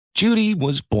Judy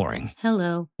was boring.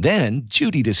 Hello. Then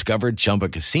Judy discovered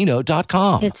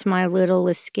ChumbaCasino.com. It's my little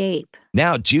escape.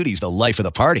 Now Judy's the life of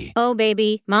the party. Oh,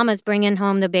 baby, mama's bringing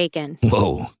home the bacon.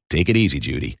 Whoa, take it easy,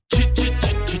 Judy.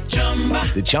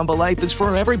 The Chumba life is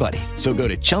for everybody. So go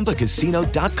to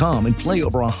ChumbaCasino.com and play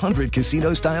over 100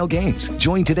 casino-style games.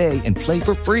 Join today and play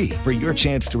for free for your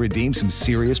chance to redeem some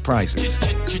serious prizes.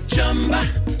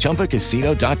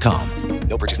 ChumbaCasino.com.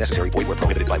 No purchase necessary. Void where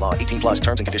prohibited by law. 18 plus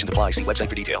terms and conditions apply. See website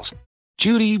for details.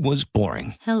 Judy was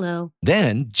boring. Hello.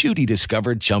 Then Judy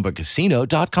discovered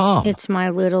ChumbaCasino.com. It's my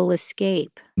little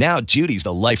escape. Now Judy's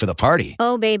the life of the party.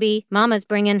 Oh, baby, mama's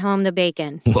bringing home the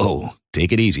bacon. Whoa,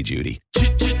 take it easy, Judy.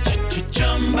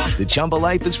 The Chumba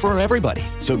life is for everybody.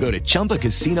 So go to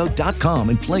ChumbaCasino.com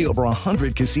and play over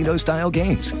 100 casino-style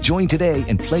games. Join today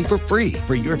and play for free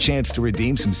for your chance to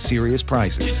redeem some serious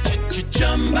prizes.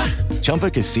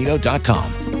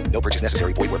 ChumbaCasino.com. No purchase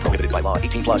necessary. Void where prohibited by law.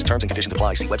 18 plus terms and conditions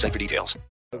apply. See website for details.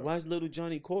 Why is little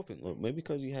Johnny coughing? Look, maybe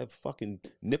because you have fucking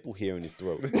nipple hair in his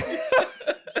throat.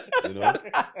 You know?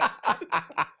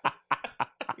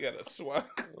 You gotta swab,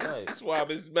 Right. swab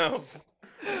his mouth.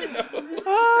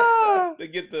 To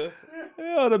get the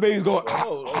the baby's going. Like, I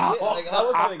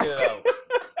was trying to get it out.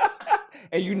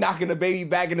 And you knocking the baby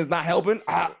back and it's not helping.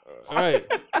 All right.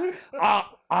 y'all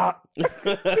Right?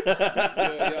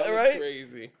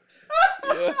 crazy.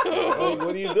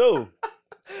 What do you do?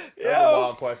 That's a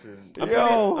wild question.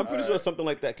 I'm pretty sure something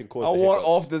like that can cause I the want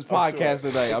hiccups. off this podcast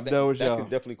tonight. I'm done with That y'all. could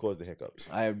definitely cause the hiccups.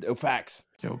 I have facts.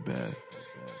 Yo, Beth,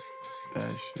 that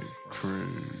shit crazy.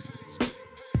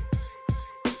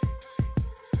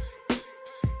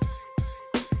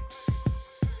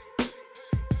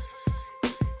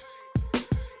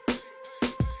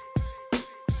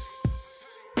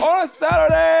 On a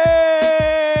Saturday,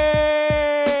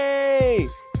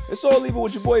 it's All Even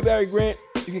with your boy Barry Grant.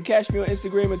 You can catch me on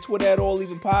Instagram and Twitter at All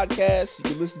Even Podcasts. You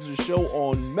can listen to the show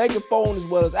on Megaphone as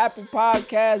well as Apple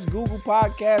Podcasts, Google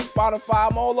Podcasts, Spotify.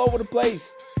 I'm all over the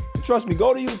place. And trust me,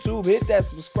 go to YouTube, hit that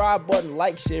subscribe button,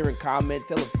 like, share, and comment.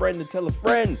 Tell a friend to tell a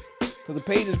friend. Because the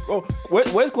page is... Oh,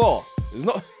 where's Claw? There's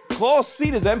no... Claw's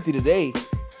seat is empty today.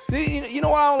 You know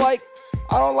what I don't like?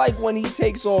 I don't like when he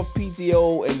takes off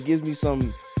PTO and gives me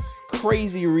some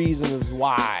crazy reasons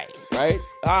why, right?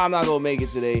 I'm not gonna make it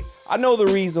today. I know the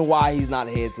reason why he's not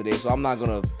here today, so I'm not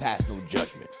gonna pass no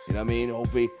judgment. You know what I mean?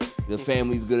 Hopefully the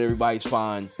family's good, everybody's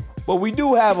fine. But we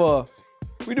do have a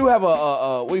what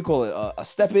do you call it? A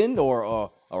step in or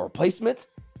a replacement?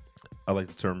 I like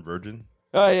the term virgin.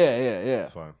 Oh yeah.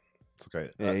 It's fine. It's okay.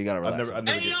 Yeah, you gotta relax. I'm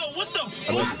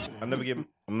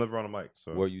never on a mic.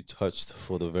 So. Were you touched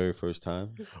for the very first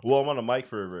time? Well, I'm on a mic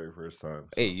for the very first time.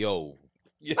 So. Hey, yo.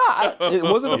 It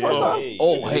wasn't the first time. Hey,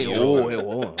 Oh, hey, hey, yo.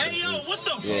 hold on. Hey, yo, what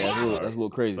the fuck? Yeah, that's a little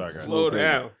crazy. Sorry, guys. Slow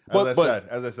down.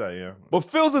 As I said, yeah. But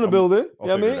Phil's in the building. I'll You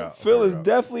know what I figure it mean? out. Phil I'll is figure it out.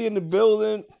 definitely in the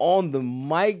building on the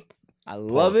mic. I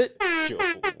love it. Yo,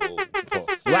 whoa.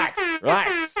 Relax. You know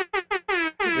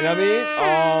what I mean?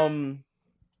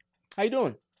 How you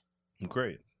doing? I'm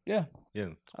great. Yeah. Yeah.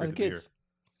 How's the great to be kids?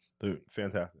 here. Dude,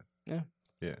 fantastic.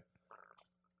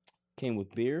 Came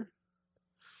with beer.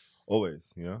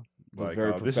 Always, you know. You're Like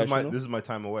very this professional. is my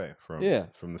time away from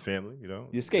the family, you know.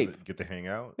 You escape. Get to hang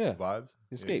out, Yeah. vibes.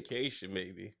 Escape. Vacation,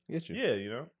 maybe. Get you. Yeah, you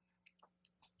know.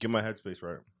 Get my headspace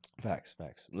right. Facts.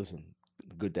 Listen,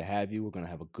 good to have you. We're gonna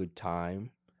have a good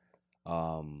time.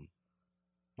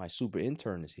 My super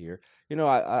intern is here. You know,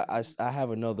 I have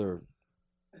another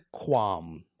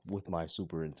qualm with my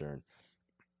super intern.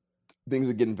 Things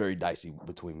are getting very dicey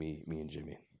between me and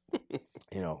Jimmy.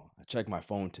 You know, I checked my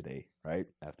phone today, right?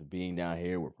 After being down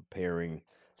here, we're preparing,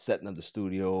 setting up the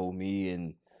studio. Me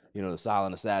and, you know, the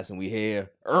Silent Assassin, we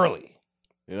here early,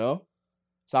 you know?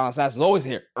 Silent Assassin's always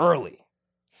here early.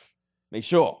 Make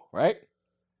sure, right?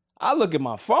 I look at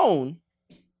my phone,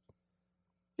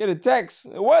 get a text,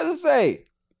 and what does it say?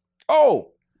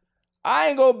 Oh, I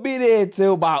ain't gonna be there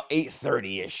till about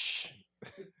 8:30-ish.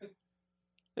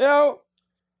 You know?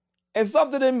 And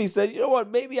something in me said, you know what,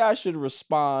 maybe I should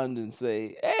respond and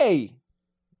say, hey,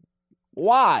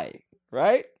 why?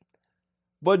 Right?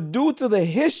 But due to the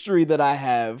history that I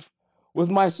have with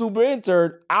my super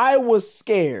intern, I was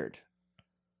scared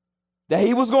that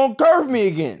he was going to curve me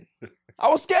again. I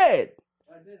was scared.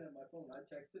 I did have my phone. I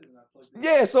texted and I plugged it.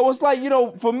 Yeah, so it's like, you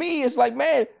know, for me, it's like,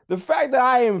 man, the fact that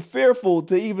I am fearful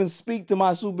to even speak to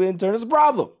my super intern is a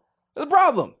problem. It's a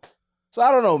problem. So I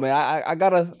don't know, man. I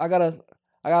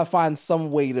gotta find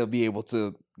some way to be able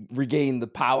to regain the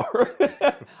power.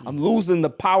 I'm losing the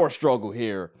power struggle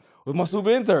here with my super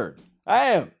intern. I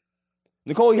am.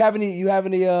 Nicole, you have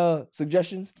any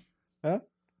suggestions? Huh?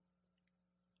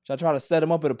 Should I try to set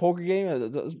him up at a poker game?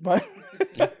 Maybe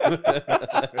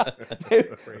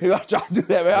I'll try to do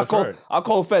that, man. I'll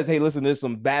call Fez. Hey, listen, there's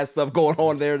some bad stuff going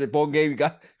on there at the poker game. You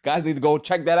guys need to go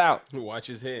check that out. Watch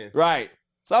his hand. Right.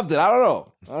 Something. I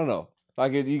don't know.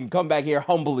 You can come back here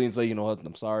humbly and say, you know what,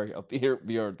 I'm sorry. I'll be here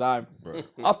on time. Right.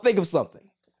 I'll think of something.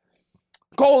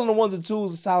 Cole and the ones and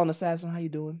twos, the Silent Assassin. How you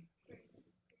doing?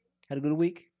 Had a good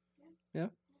week? Yeah.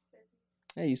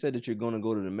 Hey, you said that you're going to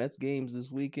go to the Mets games this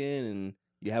weekend, and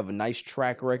you have a nice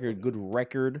track record, good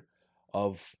record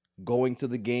of going to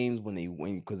the games when they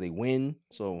win because they win.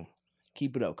 So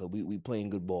keep it up, because we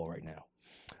playing good ball right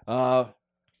now.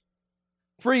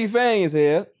 Free Fang is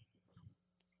here.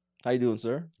 How you doing,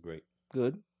 sir? Great.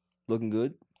 Good. Looking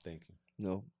good. Thank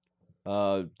you.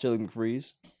 Chili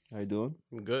McFreeze. How you doing?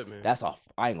 I'm good, man. That's off.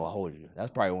 I ain't gonna hold you.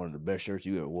 That's probably one of the best shirts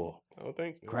you ever wore. Oh,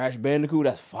 thanks, man. Crash Bandicoot,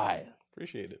 that's fire.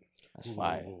 Appreciate it. That's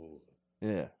fire.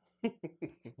 Yeah.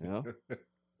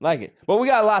 Like it. But we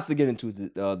got lots to get into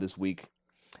this week.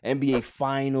 NBA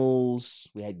Finals.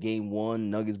 We had game 1.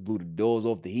 Nuggets blew the doors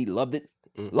off the Heat. Loved it.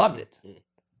 Loved it.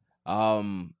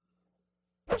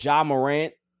 Ja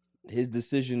Morant, his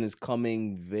decision is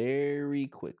coming very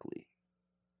quickly.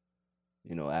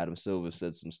 Adam Silver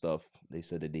said some stuff. They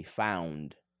said that they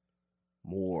found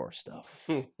more stuff.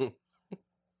 And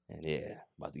yeah,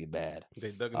 about to get bad.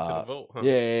 They dug into the vote, huh?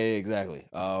 Yeah, exactly.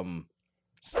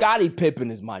 Scottie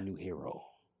Pippen is my new hero.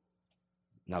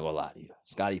 Not gonna lie to you.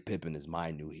 Scottie Pippen is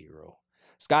my new hero.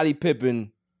 Scottie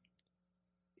Pippen,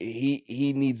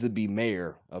 he needs to be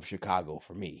mayor of Chicago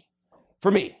for me.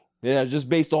 Yeah, just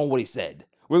based on what he said.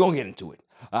 We're gonna get into it.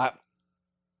 What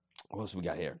else we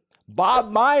got here?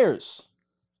 Bob Myers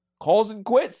calls it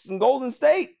quits in Golden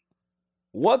State.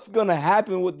 What's gonna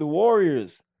happen with the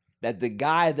Warriors? That the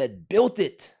guy that built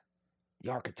it, the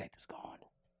architect, is gone.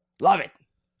 Love it.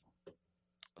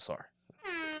 Sorry.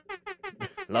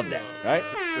 Love that, right?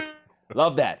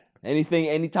 Love that.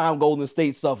 Anytime Golden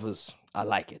State suffers, I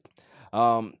like it.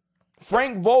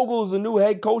 Frank Vogel is the new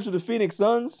head coach of the Phoenix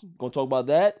Suns. Gonna talk about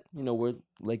that. We're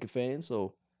Laker fans,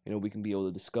 so we can be able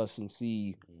to discuss and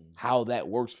see how that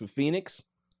works for Phoenix.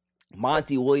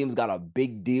 Monty Williams got a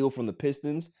big deal from the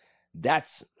Pistons. I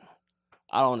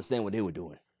don't understand what they were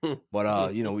doing.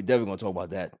 But, we definitely going to talk about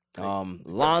that.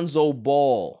 Lonzo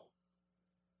Ball,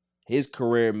 his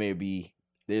career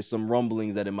there's some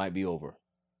rumblings that it might be over.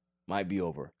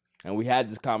 And we had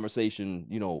this conversation,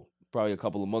 probably a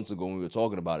couple of months ago when we were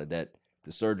talking about it, that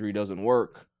the surgery doesn't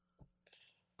work.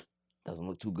 Doesn't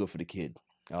look too good for the kid.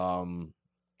 Jaylen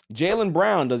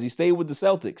Brown, does he stay with the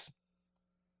Celtics?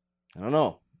 I don't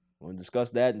know. We'll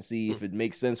discuss that and see if it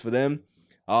makes sense for them.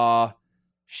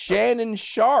 Shannon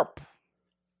Sharp.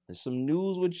 There's some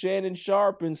news with Shannon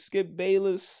Sharp and Skip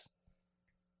Bayless.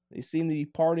 They seem to be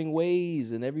parting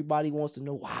ways, and everybody wants to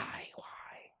know why.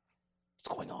 What's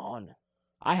going on?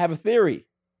 I have a theory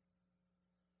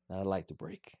that I'd like to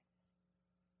break.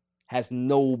 Has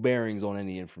no bearings on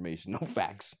any information, no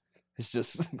facts. It's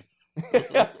just...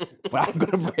 but I'm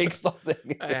going to break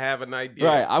something. I have an idea.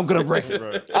 Right, I'm going to break it.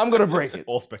 Right. I'm going to break it.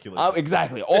 All speculation.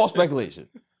 Exactly, all speculation.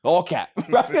 All cap.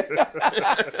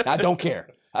 I don't care.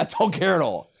 I don't care at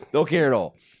all. Don't care at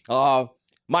all.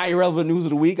 My irrelevant news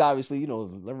of the week, obviously,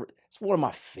 it's one of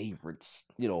my favorites,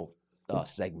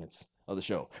 segments of the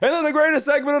show. And then the greatest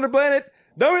segment on the planet,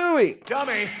 Dummy of the Week.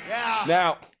 Dummy, yeah.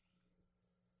 Now,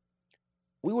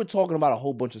 we were talking about a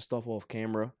whole bunch of stuff off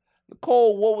camera.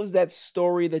 Nicole, what was that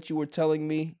story that you were telling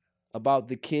me about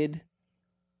the kid?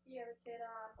 Yeah, the kid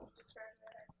just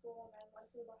graduated high school and then went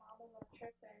to the Bahamas on a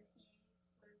trip, and he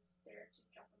was there to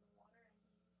jump in the water and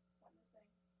he went missing.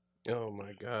 Oh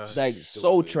my gosh. Like,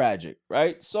 so tragic,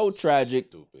 right? So tragic.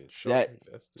 Stupid.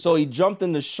 So he jumped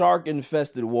in the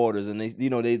shark-infested waters, and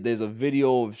there's a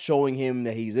video of showing him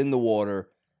that he's in the water,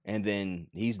 and then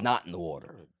he's not in the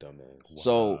water. Dumbass.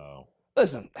 So,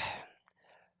 listen.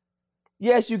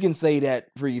 Yes, you can say that,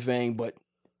 Freaky Fang, but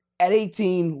at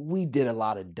 18, we did a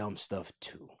lot of dumb stuff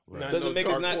too. Right. Doesn't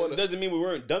mean we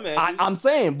weren't dumbasses. I'm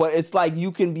saying, but it's like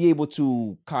you can be able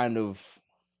to kind of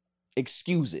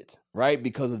excuse it, right?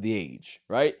 Because of the age,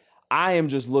 right? I am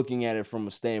just looking at it from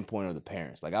a standpoint of the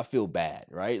parents. Like, I feel bad,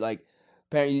 right? Like,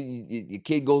 your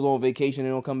kid goes on vacation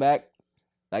and don't come back.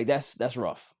 Like, that's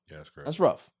rough. Yeah, that's correct. That's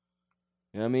rough.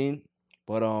 You know what I mean?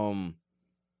 But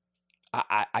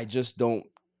I just don't.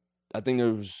 I think there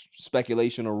was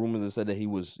speculation or rumors that said that he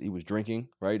was drinking,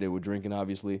 right? They were drinking,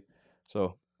 obviously.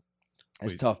 So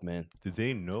it's tough, man. Did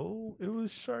they know it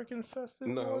was shark infested?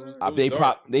 No,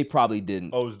 they probably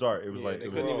didn't. Oh, it was dark. It was they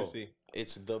couldn't even see.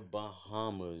 It's the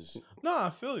Bahamas. No, I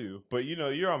feel you, but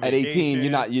you're on at vacation. 18.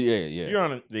 You're not. Yeah. You're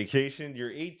on a vacation.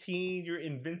 You're 18. You're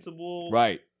invincible.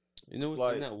 Right. You know what's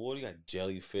Like- in that water? You got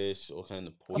jellyfish, all kind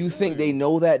of You poison. think they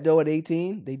know that though at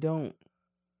 18? They don't.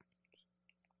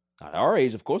 At our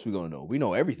age, of course, we're gonna know. We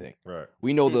know everything. Right.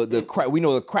 We know the crack. We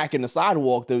know the crack in the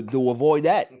sidewalk to avoid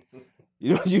that.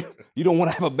 You know, you don't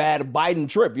want to have a bad Biden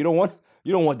trip. You don't want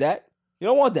that. You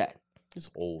don't want that.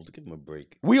 It's old. Give him a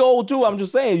break. We old too. I'm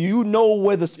just saying. You know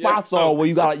where the spots are where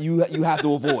you have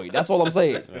to avoid. That's all I'm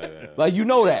saying. Right. Like you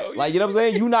know that. Like you know what I'm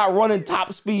saying. You're not running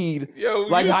top speed Yo,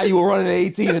 like how you were running at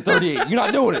 18 and 38. You're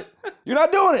not doing it. You're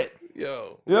not doing it.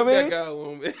 Yo, You know what I leave mean? that guy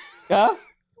alone, man. Huh?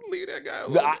 Leave that guy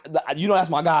alone. You know that's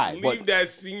my guy. Leave that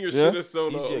senior Yeah.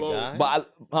 Shittasona He's your alone. guy?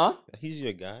 But huh? He's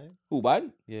your guy? Who,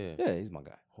 Biden? Yeah. Yeah, he's my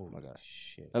guy. Holy my guy.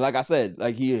 shit. And like I said,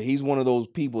 like he's one of those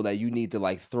people that you need to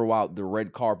like throw out the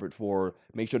red carpet for.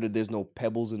 Make sure that there's no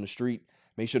pebbles in the street.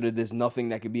 Make sure that there's nothing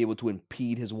that could be able to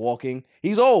impede his walking.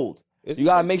 He's old. You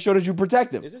gotta make sure that you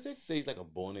protect him. Is this safe to say he's like a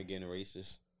born again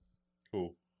racist?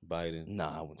 Who? Biden.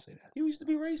 Nah, I wouldn't say that. He used to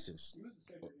be racist. He was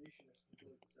a segregationist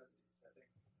until the 70s, I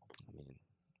think. I mean,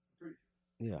 Pretty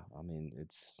yeah, I mean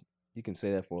you can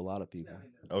say that for a lot of people.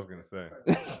 I was gonna say.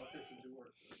 politicians who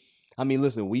work. I mean,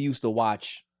 listen, we used to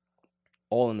watch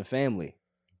All in the Family.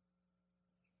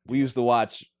 We used to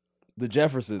watch The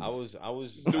Jeffersons. I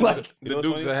was Like- you know The what's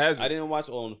Dukes funny? of Hazzard. I didn't watch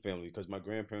All in the Family because my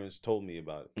grandparents told me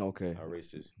about it. Okay. How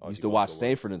racist. I used to watch Sanford.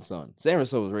 Sanford and Son. Sanford and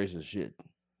Son was racist as shit.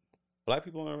 Black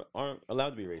people aren't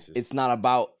allowed to be racist. It's not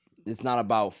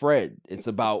about Fred. It's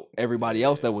about everybody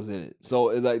else that was in it. So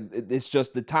it's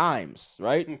just the times,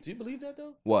 right? Do you believe that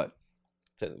though? What?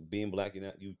 Being black,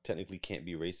 you technically can't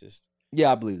be racist.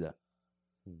 Yeah, I believe that.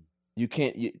 Hmm. You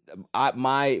can't.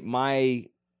 My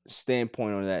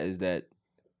standpoint on that is that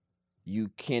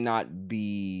you cannot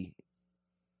be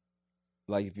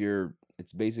like if you're.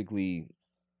 It's basically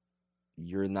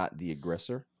you're not the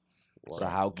aggressor. So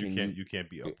how can You can't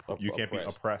be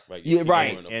oppressed. Right, Yeah, keep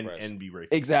right. going oppressed. And be racist.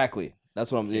 Exactly.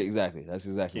 That's what I'm. Yeah, exactly. That's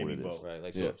exactly Can't what be it is. both. Right,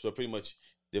 like Yeah. so pretty much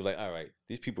they're like, all right,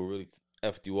 these people really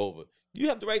effed you over. You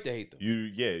have the right to hate them.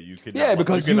 You could. Yeah,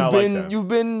 because you cannot like them. you've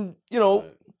been you know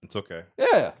Right. It's okay.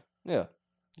 yeah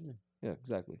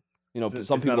exactly. You know It's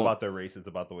some not people about their race. It's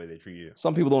about the way they treat you.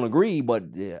 some people don't agree, but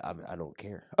yeah, I don't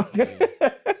care.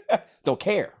 Don't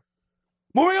care.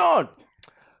 Moving on.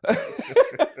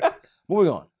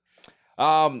 Moving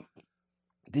on.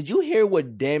 Did you hear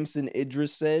what Damson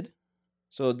Idris said?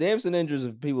 So Damson Idris,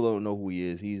 if people don't know who he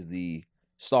is, he's the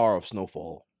star of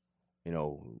Snowfall. You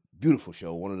know, beautiful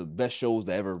show, one of the best shows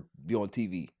to ever be on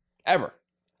TV ever.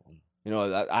 You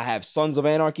know, I have Sons of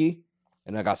Anarchy,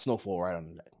 and I got Snowfall right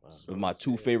under that. They're my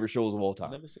two favorite shows of all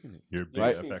time. Never seen it. You're a big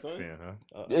Right? FX Sons? fan,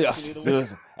 huh? Yeah, I've seen it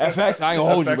listen, FX, I ain't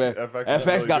gonna hold you, man.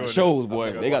 FX got the shows,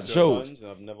 boy. They got the shows. Sons,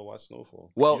 and I've never watched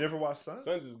Snowfall. Well, You never watched Sons?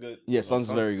 Sons is good. yeah, Sons is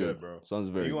Sons very is good, good, bro. Sons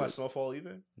is very You good. watch Snowfall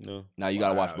either? No. Now you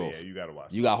gotta watch Wow, both. Yeah, you gotta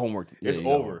watch. You got homework. Yeah, It's you got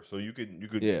over, homework. so you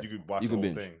could Yeah, you could watch you the can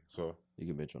whole binge. thing. So You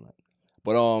can bitch on that.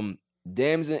 But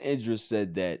Damson Idris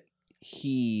said that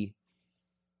he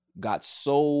got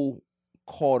so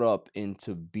caught up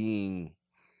into being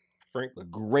Franklin.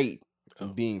 great Oh.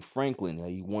 and being Franklin that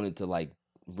he wanted to like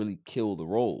really kill the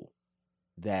role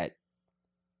that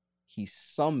he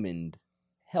summoned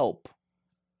help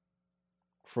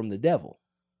from the devil.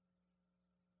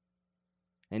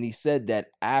 And he said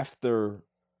that after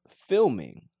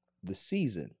filming the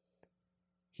season,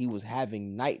 he was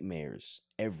having nightmares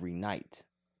every night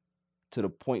to the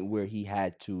point where he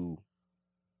had to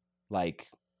like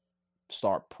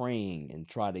start praying and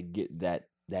try to get that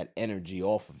energy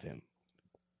off of him.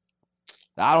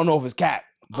 I don't know if it's cap,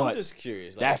 but I'm just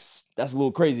curious. Like, that's a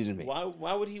little crazy to me.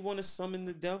 why would he want to summon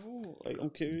the devil? Like, I'm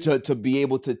curious. To be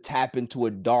able to tap into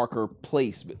a darker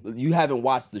place. But you haven't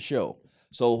watched the show.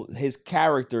 So his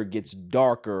character gets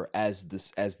darker as the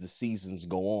seasons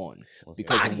go on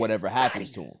because of whatever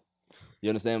happens to him. You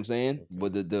understand what I'm saying?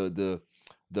 But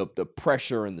the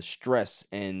pressure and the stress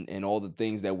and all the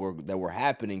things that were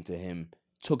happening to him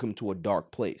took him to a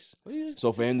dark place.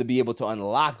 So for him to be able to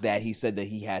unlock that, he said that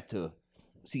he had to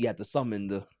summon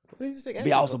the Why didn't he just take acting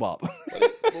Beelzebub.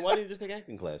 Well, why didn't he just take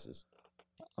acting classes?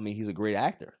 I mean, he's a great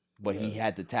actor, but he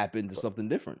had to tap into something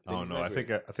different. I don't know. I think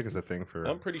it's a thing for.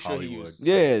 I'm pretty sure he Hollywood. used-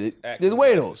 Yeah, Acting there's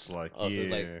weirdos. It's like Oh, so it's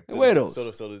like yeah,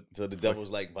 Weirdos. So the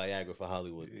devil's like Viagra for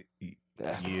Hollywood. yeah.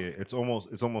 It's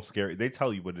almost scary. They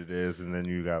tell you what it is, and then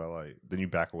you gotta then you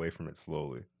back away from it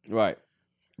slowly. Right.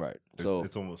 So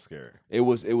It's almost scary. it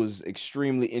was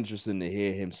extremely interesting to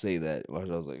hear him say that. I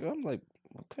was like,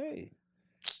 okay.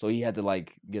 So he had to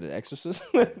like get an exorcist.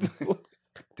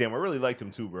 Damn, I really liked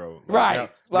him too, bro. Right,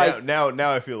 Now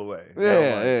I feel away. Now Yeah,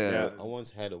 I'm like, yeah. I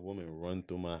once had a woman run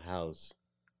through my house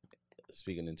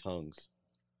speaking in tongues.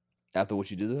 After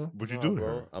what you did to her? What'd you Nah, do to bro?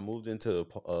 her? I moved into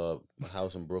a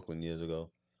house in Brooklyn years ago,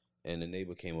 and the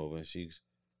neighbor came over, and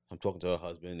I'm talking to her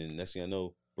husband, and next thing I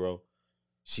know, bro,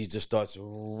 she just starts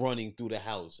running through the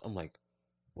house. I'm like,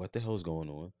 what the hell's going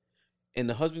on? And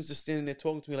the husband's just standing there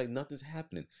talking to me like nothing's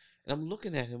happening, and I'm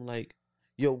looking at him like,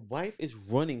 your wife is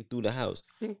running through the house.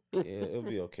 Yeah, it'll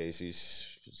be okay.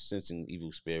 She's sensing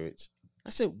evil spirits. I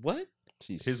said, what?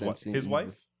 She's His sensing his evil.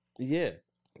 wife? Yeah.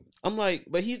 I'm like,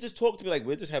 but he's just talking to me like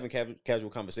we're just having casual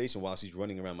conversation while she's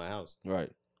running around my house. Right.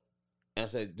 And I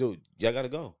said, dude, y'all gotta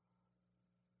go.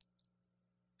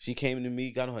 She came to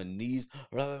me, got on her knees.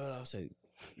 Blah, blah, blah. I said,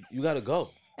 you gotta go.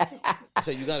 I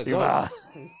said, you gotta go. I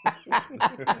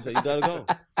said, you gotta go.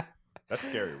 That's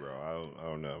scary, bro. I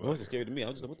don't know. It wasn't scary to me. I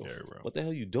was just like, Scary, bro. what the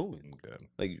hell are you doing? Okay.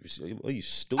 Like, are you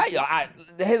stupid?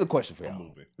 Here's a question for I'm y'all.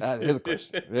 moving. Here's a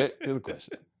question. Here's a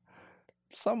question.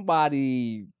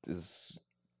 Somebody is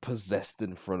possessed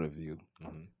in front of you.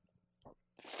 Mhm.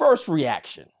 First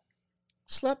reaction.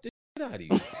 Slap the shit out of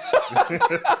you.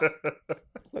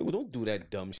 Like, well, don't do that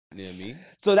dumb shit near me.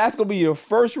 So that's gonna be your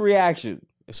first reaction.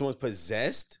 If someone's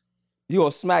possessed, You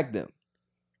gonna smack them.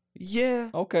 yeah.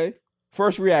 Okay.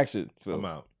 First reaction. Phil. I'm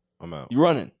out. I'm out. You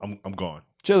running. I'm gone.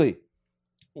 Chili.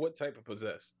 What type of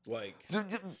possessed? Like, What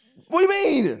do you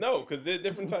mean? no, because there are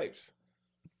different types.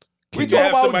 We You talking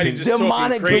have about somebody just talking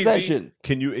demonic crazy. possession.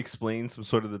 Can you explain some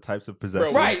sort of the types of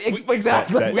possession? Right,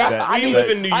 exactly. we live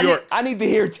in New York. I need to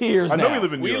hear tears I know now. we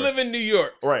live in New We York. live in New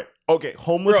York. Right. Okay.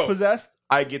 Homeless Bro. possessed.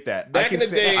 I get that. Back I can in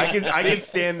the day- I can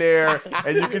stand there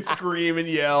and you can scream and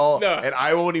yell, No. and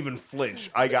I won't even flinch.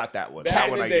 I got that one. Back That in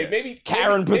one the I day, get. maybe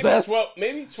Karen possessed?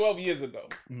 maybe 12 years ago.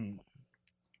 Mm.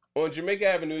 On Jamaica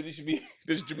Avenue, there should be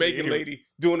this Jamaican See? lady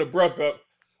doing a bruck up,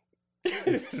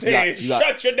 saying, you got-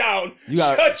 "Shut you down, you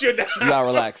got- shut you down." You gotta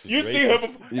relax. You see her. Racist.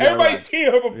 Before. You gotta Everybody's relax. seen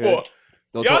her before.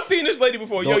 Don't Y'all talk- seen this lady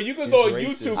before? Yo, don't- you can go on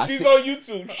He's YouTube. racist. She's I on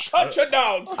YouTube. Shut you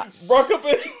down, bruck up.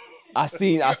 I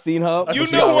seen her. You but know gotta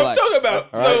who I'm relax. talking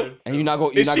about. All right? So, And you're not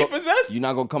going. is she possessed? You're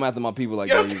not gonna come after my people like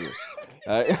Yeah. that either.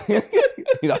 All right?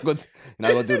 You're not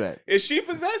gonna do that. Is she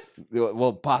possessed?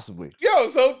 Well, possibly. Yo,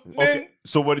 so then Okay.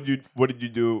 So what did you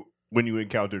do when you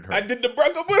encountered her? I did the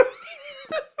bruck up with her.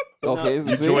 Okay.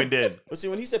 You see? joined in. But see,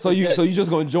 when he said So you possessed, just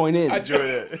gonna join in? I Joined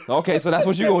in. Okay, so that's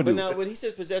what you gonna But do. now, when he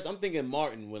says possessed, I'm thinking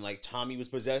Martin when like Tommy was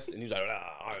possessed, and he was like,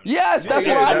 Yes, that's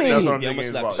Yeah, what I that's mean. what I'm Yeah, I'ma thinking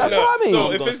slap about. the That's shit what out- I mean. So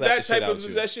I'm if gonna it's slap that the shit type of out you.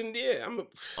 possession, yeah,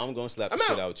 I'm gonna slap I'm the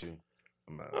shit out. out you.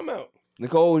 I'm out.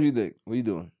 Nicole, what do you think? What are you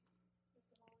doing?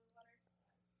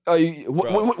 Oh,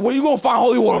 Bro. where you gonna find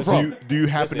holy water from? Do you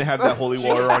happen to have that holy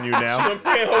water on you now? I'm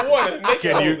paying her water. Make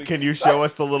it holy. Can you show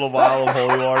us the little vial of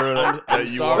holy water that, I'm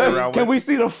that you sorry. walk around Can with? we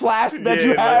see the flask that Yeah,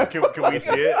 you have? Can we see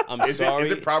it? I'm is sorry.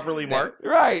 Is it properly marked?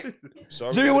 Right,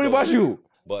 Sorry, Jimmy. What about you?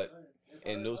 But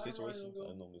in those situations, I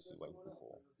normally see white people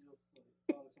fall.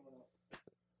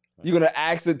 You gonna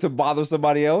ask it to bother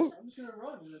somebody else? I'm just gonna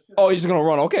run. Oh, you're just gonna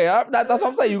run? Okay, that's what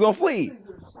I'm saying. You're gonna flee. Things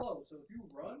are slow, so if you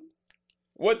run,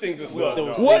 What things are slow?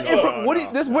 Those What? things If,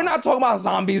 what? This? We're not talking about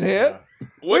zombies here.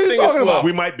 What are you thing is talking slow? about?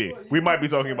 We might be. We might be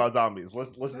talking about zombies. Let's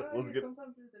get.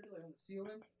 sometimes they do like on the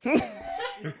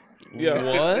ceiling. Yeah.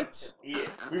 What? Yeah,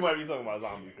 we might be talking about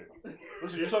zombies here.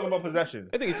 Listen, you're talking about possession.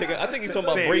 I think he's talking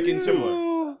about Same. breaking too.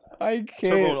 Oh, I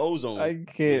Turbo and can't. ozone. I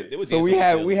can't. They were So dancing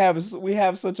on the we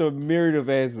have such a myriad of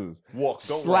answers. Walk.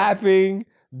 Don't run. Slapping,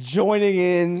 joining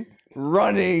in,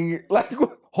 running, like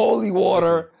holy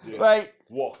water, Listen, yeah. like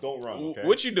Walk. Don't run. Okay?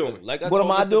 What you doing? Like I What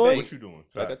told am I Mr. doing? Bank, What you doing?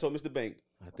 like I Facts. told Mr. Bank,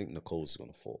 I think Nicole's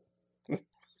gonna fall.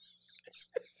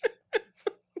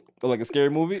 like a scary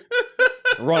movie,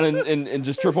 running and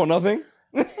just trip on nothing.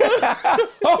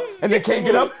 Oh, and they can't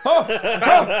get up. Oh,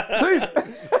 please.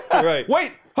 Right.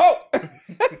 Wait. Oh.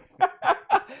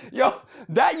 Yo,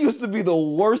 that used to be the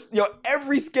worst. Yo,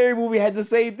 every scary movie had the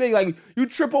same thing. Like you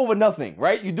trip over nothing,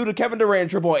 right? You do the Kevin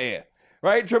Durant trip on air,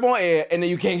 right? Trip on air, and then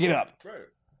you can't get up. Right.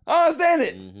 I understand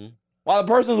it. Mm-hmm. While the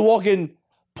person's walking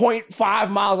 0.5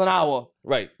 miles an hour.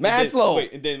 Right. Mad And then,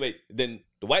 slow. Then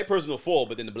the white person will fall,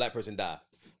 but then the black person die.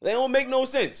 They don't make no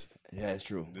sense. Yeah, it's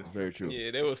true. It's very true.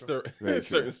 Yeah, there was Very true.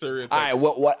 certain stereotypes. All right,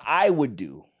 what I would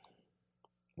do,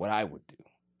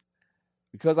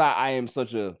 because I am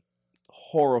such a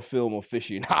horror film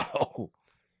aficionado,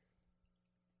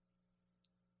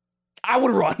 I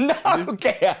would run.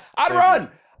 Okay, I'd run.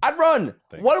 I'd run.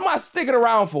 Thank What am I sticking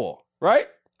around for? Right?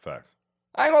 Facts.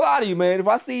 I ain't gonna lie to you, man. If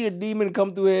I see a demon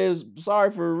come through here,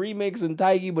 sorry for remix and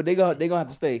Taiki, but they gonna have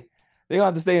to stay. They gonna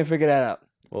have to stay and figure that out.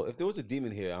 Well, if there was a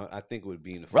demon here, I think it would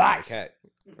be in the form Relax. of a cat.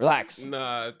 Relax.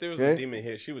 Nah, if there was Okay. a demon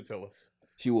here, she would tell us.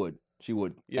 She would. She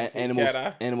would. You ever seen Animals. Cat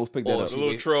Eye? Animals pick that Oh, up. The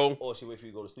little troll. Or she wait for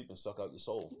you to go to sleep and suck out your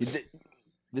soul.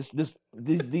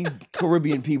 these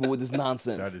Caribbean people with this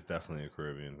nonsense. That is definitely a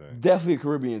Caribbean thing. Definitely a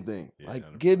Caribbean thing. Yeah, Like,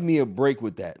 100%. give me a break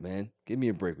with that, man. Give me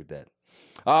a break with that.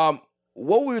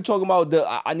 What we were talking about,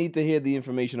 I need to hear the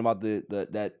information about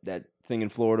that thing in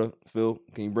Florida. Phil,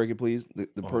 can you break it, please?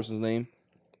 The person's name?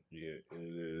 Yeah, it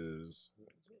is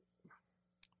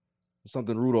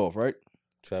Something Rudolph, right?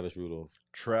 Travis Rudolph.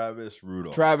 Travis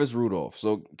Rudolph. Travis Rudolph.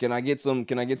 So can I get some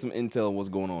intel on what's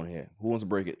going on here? Who wants to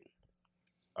break it?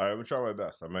 All right, I'm gonna try my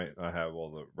best. I might not have all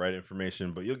the right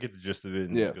information, but you'll get the gist of it,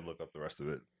 and Yeah. you can look up the rest of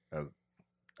it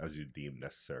as you deem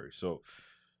necessary. So,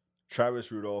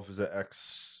 Travis Rudolph is an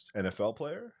ex NFL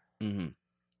player. Mm-hmm.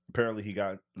 Apparently,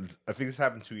 I think this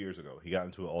happened 2 years ago. He got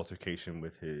into an altercation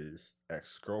with his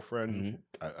ex girlfriend.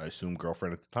 I assume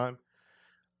girlfriend at the time.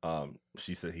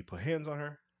 She said he put hands on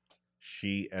her.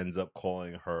 She ends up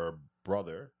calling her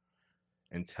brother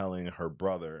and telling her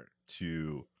brother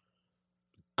to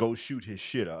go shoot his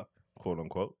shit up, quote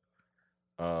unquote.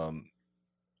 And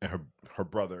her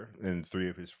brother and 3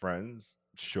 of his friends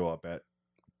show up at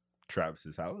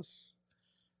Travis's house,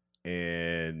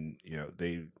 and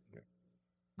they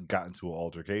got into an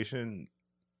altercation.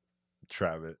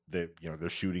 They're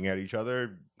shooting at each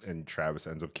other, and Travis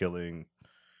ends up killing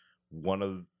one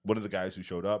of the guys who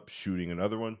showed up, shooting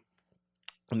another one,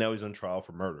 and now he's on trial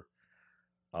for murder.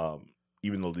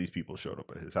 Even though these people showed up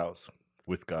at his house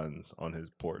with guns on his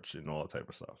porch and all that type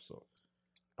of stuff. So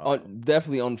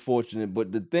definitely unfortunate.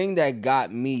 But the thing that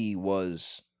got me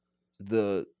was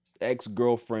the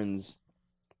ex-girlfriend's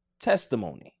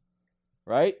testimony,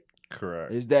 right?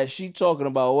 correct. Is that she talking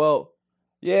about, well,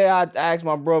 yeah, I asked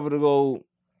my brother to go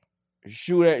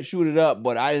shoot it up,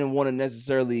 but I didn't want to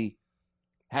necessarily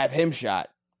have him shot.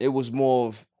 It was more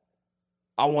of,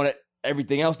 I wanted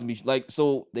everything else to be like,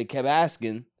 so they kept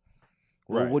asking,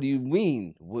 well, Right. what do you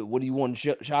mean? What do you want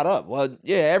shot up? Well,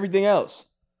 yeah, everything else.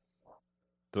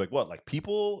 They're like, what, like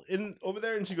people in over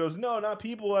there? And she goes, no, not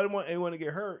people. I didn't want anyone to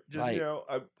get hurt. Just, Right.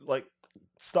 I like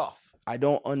stuff. I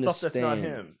don't understand. Stuff that's not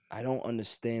him. I don't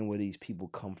understand where these people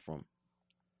come from.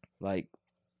 Like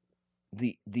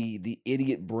the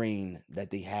idiot brain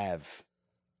that they have.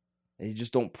 They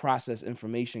just don't process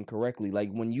information correctly.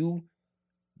 Like when you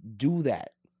do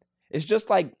that, it's just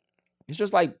like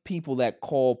people that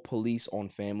call police on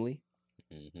family,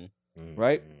 Mm-hmm.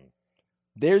 right?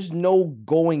 There's no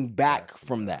going back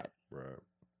from that. Right.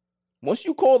 Once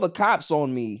you call the cops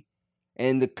on me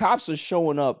and the cops are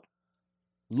showing up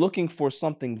looking for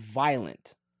something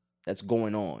violent that's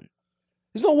going on,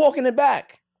 there's no walking it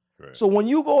back. Right. So when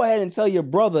you go ahead and tell your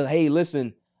brother, hey,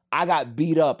 listen, I got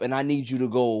beat up and I need you to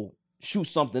go shoot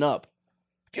something up.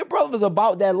 If your brother's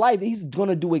about that life, he's going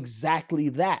to do exactly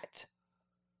that.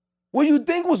 What do you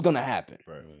think was going to happen?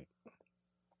 Right.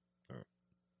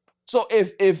 So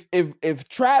if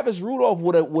Travis Rudolph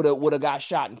would have got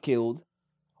shot and killed,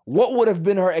 what would have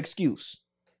been her excuse?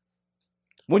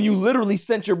 When you literally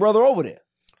sent your brother over there.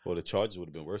 Well, the charges would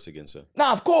have been worse against her.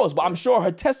 Nah, of course, but I'm sure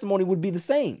her testimony would be the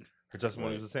same. Her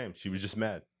testimony was the same. She was just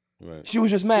mad. Right. She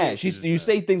was just mad. Yeah, she's just You mad.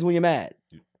 say things when you're mad.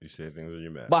 You say things when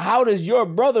you're mad. But how does your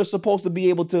brother supposed to be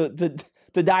able to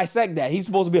dissect that? He's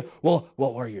supposed to be, well,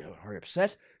 are you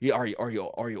upset? Are you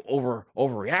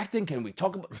overreacting? Can we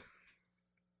talk about?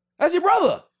 That's your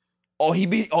brother. Oh, he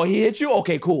hit you?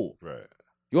 Okay, cool. Right.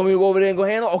 You want me to go over there and go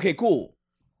handle? Okay, cool.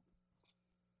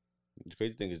 The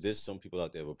crazy thing is, there's some people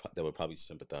out there that would probably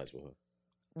sympathize with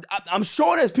her. I'm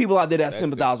sure there's people out there that That's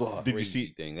sympathize the with her. Did you crazy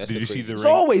see? thing. That's Did the you see crazy the It's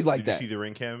ring? always like did that. you see the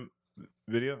ring cam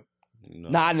video? No.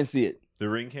 Nah, I didn't see it. The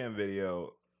ring cam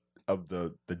video of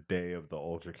the day of the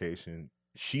altercation.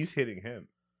 She's hitting him.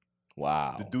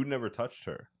 Wow. The dude never touched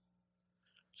her.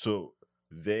 So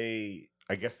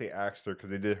I guess they asked her because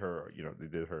they did her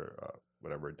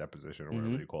whatever deposition or whatever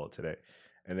Mhm. you call it today,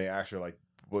 and they asked her like,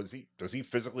 was he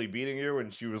physically beating you?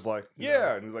 And she was like,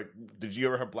 yeah. And he's like, did you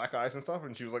ever have black eyes and stuff?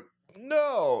 And she was like,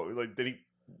 no. Like, did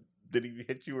he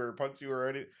hit you or punch you or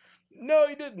anything? No,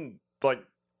 he didn't. Like,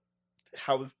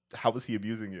 how was he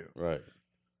abusing you? Right.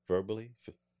 Verbally,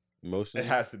 emotionally. It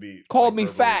has to be Called like, me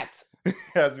verbally. fat. It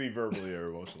has to be verbally or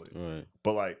emotionally. Right.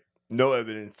 But like, no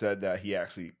evidence said that he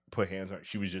actually put hands on her.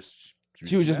 She was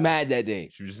just mad that day.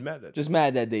 She was just mad that Just day.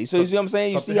 mad that day. So you see what I'm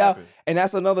saying? You Something see how, happened. and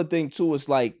that's another thing too. It's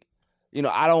like,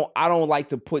 I don't like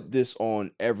to put this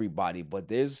on everybody, but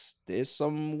there's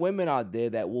some women out there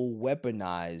that will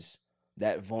weaponize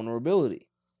that vulnerability.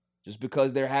 Just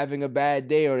because they're having a bad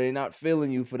day or they're not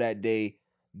feeling you for that day,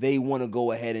 they want to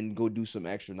go ahead and go do some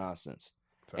extra nonsense.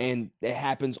 Fact. And it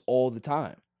happens all the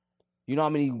time. You know how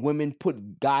many women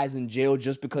put guys in jail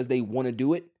just because they want to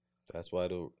do it? That's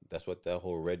what that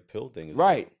whole red pill thing is.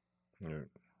 Right. Yeah.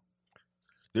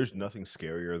 There's nothing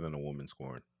scarier than a woman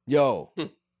scorned. Yo,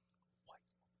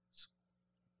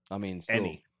 I mean,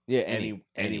 still,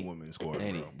 Any woman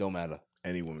scoring. Bro. Don't matter.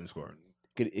 Any woman scoring.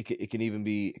 It can even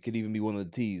be one of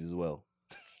the T's as well.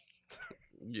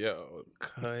 Yo,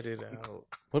 cut it out.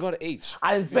 What about an H?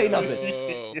 I didn't say nothing.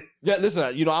 Yo. Yeah, listen.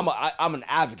 I'm an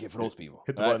advocate for those people.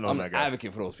 Hit the button on I'm that an guy.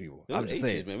 advocate for those people. Them I'm just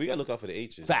H's, saying, man. We gotta look out for the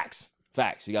H's. Facts.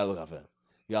 You gotta look out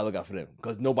for them.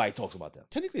 Because nobody talks about them.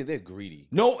 Technically, they're greedy.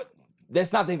 No,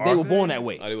 that's not. They Are were born they? that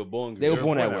way. Oh, they were born They greedy. were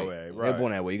born that born way. that way, They were right.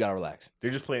 born that way. You gotta relax.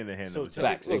 They're just playing the hand. So of the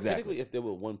Facts, technically, exactly. technically, if there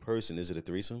were one person, is it a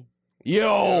threesome?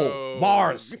 Yo,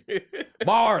 bars.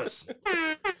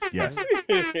 Yes.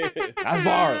 That's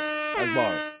bars.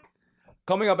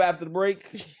 Coming up after the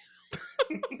break,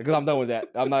 because I'm done with that.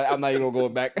 I'm not even gonna go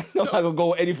back. I'm not gonna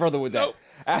go any further with that. Nope.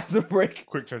 After the break,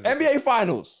 Quick transition. NBA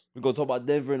Finals. We're gonna talk about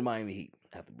Denver and Miami Heat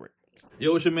after the break.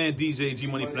 Yo, it's your man DJ G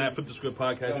Money for that Flip the Script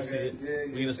podcast. You see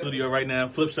it? We in the studio right now.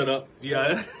 Flip, shut up.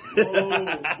 Yeah.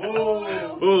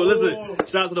 Oh, listen.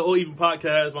 Shout out to the All Even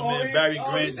podcast. My man Barry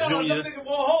Grant Jr.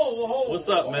 What's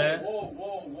up, man?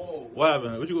 What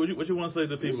happened? What you want to say to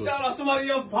the people? Shout out somebody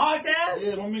else's podcast.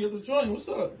 Yeah, my nigga the joint. What's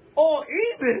up? All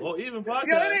even. All Even podcast.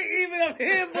 Yo, it ain't even up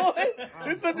here, boy.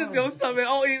 We put this. Yo, what's up, man?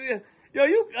 All even. Yo,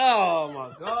 you. Oh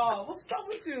my God. What's up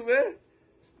with you, man?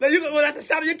 Now you. Well, that's a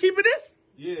shout out. You keeping this?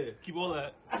 Yeah, keep all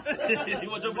that. You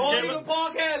want to jump All in the even camera?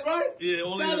 podcast, right? Yeah,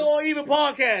 All Shout out Even. to All Even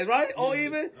podcast, right? All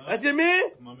even. That's your man.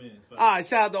 My man. All right,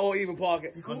 shout out to All Even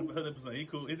podcast. 100%. He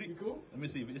cool. Is he cool? Let me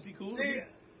see. Is he cool? G.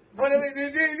 What is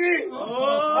it, G?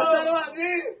 Oh. Shout out,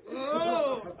 G.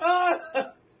 Oh.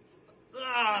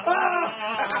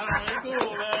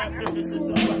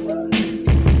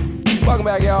 Welcome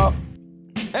back, y'all.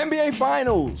 NBA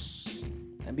Finals.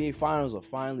 NBA Finals are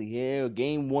finally here.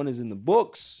 Game 1 is in the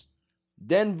books.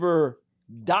 Denver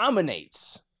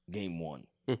dominates Game 1.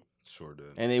 Sure did.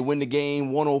 And they win the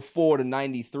game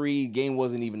 104-93. Game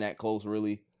wasn't even that close,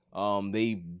 really.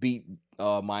 They beat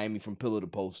Miami from pillar to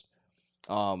post.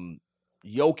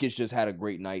 Jokic just had a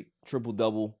great night.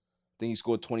 Triple-double. I think he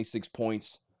scored 26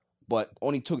 points, but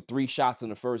only took 3 shots in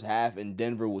the first half, and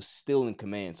Denver was still in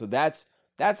command. So that's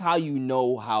how you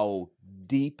know how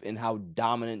deep and how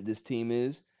dominant this team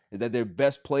is that their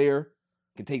best player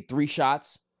can take 3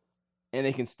 shots, and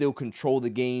they can still control the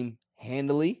game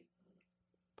handily.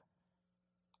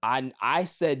 I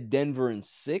said Denver in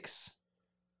 6.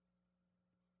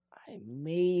 I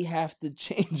may have to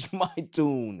change my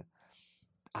tune.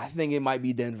 I think it might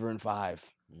be Denver in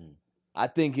 5. I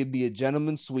think it'd be a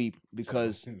gentleman's sweep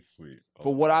because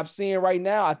for what I'm seeing right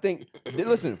now, I think,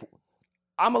 listen,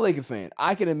 I'm a Laker fan.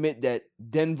 I can admit that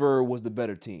Denver was the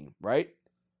better team, right?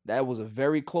 That was a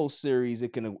very close series.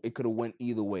 It could have went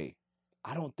either way.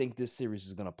 I don't think this series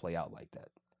is going to play out like that.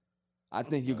 I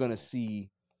think you're going to see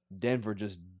Denver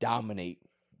just dominate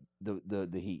the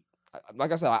Heat.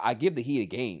 Like I said, I give the Heat a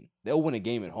game. They'll win a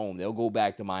game at home. They'll go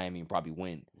back to Miami and probably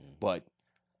win. But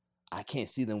I can't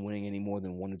see them winning any more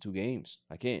than 1 or 2 games.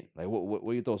 I can't. Like, what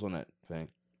are your thoughts on that, Fang?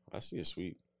 I see a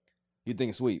sweep. You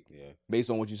think a sweep? Yeah.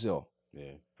 Based on what you saw?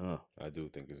 Yeah. Huh. I do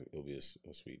think it'll be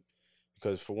a sweep.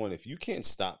 Because for one, if you can't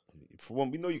stop,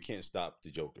 we know you can't stop the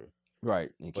Joker.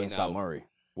 Right. You can't stop Murray.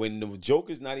 When the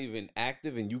Joker's not even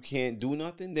active and you can't do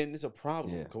nothing, then it's a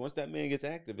problem. Yeah. Because once that man gets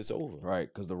active, it's over. Right.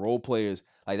 Because the role players,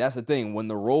 like that's the thing. When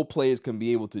the role players can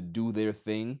be able to do their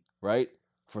thing, right,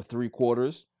 for 3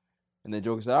 quarters, and the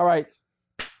Joker said, all right,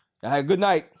 I had a good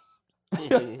night.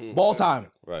 Ball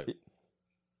time. Right.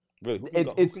 Really,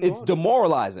 it's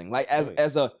demoralizing. Like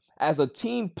as a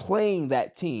team playing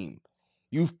that team,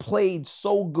 you've played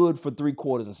so good for 3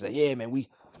 quarters and say, yeah, man, we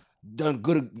done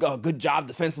good job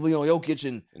defensively on Jokic,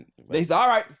 and they say, all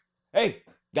right, hey,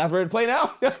 guys ready to play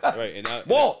now? Right, and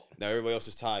now everybody else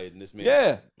is tired, and this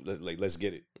man, let's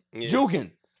get it. Yeah. Juking.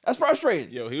 That's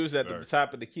frustrating. Yo, he was at the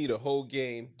top of the key the whole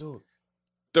game. Dude.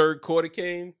 Third quarter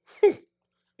came.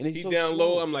 And he's he so down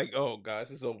slow. low. I'm like, oh gosh,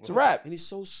 it's over. It's a wrap. And he's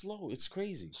so slow. It's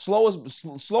crazy.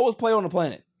 Slowest player on the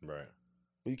planet. Right.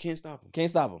 But you can't stop him. Can't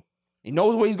stop him. He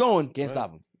knows where he's going. Can't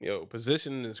stop him. Yo,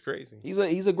 positioning is crazy. He's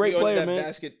a great He on player, that man.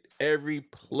 basket every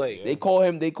play. They call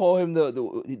him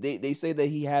they say that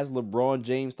he has LeBron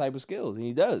James type of skills, and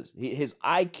he does. His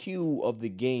IQ of the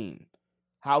game,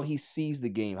 how he sees the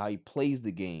game, how he plays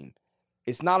the game.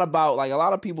 It's not about, like, a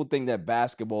lot of people think that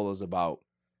basketball is about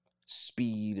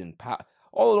speed and power.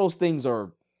 All of those things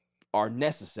are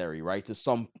necessary, right, to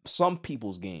some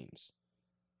people's games.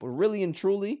 But really and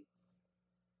truly,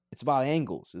 it's about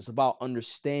angles. It's about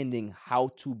understanding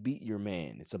how to beat your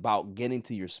man. It's about getting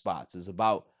to your spots. It's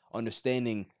about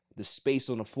understanding the space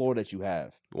on the floor that you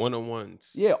have.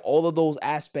 One-on-ones. Yeah, all of those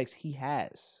aspects he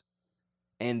has.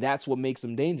 And that's what makes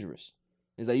him dangerous.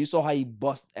 Is that you saw how he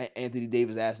bust Anthony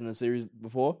Davis' ass in the series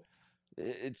before?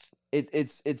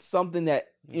 It's something that,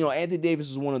 you know, Anthony Davis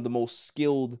is one of the most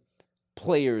skilled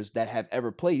players that have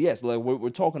ever played. Yes, like we're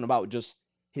talking about just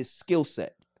his skill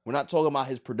set. We're not talking about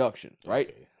his production, right?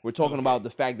 Okay. We're talking about the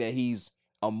fact that he's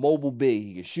a mobile big.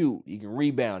 He can shoot, he can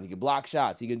rebound, he can block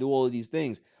shots, he can do all of these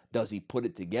things. Does he put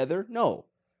it together? No.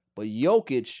 But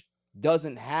Jokic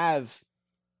doesn't have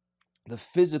the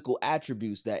physical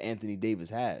attributes that Anthony Davis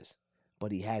has,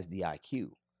 but he has the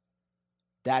IQ.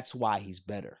 That's why he's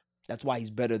better. That's why he's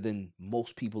better than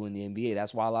most people in the NBA.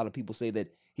 That's why a lot of people say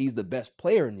that he's the best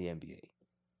player in the NBA,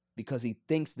 because he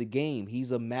thinks the game.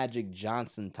 He's a Magic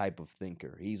Johnson type of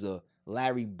thinker. He's a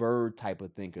Larry Bird type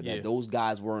of thinker. That those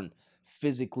guys weren't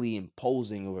physically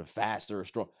imposing or faster or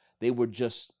strong. They were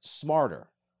just smarter.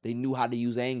 They knew how to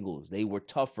use angles. They were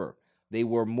tougher. They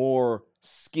were more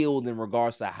skilled in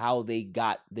regards to how they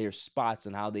got their spots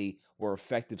and how they were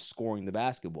effective scoring the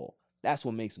basketball. That's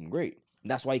what makes them great.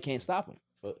 And that's why you can't stop them.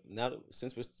 But now,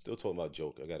 since we're still talking about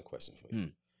Joke, I got a question for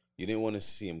you. You didn't want to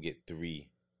see him get 3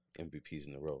 MVPs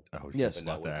in a row. Yes. But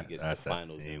now when he gets the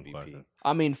Finals MVP.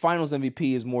 I mean, Finals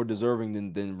MVP is more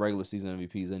deserving than regular season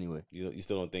MVPs anyway. You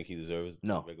still don't think he deserves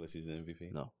No. regular season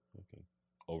MVP? No. Okay.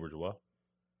 Over Joel?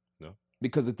 No.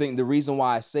 Because the reason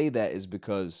why I say that is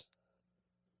because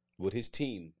would his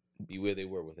team be where they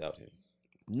were without him?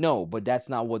 No, but that's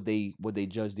not what they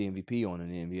judge the MVP on in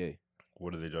the NBA.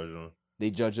 What do they judge it on? They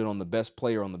judge it on the best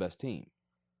player on the best team.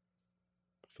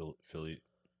 Philly's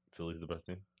the best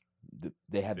team?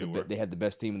 They had the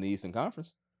best team in the Eastern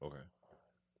Conference. Okay.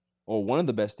 Or one of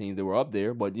the best teams. They were up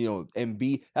there, but you know,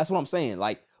 Embiid, that's what I'm saying.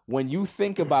 Like when you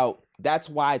think about, that's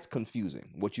why it's confusing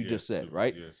what you just said,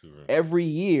 right? Every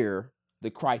year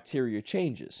the criteria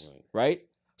changes, right?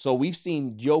 So we've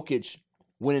seen Jokic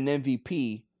win an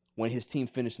MVP when his team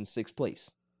finished in 6th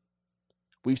place.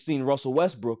 We've seen Russell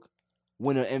Westbrook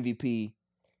win an MVP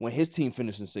when his team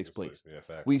finished in 6th place. Yeah,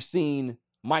 fact. We've seen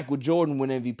Michael Jordan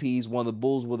win MVPs when the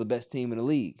Bulls were the best team in the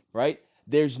league, right?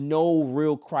 There's no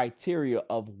real criteria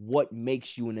of what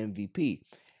makes you an MVP.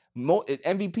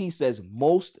 MVP says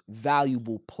most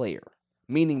valuable player,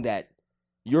 meaning that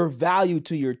your value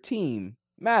to your team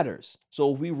matters.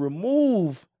 So if we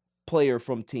remove player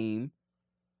from team,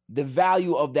 the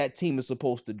value of that team is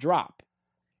supposed to drop.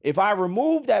 If I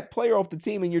remove that player off the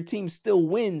team and your team still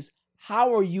wins,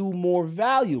 how are you more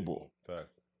valuable? Fact.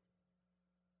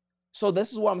 So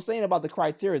this is what I'm saying about the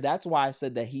criteria. That's why I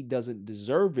said that he doesn't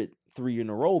deserve it 3 in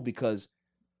a row, because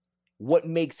what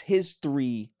makes his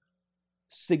 3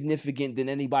 significant than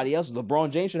anybody else?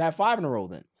 LeBron James should have 5 in a row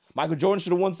then. Michael Jordan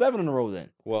should have won 7 in a row then.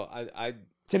 Well,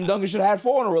 Tim Duncan should have had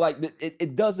 4 in a row. Like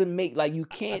it doesn't make, like, you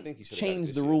can't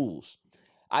change the rules.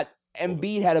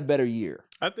 Embiid had a better year.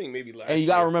 I think maybe last And you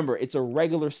got to remember, it's a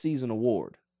regular season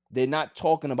award. They're not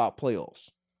talking about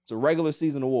playoffs. It's a regular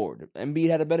season award. Embiid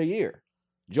had a better year.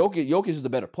 Jokic is the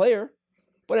better player,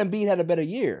 but Embiid had a better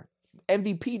year.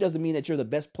 MVP doesn't mean that you're the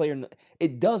best player.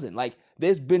 It doesn't. Like,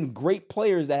 there's been great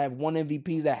players that have won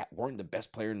MVPs that weren't the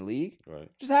best player in the league. Right.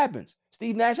 It just happens.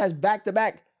 Steve Nash has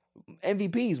back-to-back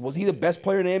MVPs. Was he the best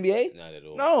player in the NBA? Not at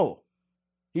all. No.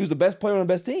 He was the best player on the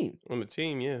best team. On the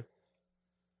team, yeah.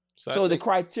 So the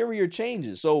criteria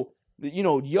changes. So, you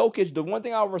know, Jokic, the one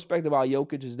thing I respect about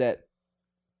Jokic is that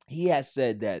he has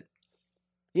said that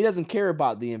he doesn't care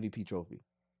about the MVP trophy.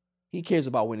 He cares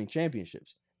about winning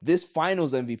championships. This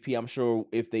Finals MVP, I'm sure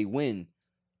if they win,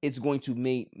 it's going to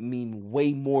mean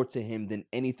way more to him than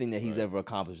anything that he's ever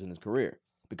accomplished in his career,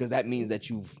 because that means that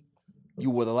you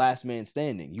were the last man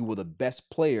standing. You were the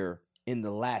best player in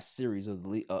the last series of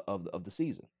the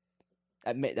season.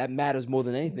 That matters more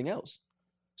than anything else.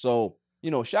 So,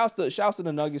 you know, shouts to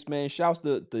the Nuggets, man. Shouts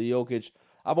to Jokic.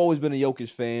 I've always been a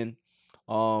Jokic fan.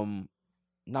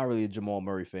 Not really a Jamal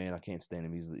Murray fan. I can't stand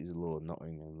him. He's a little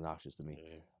annoying and obnoxious to me.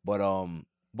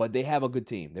 But they have a good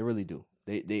team. They really do.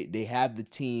 They have the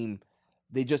team.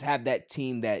 They just have that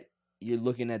team that you're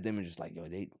looking at them and just like, yo,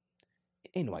 ain't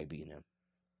nobody beating them.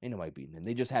 Ain't nobody beating them.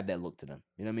 They just have that look to them.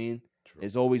 You know what I mean? True.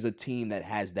 There's always a team that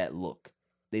has that look.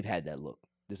 They've had that look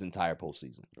this entire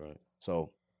postseason. Right.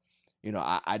 So, you know,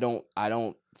 I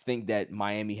don't think that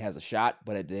Miami has a shot,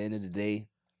 but at the end of the day,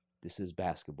 this is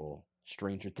basketball.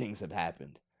 Stranger things have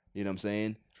happened. You know what I'm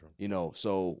saying? True. You know,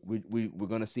 so we're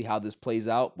gonna see how this plays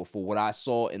out. But for what I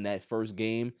saw in that first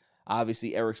game,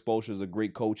 obviously Eric Spoelstra is a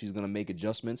great coach. He's gonna make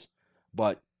adjustments,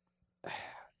 but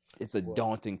it's a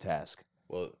daunting task.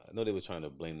 Well, I know they were trying to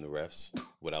blame the refs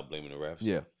without blaming the refs.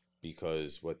 Yeah.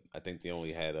 Because I think they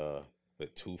only had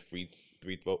two free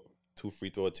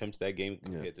throw attempts that game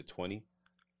compared to 20.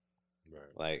 Right.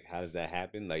 Like, how does that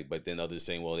happen? Like, but then others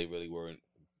saying, well, they really weren't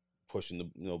pushing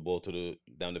the ball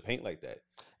down the paint like that.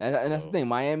 And that's the thing.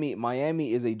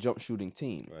 Miami is a jump shooting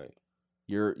team. Right.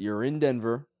 You're in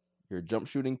Denver. You're a jump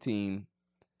shooting team.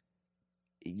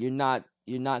 You're not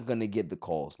gonna get the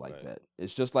calls like that.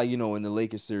 It's just like, in the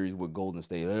Lakers series with Golden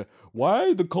State. Why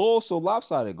are the calls so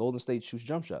lopsided? Golden State shoots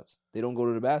jump shots. They don't go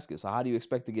to the basket. So how do you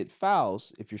expect to get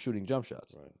fouls if you're shooting jump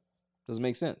shots? Right. Doesn't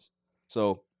make sense.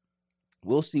 So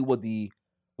we'll see what the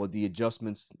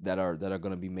adjustments that are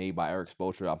going to be made by Eric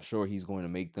Spoelstra. I'm sure he's going to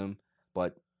make them,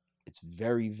 but it's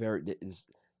very, very. It's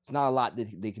not a lot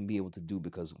that they can be able to do,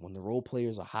 because when the role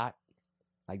players are hot,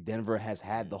 like Denver has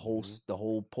had the whole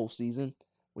postseason,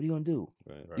 what are you going to do?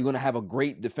 Right. You're going to have a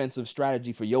great defensive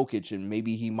strategy for Jokic, and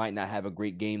maybe he might not have a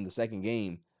great game the second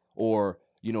game, or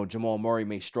Jamal Murray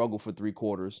may struggle for 3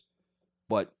 quarters,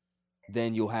 but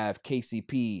then you'll have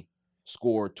KCP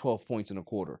score 12 points in a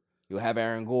quarter. You'll have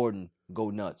Aaron Gordon go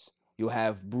nuts. You'll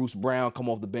have Bruce Brown come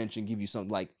off the bench and give you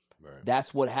something like. Right.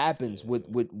 That's what happens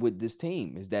with this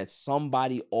team, is that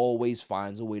somebody always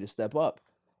finds a way to step up,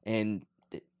 and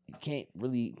you can't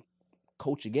really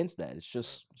coach against that. It's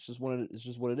just what it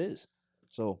is.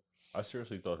 So I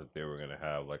seriously thought that they were gonna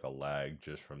have like a lag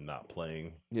just from not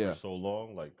playing Yeah. for so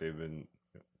long. Like they've been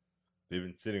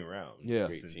sitting around. Yeah.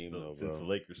 Great since team, the, though, since bro. the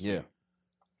Lakers. Yeah. Team.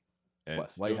 And Why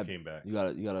still you have- came back. you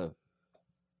gotta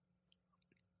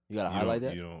highlight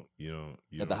that. You You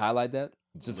have to don't- highlight that.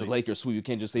 Since the Lakers sweep, you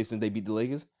can't just say since they beat the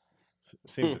Lakers.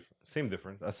 Same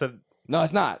difference. I said No,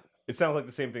 it's not. it sounds like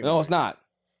the same thing. No, it's not.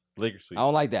 Lakers sweep. I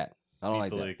don't like that. I don't Beat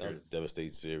like the that. That was Lakers. a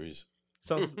devastating series.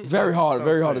 Sounds, Very hard. sounds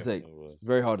Very hard to same. take. It was.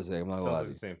 Very hard to take. I'm not gonna Sounds lie like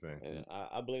to the you. same thing. And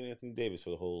I blame Anthony Davis for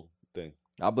the whole thing.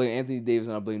 I blame Anthony Davis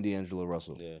and I blame D'Angelo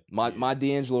Russell. Yeah. My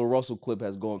D'Angelo Russell clip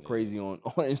has gone crazy on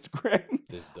Instagram.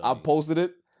 This I dummy. posted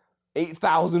it.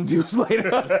 8,000 views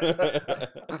later.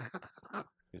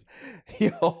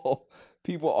 Yo,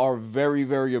 people are very,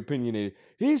 very opinionated.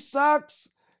 He sucks.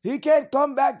 He can't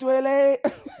come back to LA.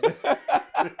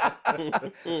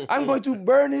 I'm going to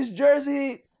burn his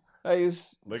jersey. Like,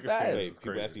 it's Lakers bad. fans- Wait, It's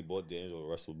people crazy. actually bought D'Angelo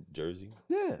Russell jersey.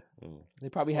 Yeah, Mm. they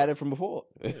probably had it from before,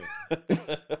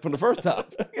 from the first time.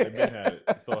 They've been had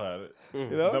it. Still had it. You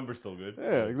know? Number's still good.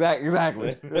 Yeah,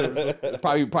 exactly. Yeah,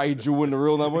 probably drew in the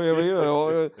real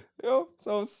number.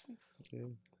 So it's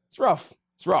rough.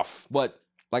 It's rough. But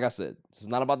like I said, this is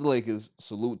not about the Lakers.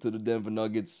 Salute to the Denver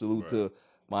Nuggets. Salute to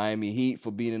Miami Heat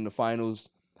for being in the finals.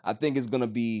 I think it's gonna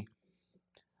be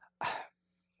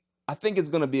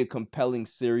a compelling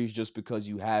series just because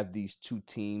you have these two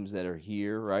teams that are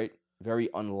here, right? Very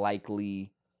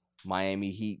unlikely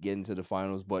Miami Heat getting to the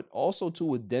finals, but also too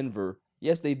with Denver.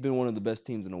 Yes, they've been one of the best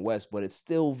teams in the West, but it's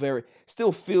still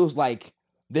feels like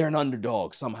they're an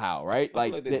underdog somehow, right? I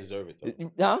feel like they deserve it,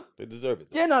 though. Huh? They deserve it.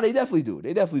 Yeah, no, they definitely do.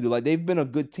 They definitely do. Like, they've been a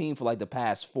good team for like the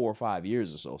past 4 or 5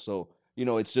 years or so. So,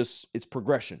 it's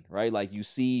progression, right? Like, you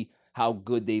see how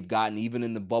good they've gotten, even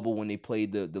in the bubble when they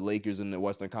played the Lakers in the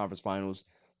Western Conference Finals.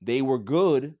 They were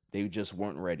good. They just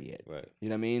weren't ready yet. Right. You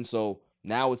know what I mean? So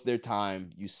now it's their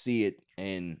time. You see it,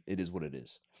 and it is what it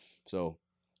is. So,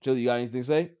 Chili, you got anything to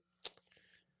say?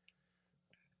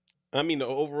 I mean, the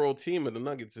overall team of the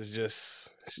Nuggets is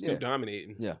just still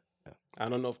dominating. Yeah. I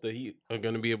don't know if the Heat are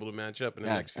going to be able to match up in the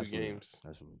next few absolutely games. not.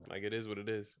 Absolutely not. Like, it is what it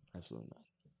is. Absolutely not.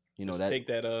 You know Just that take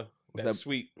that what's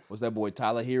sweep. What's that boy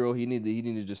Tyler Hero? He need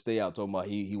to just stay out. Talking about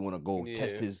he want to go Yeah.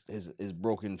 test his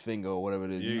broken finger or whatever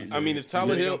it is. Yeah, I mean, if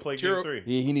Tyler Hill, play game 3.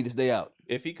 He need to stay out.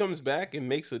 if he comes back and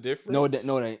makes a difference, No, it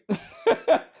ain't.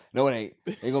 No, it ain't.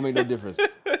 Ain't gonna make no difference.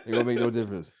 Ain't gonna make no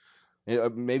difference.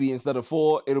 Maybe instead of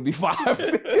 4, it'll be 5.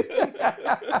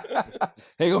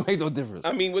 Ain't gonna make no difference.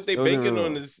 I mean, what they No, banking no.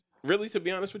 on is really, to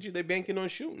be honest with you, they banking on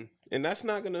shooting, and that's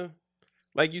not gonna,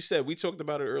 like you said, we talked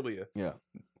about it earlier. Yeah.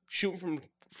 Shooting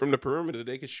from the perimeter,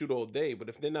 they can shoot all day, but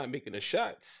if they're not making the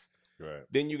shots, Right.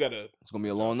 then you gotta It's gonna be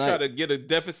a long try night. to get a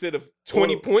deficit of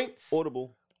 20 points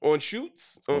Audible. on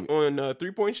shoots on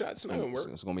 3-point shots. It's not gonna work.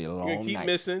 It's gonna be a You're long gonna keep night.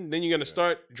 missing. Then you're gonna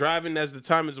start driving as the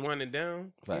time is winding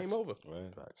down. Facts. Game over.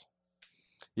 Right. Facts.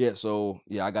 Yeah, so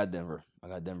I got Denver.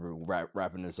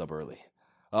 Wrapping this up early.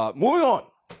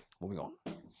 Moving on.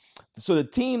 So the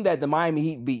team that the Miami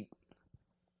Heat beat,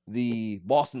 the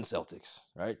Boston Celtics,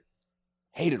 right?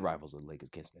 Hated rivals of the Lakers,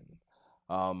 can't stand them.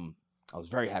 I was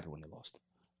very happy when they lost.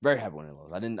 Very happy when they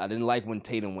lost. I didn't like when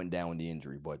Tatum went down with the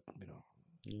injury, but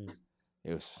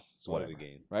it was It's one of whatever, the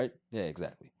game. right? Yeah,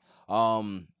 exactly.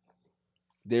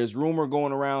 There's rumor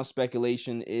going around,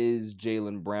 speculation, is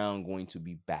Jaylen Brown going to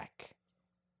be back?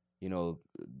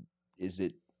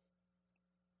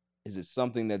 Is it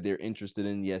something that they're interested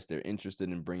in? Yes, they're interested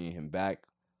in bringing him back.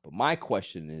 But my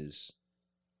question is,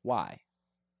 why?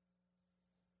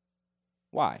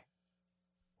 Why?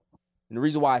 And the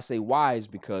reason why I say why is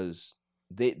because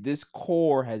this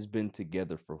core has been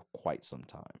together for quite some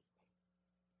time.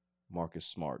 Marcus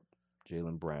Smart,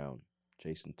 Jaylen Brown,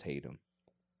 Jason Tatum.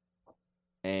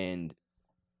 And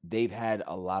they've had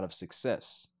a lot of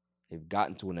success. They've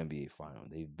gotten to an NBA final.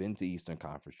 They've been to Eastern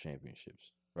Conference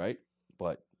championships, right?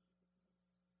 But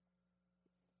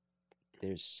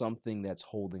there's something that's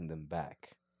holding them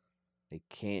back. They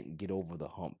can't get over the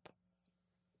hump.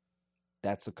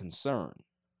 That's a concern.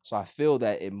 So I feel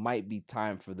that it might be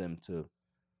time for them to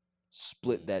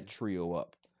split that trio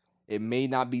up. It may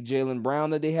not be Jaylen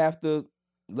Brown that they have to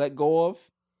let go of,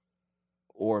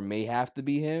 or it may have to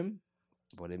be him,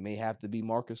 but it may have to be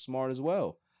Marcus Smart as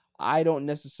well. I don't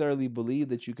necessarily believe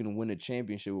that you can win a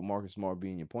championship with Marcus Smart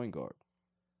being your point guard.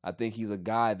 I think he's a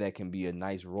guy that can be a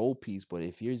nice role piece, but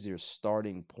if he's your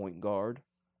starting point guard,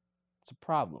 it's a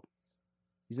problem.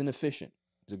 He's inefficient.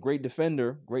 He's a great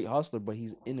defender, great hustler, but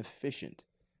he's inefficient.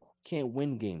 Can't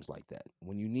win games like that.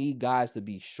 When you need guys to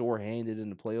be sure-handed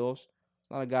in the playoffs, it's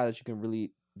not a guy that you can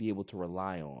really be able to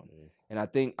rely on. And I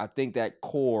think that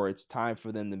core, it's time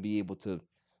for them to be able to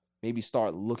maybe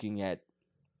start looking at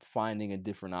finding a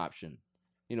different option.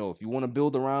 You know, if you want to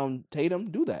build around Tatum,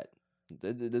 do that.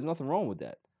 There's nothing wrong with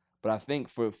that. But I think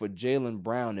for Jaylen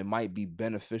Brown, it might be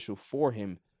beneficial for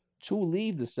him to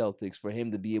leave the Celtics for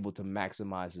him to be able to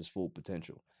maximize his full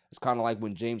potential. It's kind of like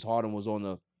when James Harden was on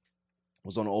the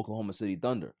Oklahoma City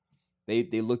Thunder. They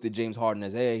looked at James Harden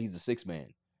as, hey, he's a six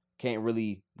man. Can't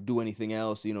really do anything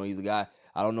else. You know, he's a guy,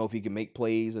 I don't know if he can make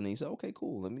plays. And he said, okay,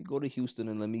 cool. Let me go to Houston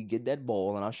and let me get that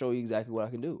ball, and I'll show you exactly what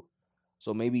I can do.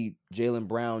 So maybe Jaylen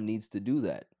Brown needs to do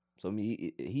that. So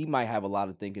he might have a lot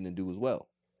of thinking to do as well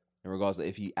in regards to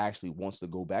if he actually wants to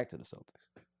go back to the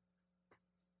Celtics.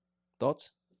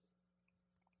 Thoughts?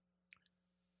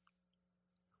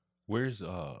 Where's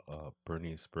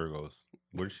Bernice Burgos?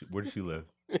 Where does she live?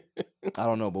 I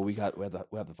don't know, but we have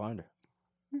to find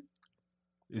her.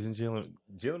 Isn't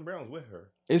Jaylen Brown's with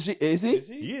her? Is he?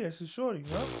 Yeah, it's a shorty,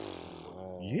 bro.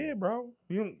 Yeah, bro.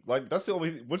 You like that's the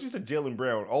only. Once you said Jaylen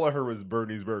Brown, all I heard was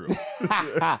Bernice Burgos.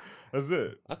 That's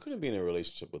it. I couldn't be in a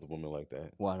relationship with a woman like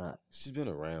that. Why not? She's been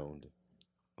around.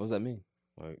 What does that mean?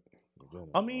 Like,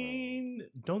 I mean,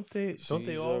 don't they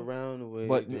all around the way?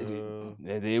 But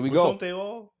there we go. Don't they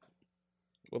all?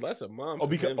 Well, that's a mom. Oh,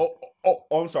 because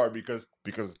I'm sorry,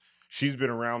 because she's been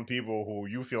around people who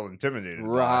you feel intimidated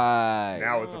right by.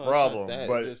 Now it's a problem.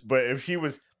 But if she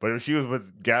was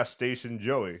with gas station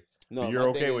Joey, you're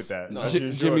okay with that. No,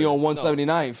 Jimmy on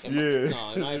 179th. Yeah.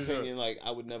 No, in my opinion, like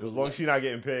I would never. As long as she's not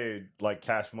getting paid like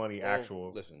cash money,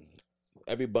 actual. Listen,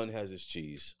 every bun has its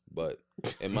cheese, but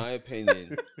in my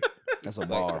opinion. That's a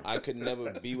bar. Like, I could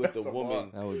never be with a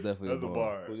woman. That was definitely a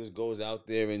bar. Who just goes out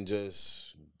there and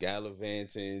just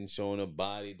gallivanting, showing her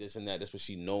body, this and that. That's what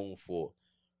she's known for.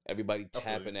 Everybody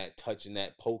tapping that, touching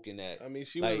that, poking that. I mean,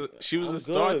 she like, was a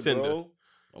star tender. Bro.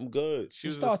 I'm good. She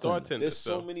was a star tender. There's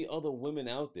so many other women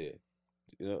out there.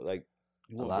 You know, like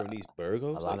you want Bernice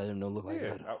Burgos? A lot of them don't look like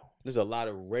her. There's a lot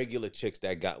of regular chicks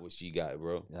that got what she got,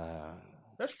 bro.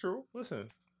 That's true.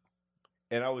 Listen,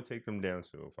 and I would take them down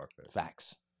too. Fuck that.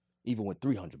 Facts. Even with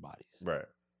 300 bodies. Right.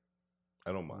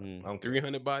 I don't mind. I don't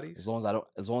 300 bodies? As long as I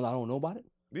don't know about it?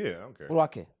 Yeah, I don't care. What do I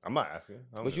care? I'm not asking.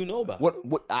 But you know about it.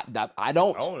 What I don't. I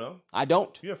don't know. I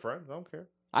don't. You have friends. I don't care.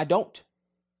 I don't.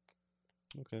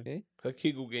 Okay. Her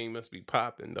Kegel game must be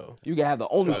popping though. You can have the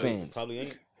OnlyFans. Probably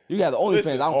ain't. You got the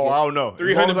OnlyFans. I don't care. I don't know.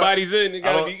 300 bodies in. It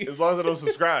gotta be. As long as I don't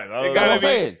subscribe. That's what I'm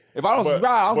saying. If I don't subscribe,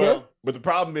 I don't care. But the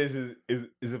problem is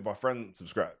if my friend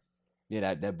subscribes.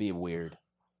 Yeah, that'd be weird.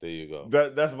 There you go.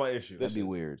 That's my issue. That'd be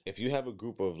weird. If you have a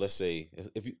group of, let's say,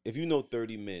 if you know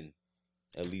 30 men,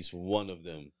 at least one of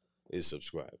them is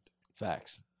subscribed.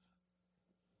 Facts.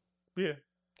 Yeah.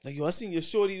 Like, yo, I seen your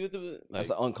shorty with the. Like,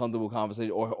 that's an uncomfortable conversation.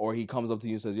 Or he comes up to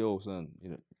you and says, "Yo, son, you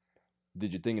know,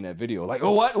 did your thing in that video?" Like,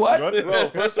 oh, what?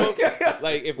 Bro, first off,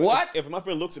 like, if my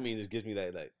friend looks at me and just gives me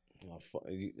that, like, oh, fuck,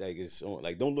 like it's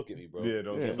like, don't look at me, bro. Yeah,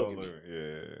 don't look at me.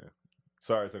 Yeah.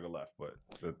 Sorry, I took a left, but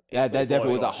that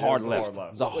definitely was a hard left. It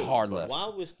was a hard left.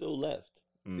 While we're still left,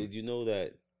 did you know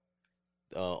that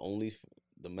the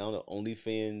amount of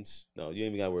OnlyFans? No, you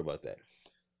ain't even gotta worry about that.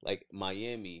 Like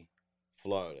Miami,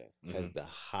 Florida has the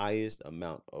highest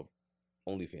amount of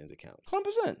OnlyFans accounts.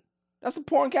 100%. That's the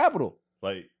porn capital.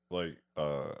 Like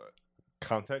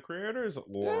content creators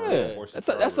or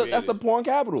that's the porn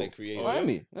capital. Like creators.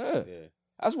 Miami. Yeah.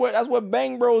 That's where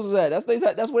Bang Bros is at.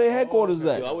 That's where their headquarters is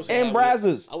at. And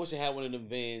Brazzers. I wish I had one of them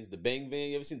vans, the Bang van.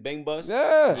 You ever seen Bang Bus?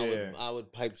 Yeah. I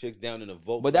would pipe chicks down in a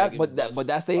Volkswagen. But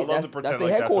that's their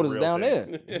headquarters down there.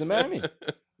 It's in Miami.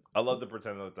 I love to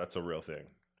pretend that that's a real thing.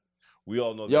 We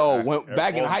all know. Yo,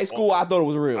 back in high school, I thought it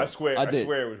was real. I swear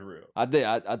it was real. I did.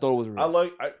 I thought it was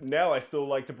real. Now I still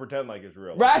like to pretend like it's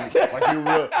real. Right?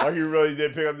 Like you really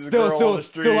did pick up this girl on the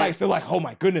street. Still like, oh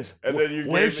my goodness. And then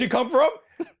where did she come from?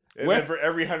 And then for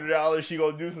every $100, she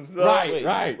gonna do some stuff.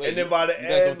 Right. And then by the end, you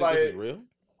guys don't think this is real?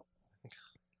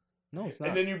 No, it's not.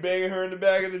 And then you banging her in the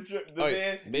back of the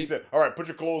van. You said, "All right, put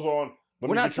your clothes on."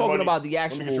 We're not talking about the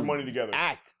actual get your money together.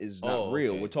 act is not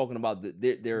real. We're talking about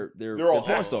they're all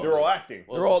porn stars. They're all acting.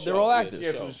 They're all actors. Yeah,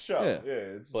 it's a show.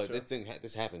 Yeah. But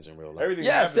this happens in real life. Everything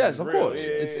yes, of real. course.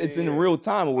 It's in real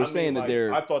time, and we're saying that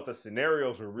they're. I thought the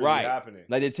scenarios were really happening.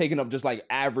 Like they're taking up just like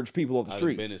average people off the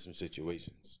street. I've been in some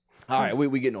situations. All right,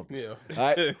 we getting off this. Yeah.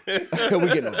 All right, we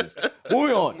getting off this.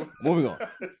 Moving on.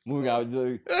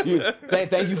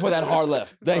 Thank you for that hard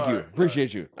left. Thank you.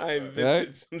 Appreciate you. I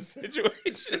invented some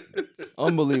situations.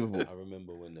 Unbelievable. I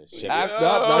remember when the Not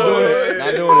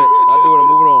doing it.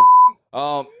 Moving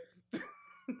on.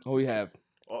 What we have?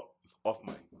 Off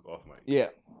mic. Yeah.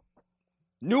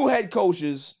 New head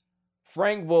coaches.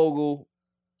 Frank Vogel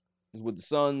is with the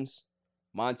Suns.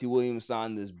 Monty Williams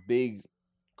signed this big,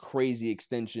 crazy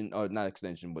extension, or not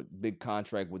extension, but big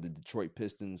contract with the Detroit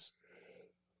Pistons.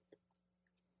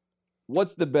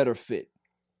 What's the better fit?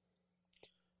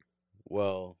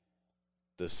 Well,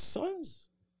 the Suns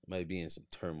might be in some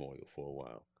turmoil for a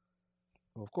while.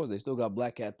 Well, of course, they still got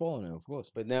Black Cat Paul in there, of course.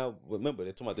 But now, remember,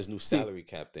 they're talking about this new salary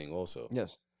cap thing also.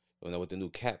 Yes. Now with the new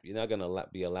cap, you're not gonna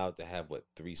be allowed to have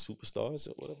 3 superstars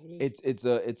or whatever it is.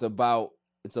 It's about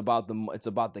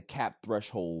the cap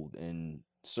threshold and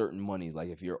certain monies. Like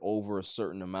if you're over a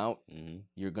certain amount,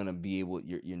 you're gonna be able.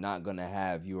 You're not gonna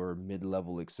have your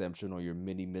mid-level exemption or your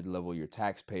mid-level, your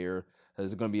taxpayer.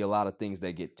 There's gonna be a lot of things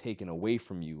that get taken away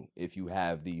from you if you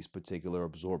have these particular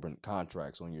absorbent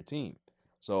contracts on your team.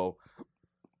 So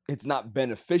it's not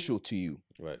beneficial to you,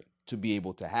 right, to be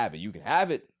able to have it. You can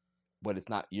have it, but it's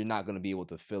not. You're not gonna be able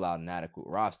to fill out an adequate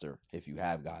roster if you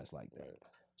have guys like that. Right.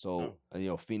 So,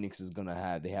 Phoenix is going to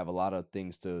have a lot of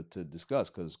things to discuss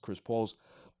because Chris Paul's,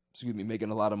 making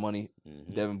a lot of money.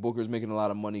 Mm-hmm. Devin Booker's making a lot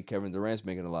of money. Kevin Durant's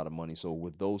making a lot of money. So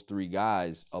with those 3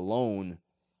 guys alone,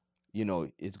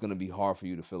 it's going to be hard for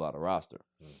you to fill out a roster.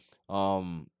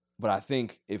 Mm. But I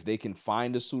think if they can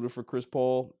find a suitor for Chris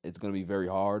Paul, it's going to be very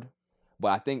hard. But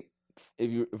I think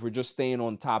if we're just staying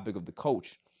on topic of the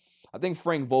coach, I think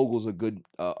Frank Vogel's a good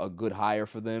hire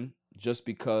for them just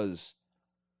because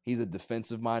he's a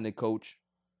defensive-minded coach.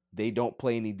 They don't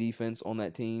play any defense on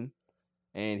that team,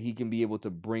 and he can be able to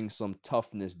bring some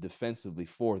toughness defensively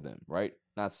for them, right?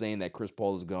 Not saying that Chris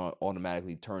Paul is going to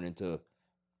automatically turn into,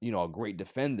 a great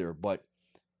defender, but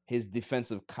his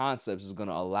defensive concepts is going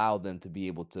to allow them to be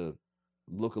able to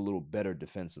look a little better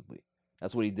defensively.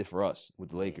 That's what he did for us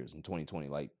with the Lakers in 2020.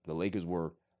 Like, the Lakers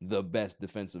were the best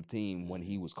defensive team when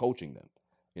he was coaching them.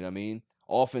 You know what I mean?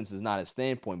 Offense is not his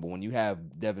standpoint, but when you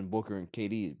have Devin Booker and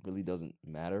KD, it really doesn't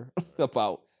matter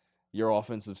about your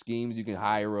offensive schemes. You can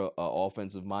hire a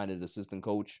offensive-minded assistant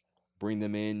coach, bring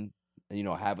them in,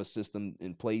 have a system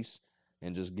in place,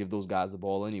 and just give those guys the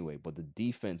ball anyway. But the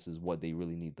defense is what they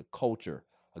really need. The culture,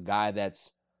 a guy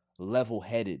that's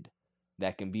level-headed,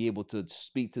 that can be able to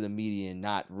speak to the media and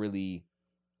not really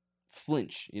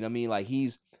flinch. You know what I mean? Like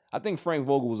I think Frank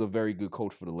Vogel was a very good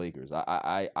coach for the Lakers.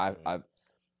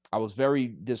 I was very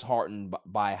disheartened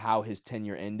by how his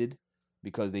tenure ended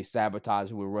because they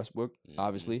sabotaged him with Westbrook,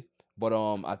 obviously. But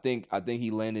I think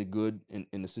he landed good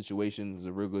in the situation. It was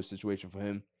a real good situation for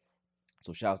him.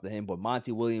 So shouts to him. But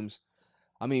Monty Williams,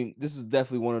 this is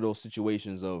definitely one of those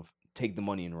situations of take the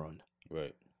money and run.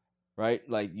 Right?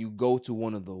 Like you go to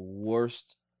one of the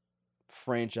worst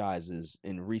franchises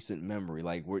in recent memory.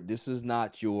 Like this is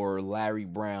not your Larry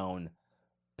Brown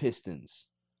Pistons.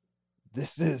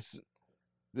 This is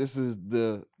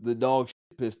the dog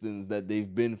shit Pistons that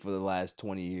they've been for the last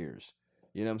 20 years.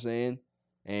 You know what I'm saying?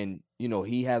 And,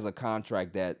 he has a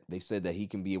contract that they said that he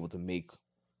can be able to make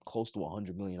close to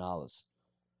 $100 million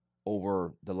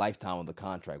over the lifetime of the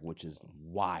contract, which is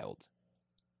wild.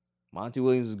 Monty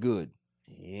Williams is good.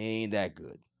 He ain't that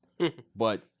good.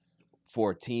 But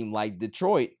for a team like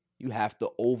Detroit, you have to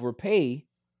overpay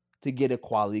to get a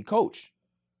quality coach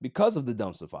because of the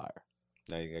dumpster fire.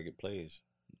 Now you got to get players.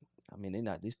 They ain't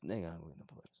gonna win the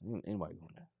players. Anybody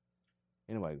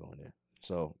going there?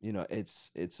 So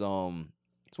it's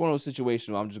one of those situations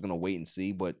where I'm just gonna wait and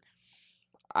see. But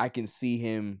I can see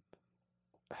him.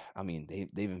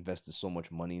 They've invested so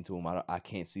much money into him. I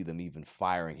can't see them even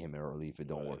firing him early if it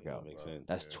don't work out. Makes sense.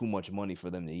 That's too much money for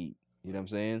them to eat. You know what I'm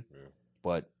saying? Yeah.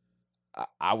 But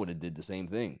I would have did the same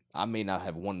thing. I may not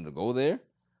have wanted to go there,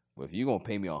 but if you're gonna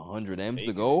pay me 100 M's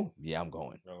to go, yeah, I'm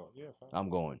going. Yeah, fine. I'm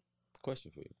going.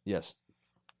 Question for you. Yes.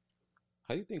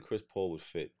 How do you think Chris Paul would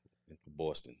fit in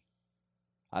Boston?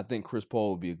 I think Chris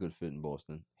Paul would be a good fit in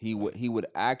Boston. He would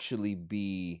actually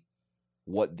be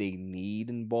what they need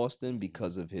in Boston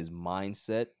because of his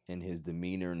mindset and his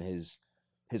demeanor and his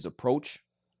approach,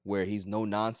 where he's no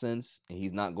nonsense and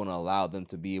he's not going to allow them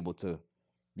to be able to,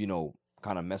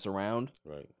 kind of mess around.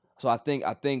 Right. So I think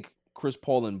Chris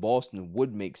Paul in Boston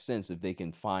would make sense if they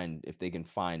can find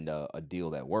a deal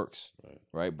that works.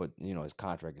 Right. But his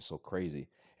contract is so crazy,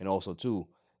 and also too,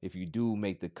 if you do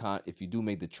make the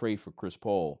trade for Chris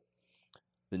Paul,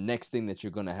 the next thing that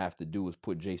you're gonna have to do is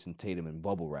put Jason Tatum in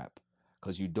bubble wrap,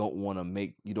 because you don't want to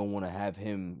have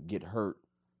him get hurt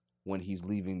when he's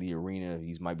leaving the arena.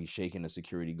 He might be shaking a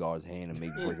security guard's hand and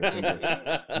maybe break a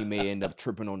finger. He may end up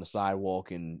tripping on the sidewalk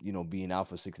and being out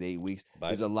for 6 to 8 weeks.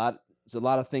 There's a lot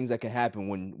of things that can happen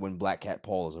when Black Cat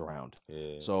Paul is around.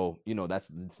 Yeah. So you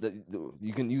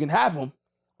can have him,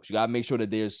 but you gotta make sure that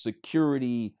there's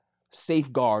security,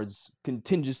 safeguards,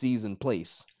 contingencies in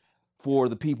place for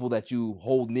the people that you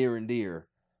hold near and dear,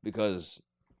 because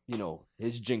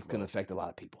his jinx can affect a lot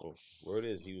of people. Word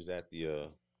is he was at the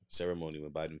ceremony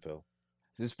when Biden fell.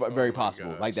 This is very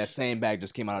possible. Like that sandbag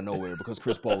just came out of nowhere because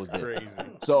Chris Paul was there. Crazy.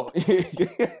 So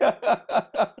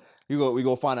we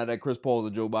go find out that Chris Paul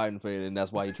is a Joe Biden fan, and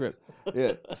that's why he tripped.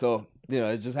 Yeah. So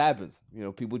it just happens.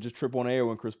 People just trip on the air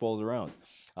when Chris Paul's around.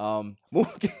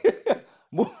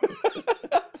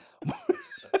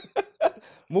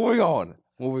 Moving on.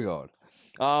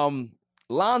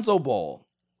 Lonzo Ball.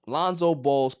 Lonzo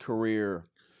Ball's career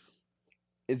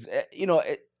is,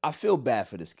 I feel bad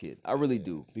for this kid. I really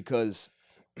do, because,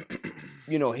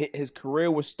 his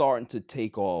career was starting to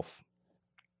take off,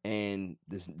 and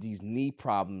these knee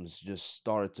problems just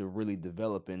started to really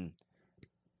develop, and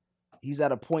he's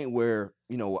at a point where,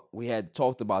 we had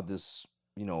talked about this,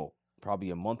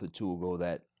 probably a month or two ago,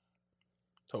 that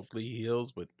hopefully he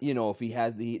heals, but if he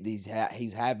has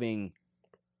he's having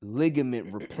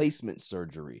ligament replacement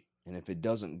surgery, and if it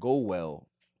doesn't go well,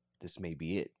 this may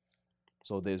be it.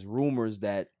 So there's rumors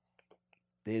that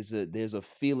there's a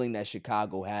feeling that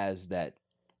Chicago has that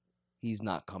he's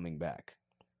not coming back,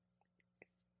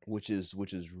 which is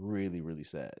really, really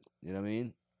sad. You know what I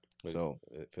mean? So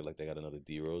I feel like they got another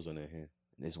D Rose on their hand.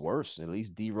 It's worse. At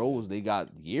least D Rose, they got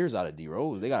years out of D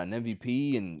Rose. They got an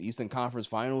MVP and Eastern Conference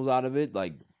Finals out of it.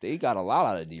 Like, they got a lot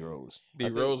out of D Rose. D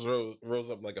Rose rose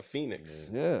up like a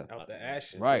phoenix. Yeah. Out the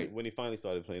ashes. Right. When he finally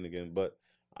started playing again. But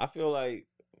I feel like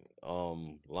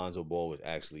Lonzo Ball was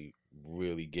actually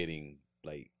really getting,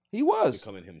 like, he was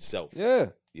becoming himself. Yeah.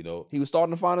 He was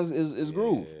starting to find his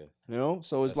groove.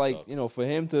 So it's like, for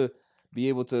him to be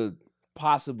able to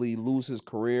possibly lose his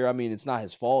career, I mean, it's not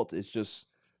his fault. It's just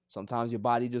sometimes your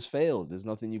body just fails. There's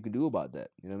nothing you can do about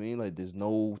that. You know what I mean? Like, there's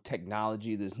no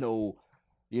technology. There's no,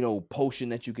 potion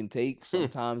that you can take.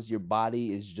 Sometimes your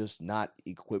body is just not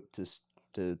equipped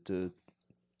to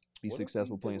be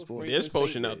successful playing sports. There's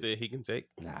potion out there he can take.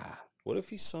 Nah. What if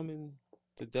he summoned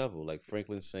the devil, like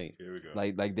Franklin Saint? Here we go.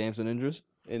 Like Damson Idris?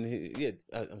 And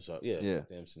I'm sorry. Yeah.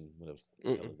 Damson, whatever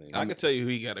that was name. I can tell you who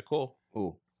he got to call.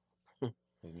 Who?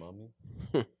 His mommy?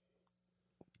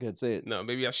 Good, say it. No,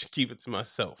 maybe I should keep it to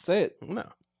myself. Say it. No.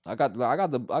 I got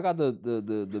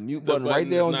the mute button right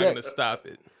there on not deck. Gonna stop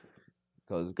it.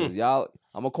 Cause y'all,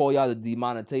 I'm gonna call y'all the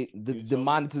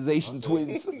demonetization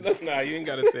twins. Nah, you ain't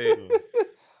gotta say it.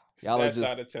 Y'all that are just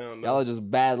side of town. y'all are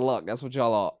just bad luck. That's what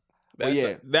y'all are.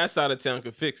 That side of town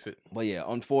can fix it. But yeah,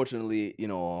 unfortunately,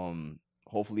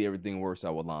 hopefully everything works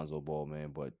out with Lonzo Ball,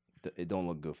 man. But it don't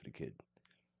look good for the kid.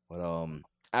 But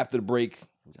after the break,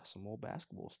 we got some more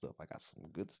basketball stuff. I got some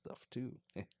good stuff too.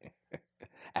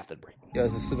 After the break. Yo,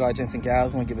 this is Cigar Gents and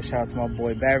Gals. I want to give a shout out to my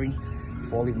boy Barry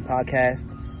for All Even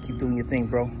Podcast. Keep doing your thing,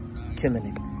 bro. Killing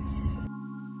it.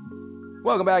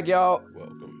 Welcome back, y'all.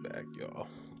 Welcome back, y'all.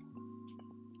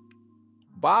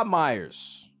 Bob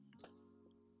Myers,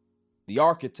 the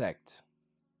architect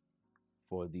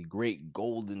for the great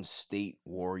Golden State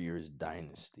Warriors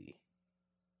dynasty,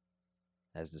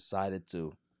 has decided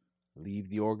to leave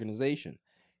the organization.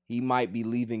 He might be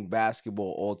leaving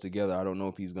basketball altogether. I don't know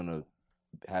if he's going to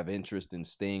have interest in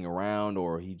staying around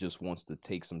or he just wants to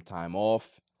take some time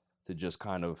off to just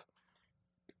kind of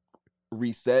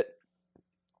reset.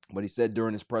 But he said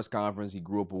during his press conference, he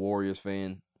grew up a Warriors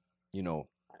fan,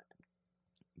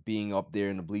 being up there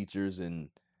in the bleachers and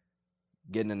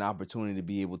getting an opportunity to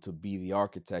be able to be the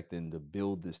architect and to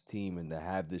build this team and to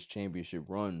have this championship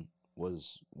run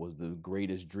was the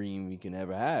greatest dream he can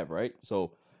ever have, right?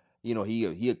 So,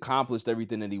 he accomplished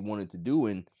everything that he wanted to do,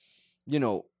 and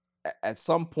at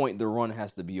some point the run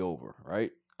has to be over,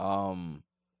 right?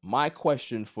 My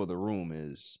question for the room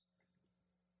is,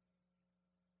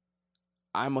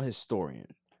 I'm a historian,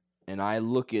 and I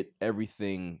look at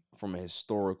everything from a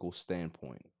historical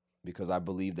standpoint because I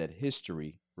believe that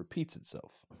history repeats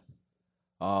itself.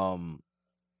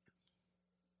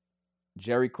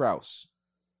 Jerry Krause,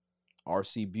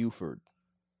 R.C. Buford,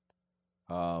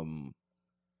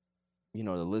 you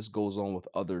know, the list goes on with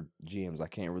other GMs. I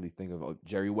can't really think of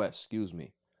Jerry West, excuse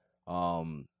me.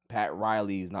 Pat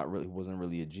Riley wasn't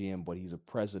really a GM, but he's a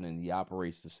president. He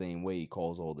operates the same way. He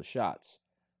calls all the shots,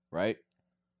 right?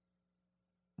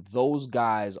 Those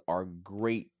guys are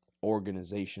great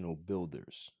organizational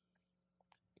builders.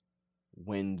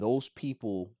 When those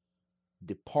people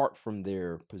depart from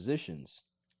their positions,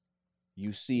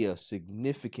 you see a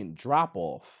significant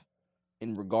drop-off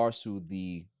in regards to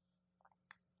the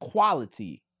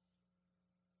quality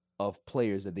of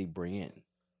players that they bring in.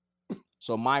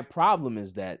 So my problem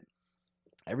is that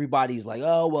everybody's like,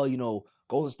 oh, well, you know,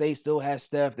 Golden State still has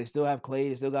Steph. They still have Klay.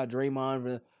 They still got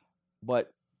Draymond.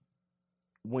 But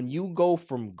when you go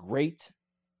from great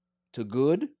to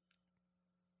good,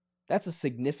 that's a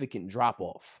significant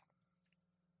drop-off.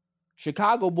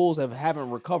 Chicago Bulls haven't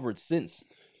recovered since.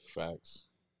 Facts.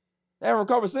 They haven't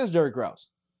recovered since Jerry Krause.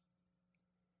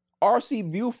 R.C.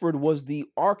 Buford was the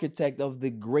architect of the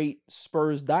great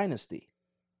Spurs dynasty.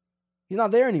 He's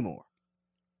not there anymore.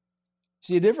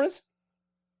 See a difference?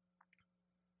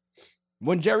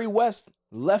 When Jerry West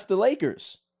left the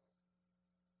Lakers,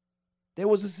 there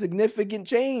was a significant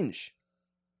change.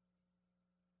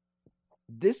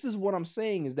 This is what I'm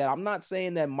saying, is that I'm not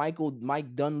saying that Mike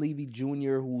Dunleavy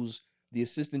Jr., who's the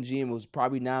assistant GM, was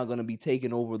probably now going to be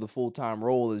taking over the full-time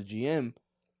role as GM,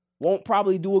 won't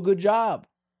probably do a good job.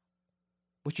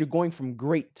 But you're going from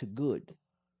great to good.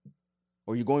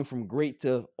 Or you're going from great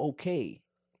to okay.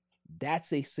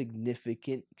 That's a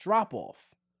significant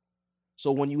drop-off.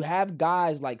 So when you have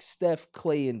guys like Steph,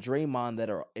 Klay, and Draymond that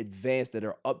are advanced, that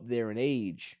are up there in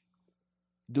age,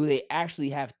 do they actually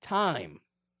have time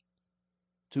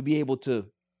to be able to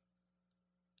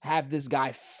have this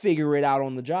guy figure it out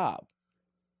on the job?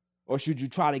 Or should you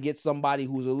try to get somebody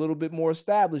who's a little bit more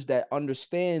established that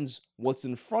understands what's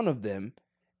in front of them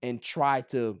and try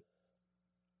to,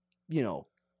 you know,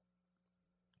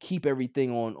 keep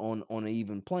everything on an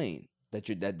even plane, that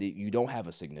you don't have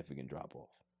a significant drop-off?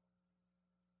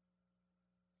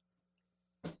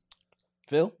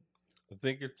 Phil? I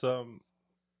think it's the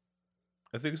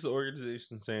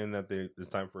organization saying that it's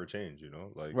time for a change, you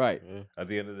know? Like, right. At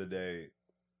the end of the day,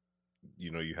 you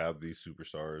know, you have these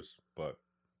superstars, but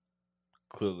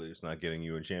clearly it's not getting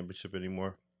you a championship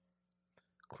anymore.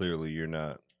 Clearly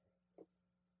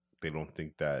they don't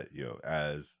think that, you know,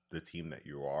 as the team that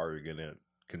you are, you're going to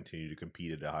continue to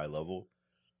compete at a high level.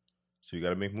 So you got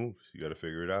to make moves. You got to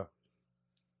figure it out.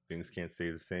 Things can't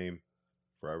stay the same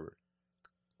forever.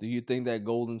 Do you think that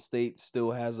Golden State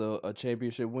still has a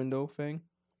championship window thing?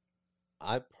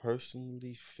 I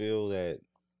personally feel that,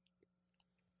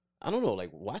 I don't know,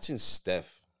 like watching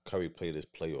Steph Curry play this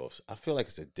playoffs, I feel like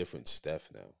it's a different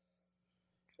Steph now.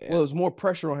 Well, there's more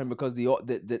pressure on him because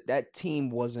that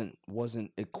team wasn't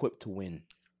equipped to win.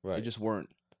 Right. They just weren't.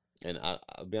 And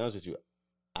I'll be honest with you,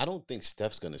 I don't think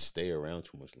Steph's going to stay around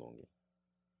too much longer.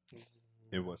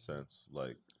 In what sense?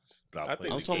 Like, I'm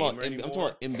talking about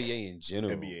NBA in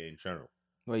general. NBA in general.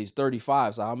 Well, he's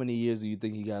 35, so how many years do you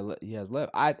think he has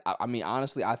left? I mean,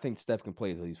 honestly, I think Steph can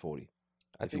play until he's 40.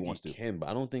 I think he can, but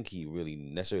I don't think he really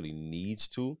necessarily needs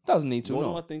to. Doesn't need to, Nor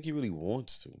no. do I think he really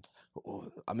wants to.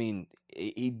 I mean,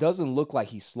 he doesn't look like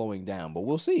he's slowing down, but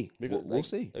we'll see. We'll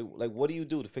see. Like, what do you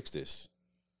do to fix this?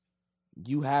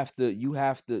 You have to.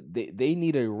 They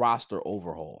need a roster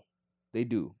overhaul. They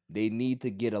do. They need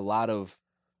to get a lot of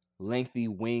lengthy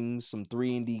wings, some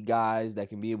 3-and-D guys that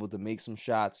can be able to make some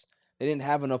shots. They didn't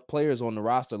have enough players on the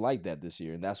roster like that this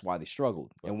year, and that's why they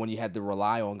struggled. Right. And when you had to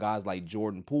rely on guys like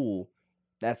Jordan Poole,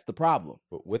 that's the problem.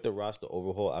 But with the roster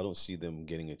overhaul, I don't see them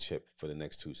getting a chip for the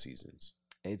next 2 seasons.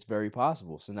 It's very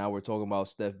possible. So now we're talking about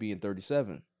Steph being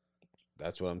 37.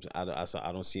 That's what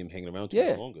I don't see him hanging around too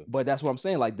much longer. But that's what I'm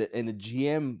saying. Like, and the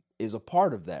GM is a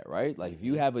part of that, right? Like, if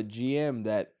you have a GM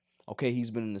that, okay, he's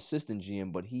been an assistant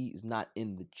GM, but he is not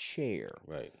in the chair.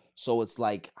 Right. So it's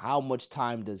like, how much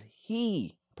time does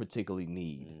he particularly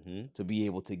need to be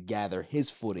able to gather his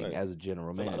footing as a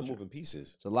general manager? It's a lot of moving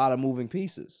pieces. It's a lot of moving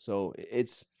pieces. So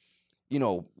it's, you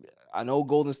know, I know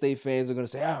Golden State fans are going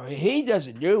to say, oh, he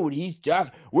doesn't know what he's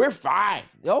talking. We're fine.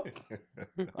 Nope.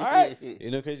 All right.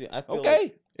 You know, crazy. I feel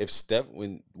like if Steph,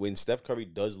 when Steph Curry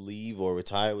does leave or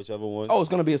retire, whichever one. Oh, it's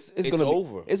going to be it's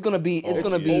over. It's going to be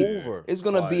over. It's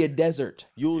going to be a desert.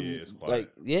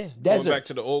 Desert. Desert. Going back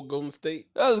to the old Golden State.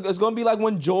 It's going to be like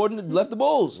when Jordan left the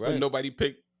Bulls. Right. When nobody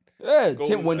picked Yeah,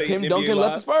 Golden when State Tim NBA Duncan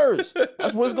left the Live. Spurs.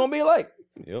 That's what it's gonna be like.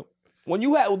 Yep. When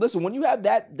you have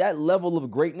that level of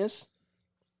greatness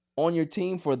on your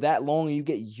team for that long and you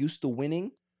get used to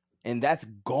winning and that's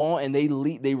gone and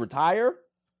they retire,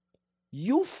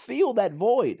 you feel that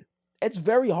void. It's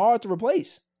very hard to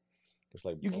replace. It's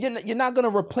like You're not gonna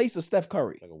replace a Steph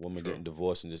Curry. like a woman getting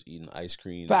divorced and just eating ice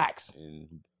cream. Facts.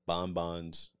 And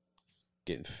bonbons,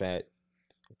 getting fat,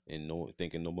 and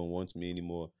thinking no one wants me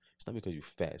anymore. It's not because you're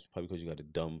fat. It's probably because you got a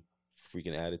dumb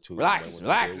freaking attitude. Relax, No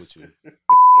one wants relax. to deal with you.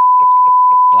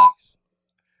 Relax.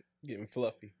 Getting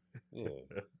fluffy. Yeah.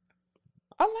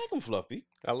 I like him fluffy.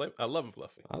 I love him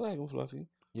fluffy. I like him fluffy.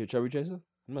 You a chubby chaser?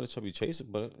 I'm not a chubby chaser,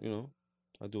 but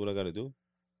I do what I gotta do.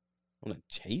 I'm not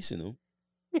chasing him.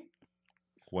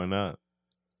 Why not?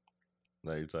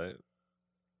 Now you tight?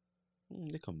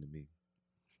 They come to me.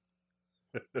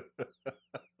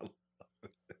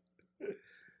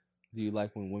 Do you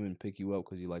like when women pick you up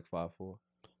because you like 5'4"?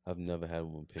 I've never had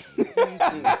one pick me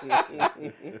up.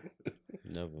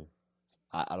 Never.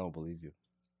 I don't believe you.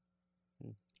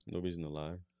 No reason to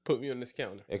lie. Put me on this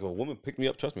counter. If a woman pick me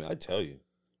up, trust me, I tell you.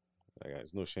 Like,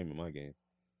 there's no shame in my game.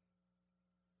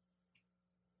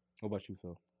 What about you,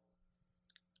 Phil?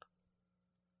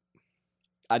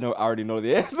 I already know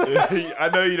the answer. I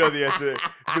know you know the answer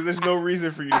because there's no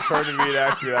reason for you to turn to me and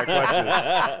ask me that question.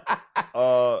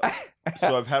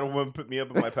 So I've had a woman put me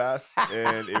up in my past,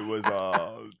 and it was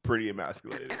pretty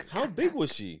emasculating. How big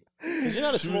was she? Because you're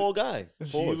not a small guy.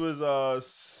 She was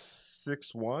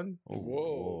 6'1".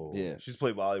 Whoa. Yeah. She's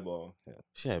played volleyball. Yeah.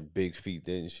 She had big feet,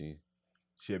 didn't she?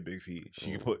 She had big feet.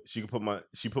 She put my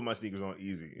sneakers on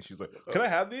easy. And she's like, "Can I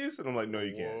have these?" And I'm like, "No,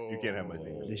 you can't. You can't have my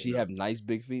sneakers." Did she have nice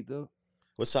big feet though?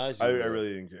 What size? I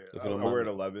really didn't care. I wear an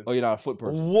 11. Oh, you're not a foot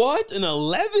person. What? An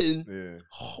 11? Yeah.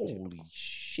 Holy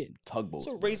shit! Tugboat. It's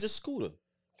a Razor scooter.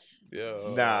 Yeah.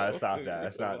 Nah, it's not that.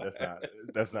 That's not a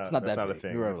big.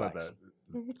 thing. You're It's not relaxed.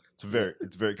 that.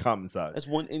 It's very common size. That's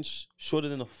 1 inch shorter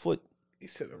than a foot. He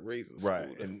said a razor.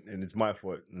 Right, scooter. and it's my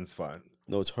foot, and it's fine.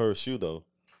 No, it's her shoe though.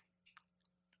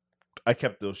 I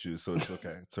kept those shoes, so it's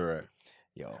okay. It's all right.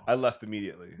 Yo. I left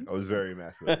immediately. I was very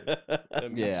emasculated.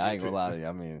 Yeah, I ain't gonna lie to you.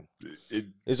 I mean,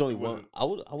 There's only one. I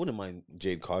wouldn't mind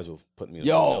Jade Cargill putting me on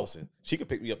Yo. someone else. She could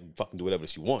pick me up and fucking do whatever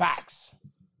she wants. facts.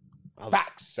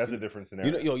 Facts. That's a different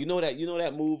scenario. You know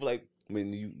that move, like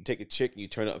when you take a chick and you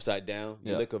turn it upside down,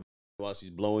 you Yeah. lick her while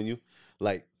she's blowing you.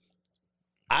 Like,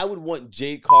 I would want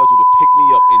Jade Cargill to pick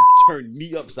me up and turn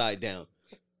me upside down,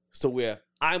 so where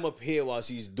I'm up here while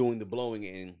she's doing the blowing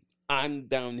and I'm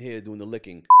down here doing the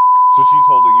licking. So she's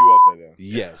holding you upside down.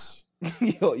 Yes.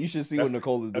 Yo, you should see what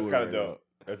Nicole is doing. That's kind of right dope.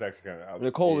 That's actually kind of. now.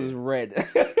 Nicole is red.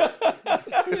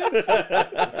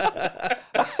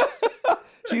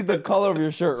 She's the color of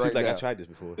your shirt She's right like, now. I tried this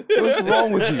before. What's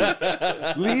wrong with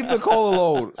you? Leave Nicole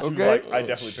alone, She was okay? like, I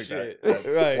definitely picked that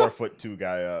Right. 4'2"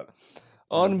 guy up.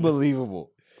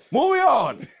 Unbelievable. Moving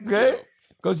on, okay?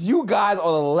 Because you guys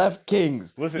are the left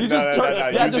kings. Listen, you no, just no, turn, no, no.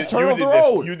 yeah, You just did- turn you off the did this-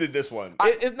 road. You did this one.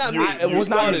 It's not me. It was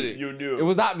not started me. it. You knew. It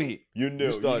was not me. You knew.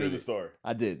 You started knew the it. story.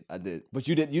 I did. But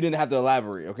you didn't have to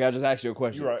elaborate, okay? I just asked you a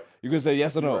question. You're right. You can say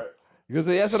yes or no. You're right. You can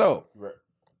say yes or no. You're right.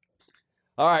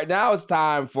 All right, now it's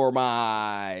time for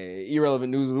my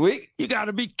irrelevant news of the week. You got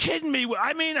to be kidding me.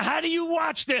 I mean, how do you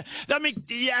watch them? I mean,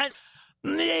 yeah,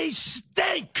 they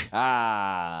stink.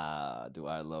 Ah, do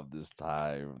I love this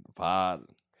time of the pod?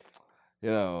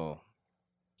 You know,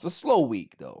 it's a slow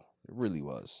week, though. It really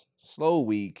was. Slow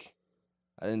week.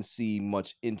 I didn't see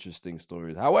much interesting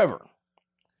stories. However,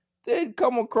 did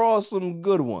come across some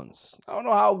good ones. I don't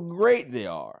know how great they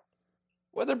are,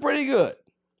 but they're pretty good.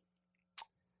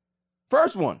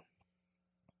 First one.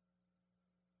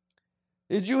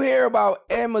 Did you hear about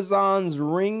Amazon's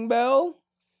Ring Bell?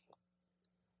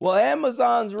 Well,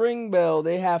 Amazon's Ring Bell,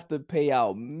 they have to pay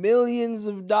out millions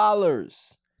of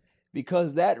dollars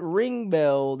because that Ring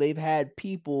Bell, they've had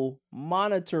people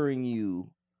monitoring you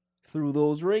through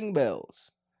those Ring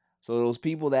Bells. So those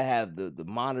people that have the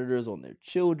monitors on their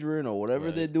children or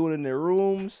whatever they're doing in their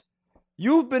rooms,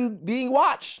 you've been being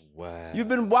watched. Wow. You've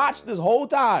been watched this whole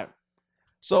time.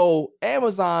 So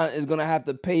Amazon is going to have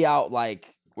to pay out,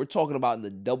 like, we're talking about in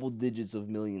the double digits of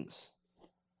millions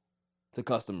to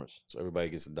customers. So everybody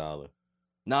gets $1.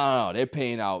 No, they're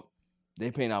paying out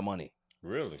money.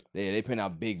 Really? Yeah, they're paying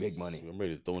out big money. I'm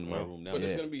ready to throw it in my room now. But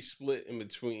it's gonna be split in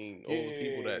between all the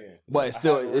people that. But it's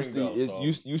still,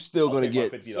 you still gonna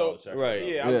get. So right.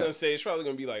 Yeah, I was gonna say it's probably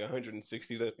gonna be like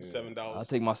 $167. I'll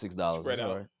take my $6. Spread That's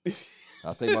all out. right.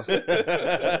 I'll take my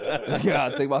yeah,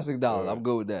 I'll take my $6. I'm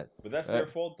good with that. But that's their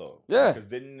fault though. Yeah. Because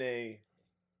didn't they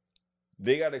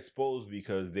got exposed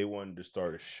because they wanted to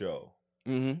start a show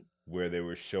Mm-hmm. where they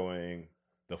were showing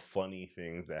the funny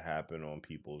things that happen on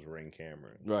people's Ring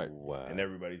cameras. Right. Wow. And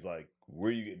everybody's like, where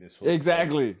are you getting this footage?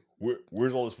 Exactly.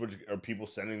 Where's all this footage? Are people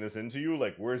sending this into you?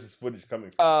 Like, where's this footage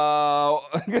coming from?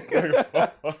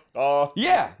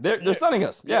 Yeah, they're sending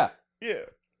us. Yeah. Yeah.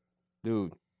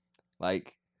 Dude,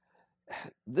 like,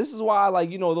 this is why, like,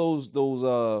 you know, those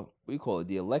what do you call it,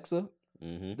 the Alexa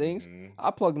things?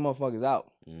 I plug the motherfuckers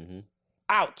out.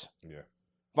 Out. Yeah.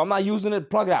 If I'm not using it,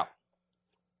 plug it out.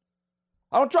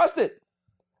 I don't trust it.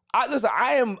 Listen,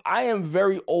 I am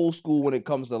very old school when it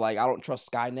comes to, like, I don't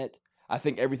trust Skynet. I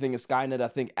think everything is Skynet. I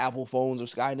think Apple phones are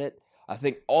Skynet. I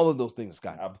think all of those things are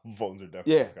Skynet. Apple phones are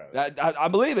definitely Skynet. I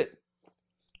believe it.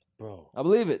 Bro. I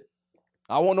believe it.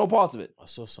 I want no parts of it. I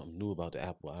saw something new about the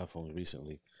Apple iPhones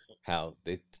recently. How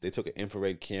they took an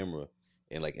infrared camera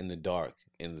and, like, in the dark,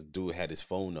 and the dude had his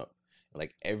phone up.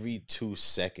 Like, every 2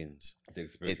 seconds,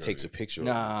 it takes a picture of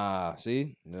you. Nah,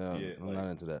 see? No, Yeah, I'm like, not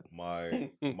into that. My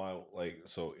like,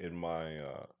 so in my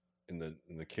in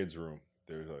the kids' room,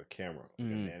 there's a camera, like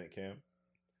a Nano cam,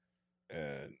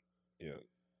 and you know,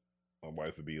 my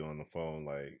wife would be on the phone,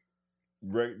 like,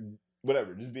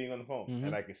 whatever, just being on the phone,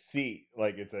 and I could see,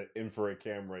 like, it's an infrared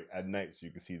camera at night, so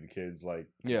you can see the kids, like,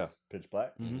 pitch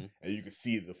black, and you can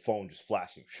see the phone just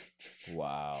flashing.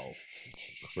 Wow,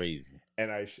 crazy.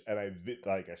 And I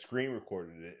screen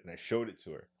recorded it and I showed it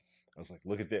to her. I was like,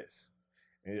 look at this.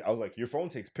 And I was like, your phone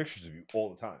takes pictures of you all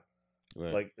the time.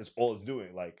 Right. Like, it's all it's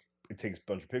doing. Like, it takes a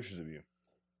bunch of pictures of you.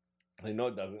 I'm like, no,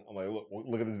 it doesn't. I'm like,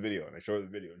 look at this video. And I showed her the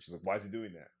video. And she's like, why is he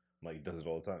doing that? I'm like, he does it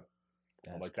all the time.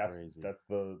 I'm like, crazy. That's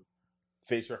the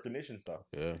face recognition stuff.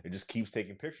 Yeah. It just keeps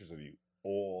taking pictures of you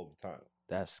all the time.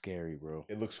 That's scary, bro.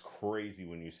 It looks crazy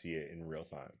when you see it in real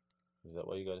time. Is that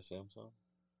why you got a Samsung?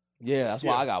 Yeah, that's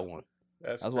why I got one.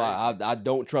 That's why I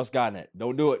don't trust Skynet.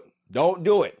 Don't do it. Don't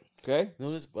do it. Okay?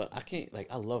 No, but I can't, like,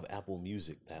 I love Apple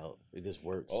Music now. It just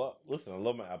works. Well, listen, I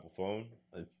love my Apple phone.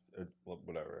 It's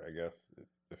whatever, I guess.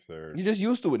 If they're... You're just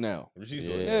used to it now. I'm just used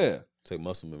to it. Yeah. It's like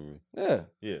muscle memory. Yeah.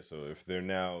 Yeah, so if they're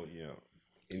now, you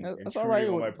know, that's all right.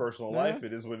 on my personal life,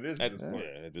 it is what it is at this point.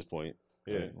 Yeah, at this point.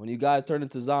 Yeah. When you guys turn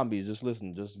into zombies, just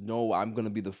listen. Just know I'm going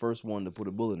to be the first one to put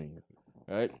a bullet in you.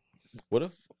 All right? What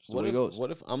if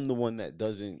it if I'm the one that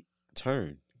doesn't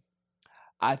turn?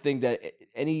 I think that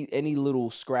any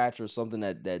little scratch or something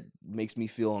that makes me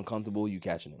feel uncomfortable, you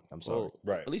catching it. I'm sorry. Well,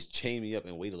 right. At least chain me up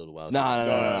and wait a little while. No.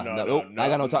 I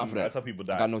got no time for that. That's how people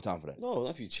die. I got no time for that. No,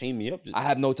 if you chain me up, just I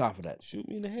have no time for that. shoot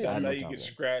me in the head. That's how you get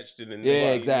scratched in the neck.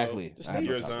 Yeah, exactly.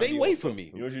 Stay away from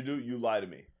me. You know what you do? You lie to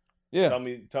me. Yeah. Tell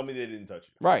me they didn't touch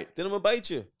you. Right. Then I'm gonna bite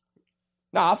you.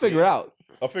 Nah, I'll figure it out.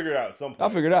 I'll figure it out at some point. I'll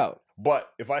figure it out.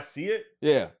 But if I see it,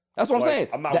 yeah. That's what I'm saying.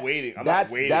 I'm not waiting.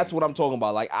 That's what I'm talking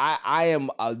about. Like, I am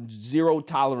a zero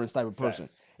tolerance type of person.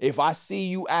 Facts. If I see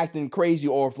you acting crazy,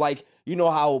 or if, like, you know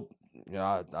how, you know,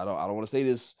 I don't want to say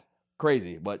this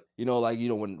crazy, but you know, like, you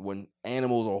know, when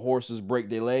animals or horses break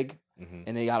their leg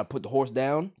and they gotta put the horse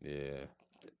down. Yeah.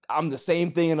 I'm the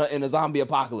same thing in a zombie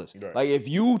apocalypse. Right. Like, if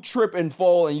you trip and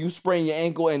fall and you sprain your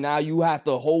ankle and now you have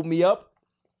to hold me up,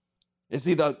 it's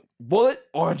either bullet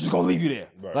or I'm just gonna leave you there.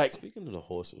 Right. Like, Speaking of the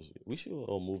horses, we should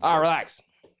all move. all right, relax.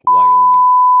 Wyoming.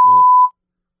 What?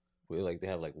 Where, like, they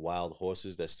have, like, wild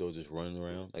horses that still just running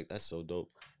around. Like, that's so dope.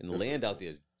 And the land out there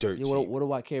is dirt cheap. What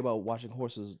do I care about watching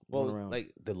horses run around?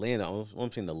 Like, the land,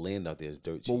 I'm saying the land out there is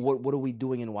dirt cheap. Well, what are we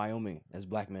doing in Wyoming as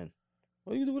black men?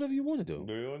 Well, you do whatever you want to do. What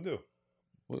do you want to do?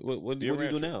 What do you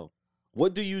do now?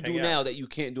 What do you do now that you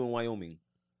can't do in Wyoming?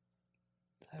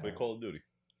 Play Call of Duty.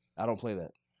 I don't play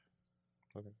that.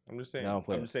 Okay. I'm just saying. I don't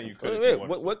play I'm that just saying you stuff. could.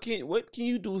 Wait, what can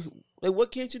you do? Like,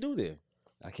 what can't you do there?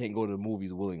 I can't go to the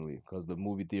movies willingly because the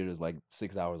movie theater is like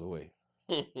 6 hours away.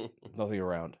 There's nothing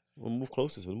around. Well, move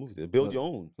closer to the movie theater. Build your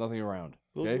own. There's nothing around.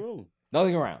 Build Okay? your own.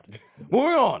 Nothing around.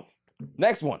 Moving on.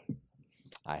 Next one.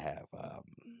 I have, let's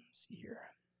see here.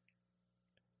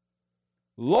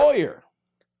 Lawyer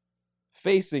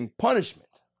facing punishment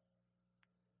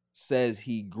says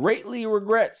he greatly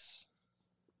regrets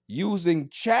using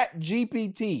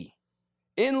ChatGPT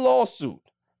in lawsuit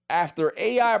after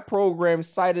AI program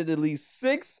cited at least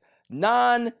 6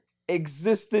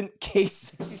 non-existent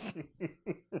cases.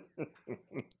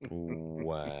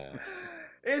 Wow.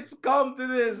 It's come to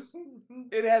this.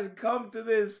 It has come to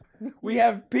this. We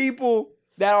have people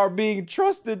that are being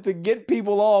trusted to get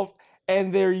people off,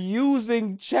 and they're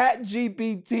using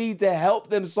ChatGPT to help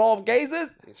them solve cases.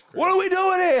 What are we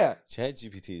doing here?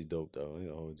 ChatGPT is dope, though. I'm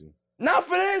gonna hold you. Not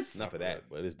for this. Not for that,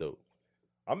 but it's dope.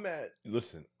 I'm mad.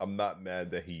 Listen, I'm not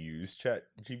mad that he used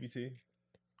ChatGPT.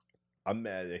 I'm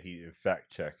mad that he didn't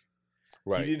fact check.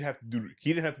 Right. He didn't have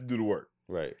to do the work.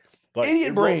 Right. Like,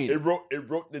 Idiot brain. It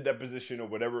wrote the deposition or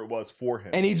whatever it was for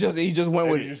him, And he just went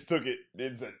and with he it. just took it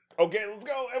and said, "Okay, let's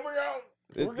go." And we're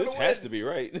out. This has to be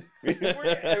right.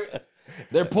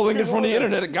 They're pulling it from the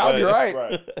internet. It gotta be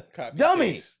right. Copy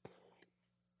Dummy. paste.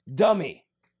 Dummy.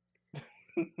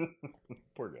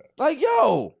 Poor guy. Like,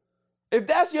 yo, if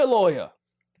that's your lawyer,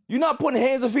 you're not putting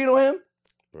hands and feet on him,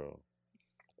 Bro.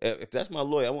 If that's my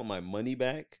lawyer, I want my money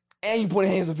back. and you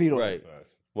putting hands and feet on him. Right.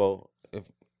 Well, if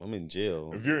I'm in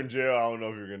jail. If you're in jail, I don't know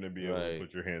if you're gonna be able Right. to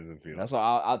put your hands and feet. That's why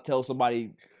I'll tell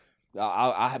somebody.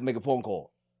 I have to make a phone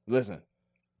call. Listen,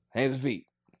 hands and feet.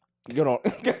 Get on,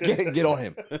 get on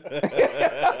him.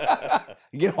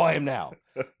 Get on him now.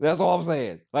 That's all I'm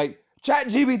saying. Like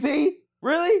ChatGPT,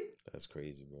 really? That's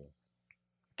crazy, bro.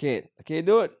 I can't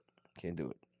do it. Can't do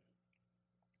it.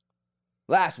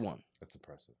 Last one. That's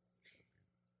impressive.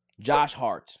 Josh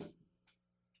Hart.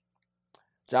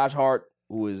 Josh Hart,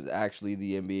 who is actually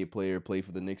the NBA player, played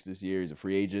for the Knicks this year. He's a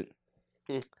free agent.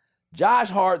 Josh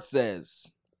Hart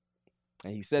says,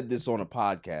 and he said this on a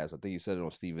podcast. I think he said it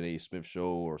on Stephen A. Smith's show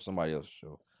or somebody else's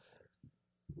show.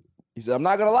 He said, I'm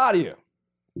not going to lie to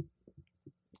you.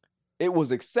 It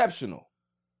was exceptional.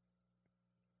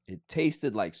 It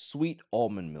tasted like sweet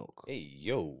almond milk. Hey,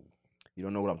 yo. You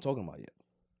don't know what I'm talking about yet.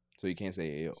 So you can't say,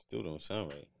 hey, yo. Still don't sound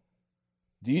right.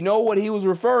 Do you know what he was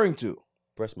referring to?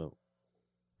 Breast milk.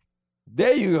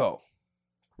 There you go.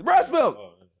 Breast milk.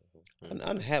 I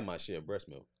done had my share of breast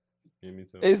milk. Yeah, me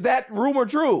too. Is that rumor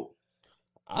true?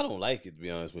 I don't like it, to be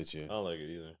honest with you. I don't like it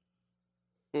either.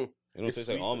 It don't It's taste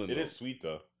like sweet, almond though. milk. It is sweet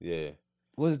though. Yeah.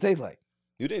 What does it taste like?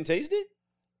 You didn't taste it?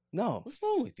 No. What's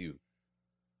wrong with you?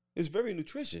 It's very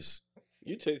nutritious.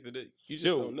 You tasted it. You just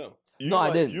don't know. No,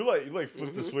 I didn't. You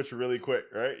flipped the switch really quick,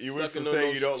 right? You went from Sucking on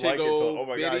saying you don't those like it to, Chiggo oh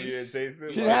my god, you bitties. didn't taste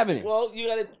it. She's having it. Well, you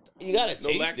gotta No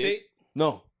taste lactate? it.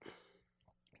 No.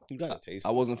 You gotta taste I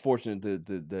it. wasn't fortunate to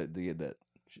get that.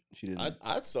 She didn't.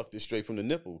 I sucked it straight from the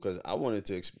nipple because I wanted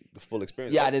to the full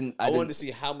experience. Yeah, I Like, didn't- I I wanted didn't- to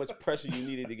see how much pressure you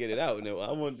needed to get it out. And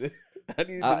I wanted to. I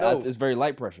didn't even I- know. it's very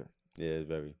light pressure. Yeah, it's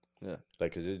very. Yeah.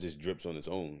 Like, because it just drips on its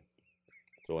own.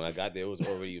 So when I got there, it was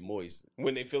already moist.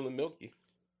 When they feeling milky.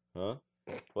 Huh?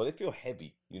 Well, they feel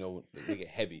heavy. You know, they get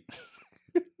heavy.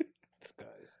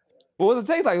 What does it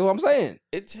taste like? What I'm saying.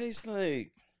 It tastes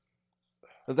like.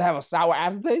 Does it have a sour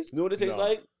aftertaste? You know what it tastes No.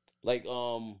 like? Like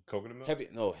Coconut milk? heavy.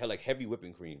 No, like heavy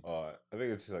whipping cream. I think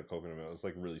it tastes like coconut milk. It's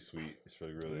like really sweet. It's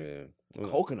really Yeah.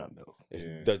 Coconut milk. It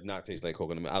Yeah. does not taste like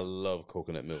coconut milk. I love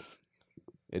coconut milk.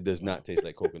 It does not taste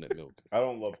like coconut milk. I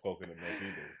don't love coconut milk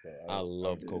either. So I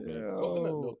love coconut milk.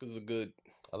 Coconut milk is a good.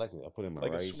 I like it. I put it in my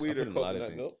Like a rice. sweeter I put it in a lot of coconut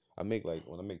things. milk? I make like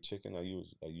when I make chicken. I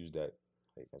use that.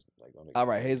 Like, I make All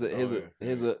right. Here's a I'm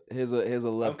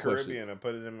left question. Caribbean. I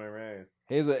put it in my rice.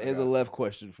 Here's a left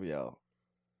question for y'all.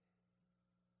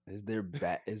 Is there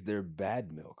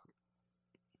bad milk?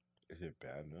 Is it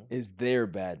bad milk? Is there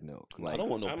bad milk? I don't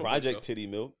want no I don't think Project so. Titty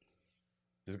milk.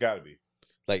 It's got to be.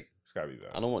 Like It's got to be bad.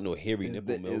 I don't want no hairy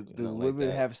nipple milk. Do nothing women like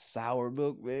that. have sour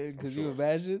milk, man? Could you sure.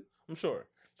 imagine? I'm sure.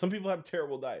 Some people have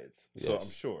terrible diets, so I'm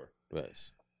Yes. sure.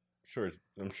 Yes.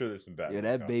 I'm sure there's some bad. Yeah, milk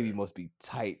that out baby there. must be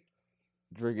tight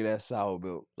drinking that sour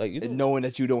milk. Like you And know. knowing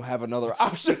that you don't have another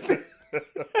option.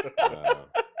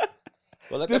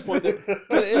 Well, at This that point, is-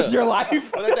 this is your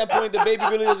life. But at that point, the baby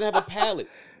really doesn't have a palate.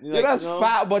 Yeah, that's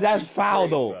foul, but that's foul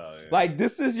though. foul, yeah. Like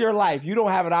this is your life. You don't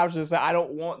have an option to say, I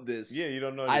don't want this. Yeah, you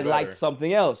don't know. I any like better.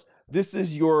 something else. This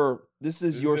is your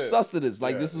is your it. sustenance.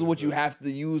 Like Yeah, this is this what is you it. have to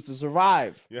use to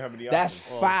survive. You don't have any That's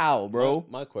options. foul, bro.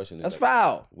 My question is That's like,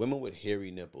 foul. Women with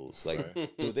hairy nipples, like,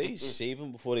 Right. do they shave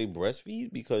them before they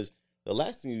breastfeed? Because the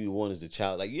last thing you want is the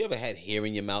child. Like, you ever had hair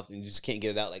in your mouth and you just can't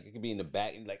get it out? Like, it could be in the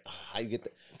back and like, how you get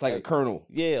that? It's like a kernel.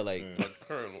 Yeah, like Yeah.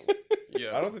 Colonel.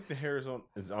 Yeah. I don't think the hair is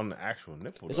on the actual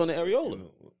nipple. It's though. on the areola.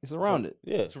 It's around it.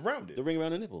 yeah, It's around it. the ring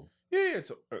around the nipple. Yeah,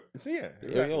 it's The exactly.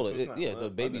 areola. So it's not Yeah, on the the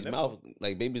baby's nipple. mouth.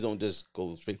 Like, babies don't just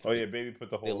go straight. Oh yeah, baby put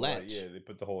the whole latch. yeah, they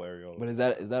put the whole areola. But is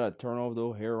that a turnover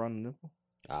though? Hair around the nipple?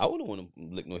 I wouldn't want to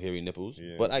lick no hairy nipples.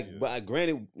 Yeah, but yeah. I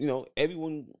granted, you know,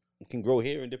 everyone can grow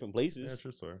hair in different Yeah, places.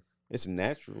 true story. It's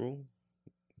natural.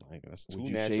 Like, that's Would too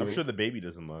you natural. shave I'm it? sure the baby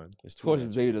doesn't mind. It's Of too course, the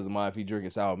natural. baby doesn't mind if he drinking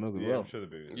sour milk as Yeah, well. I'm sure the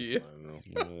baby. Yeah.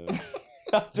 Doesn't mind,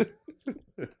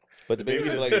 Yeah. But the baby could be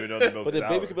doesn't like, even know the milk's but the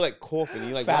baby sour. could be like coughing.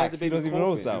 You're like, why is Facts, the he baby doesn't even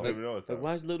know it's coughing? sour. He doesn't even know it's Like, sour.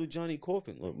 why is little Johnny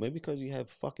coughing? Look, maybe because you have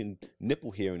fucking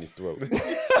nipple hair in his throat.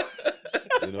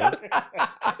 You know?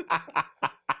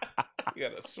 You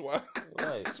gotta swab,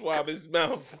 Right. swab his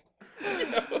mouth.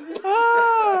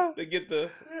 Ah! To get the.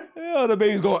 Yeah, the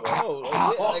baby's going. Oh,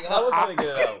 yeah, like, how was I gonna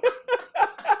get it out?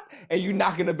 And you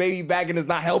knocking the baby back and it's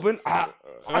not helping. All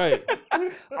right.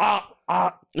 Yeah,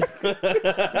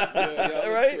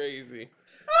 y'all Right? crazy.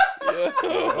 Yeah.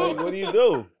 Like, what What do you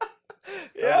do?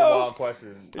 That's a wild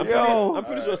question. I'm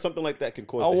pretty sure something like that can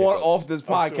cause. I the want hiccups. off this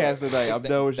podcast tonight. I'm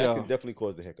done with That y'all. could definitely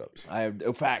cause the hiccups. I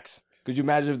have facts. Could you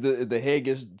imagine if the head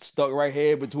gets stuck right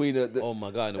here between the oh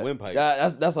my god, in the windpipe?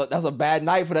 That's a bad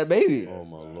night for that baby. Oh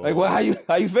my lord! Like, well,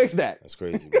 how you fix that? That's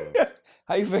crazy, bro.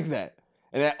 How you fix that?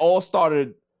 And that all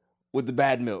started with the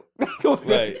bad milk.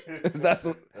 Right. That's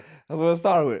what it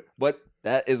started with. But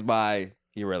that is my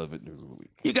irrelevant news of the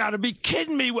week. You got to be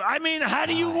kidding me. I mean, how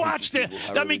do you watch the?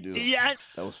 I mean, That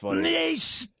was funny. They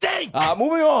stink.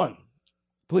 Moving on,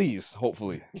 please.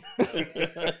 Hopefully.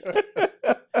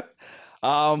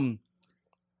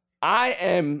 I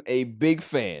am a big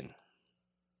fan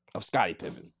of Scottie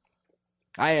Pippen.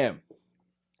 I am.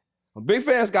 I'm a big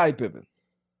fan of Scottie Pippen.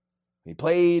 He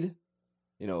played,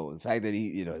 the fact that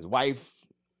he, his wife,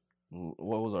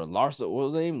 what was her, Larsa, what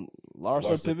was her name?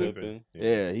 Larsa Pippen?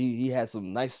 Yeah, he had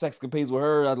some nice sexcapades with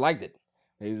her. I liked it.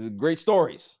 These were great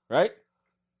stories, right?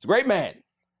 He's a great man.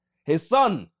 His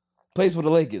son plays for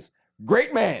the Lakers.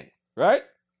 Great man, right?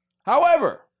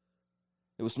 However,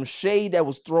 there was some shade that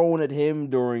was thrown at him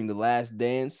during the Last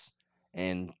Dance,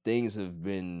 and things have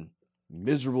been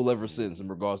miserable ever since in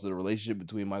regards to the relationship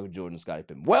between Michael Jordan and Scottie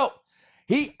Pippen. Well,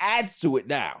 he adds to it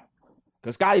now,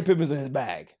 because Scottie Pippen's in his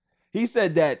bag. He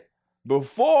said that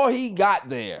before he got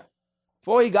to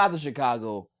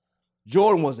Chicago,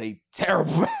 Jordan was a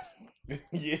terrible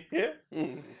Yeah.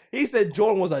 He said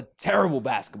Jordan was a terrible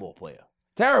basketball player.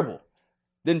 Terrible.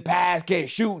 Didn't pass, can't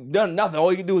shoot, done nothing. All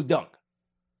he can do is dunk.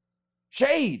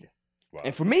 Shade. Wow.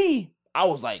 And for me, I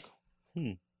was like,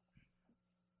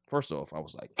 First off, I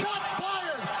was like, Shots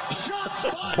fired. Shots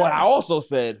fired. But I also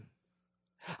said,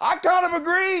 I kind of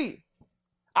agree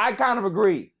with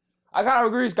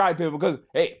Scottie Pippen because,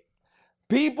 hey,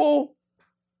 people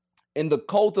in the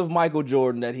cult of Michael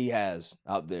Jordan that he has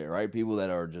out there, right? People that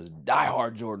are just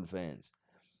diehard Jordan fans.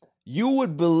 You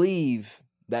would believe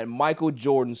that Michael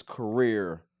Jordan's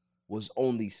career was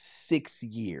only 6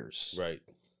 years. Right.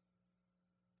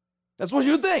 That's what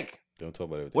you think. Don't talk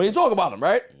about everything. When you talk about him,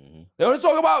 right? Mm-hmm. They only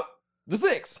talk about the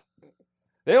 6.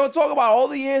 They don't talk about all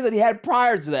the years that he had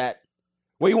prior to that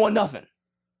where he won nothing.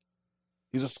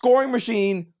 He's a scoring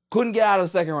machine, couldn't get out of the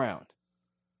second round.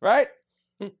 Right?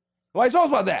 Nobody talks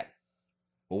about that.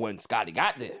 But when Scotty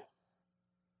got there,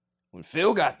 when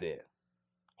Phil got there,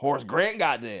 Horace Grant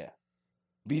got there,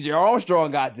 B.J.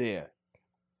 Armstrong got there,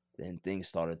 then things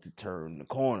started to turn the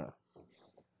corner.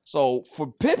 So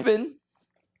for Pippen,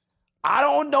 I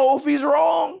don't know if he's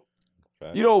wrong.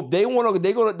 Fact. You know,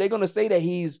 they're gonna say that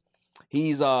he's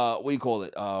what do you call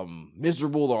it?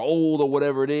 Miserable or old or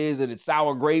whatever it is, and it's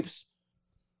sour grapes.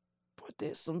 But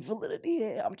there's some validity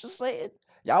here. I'm just saying.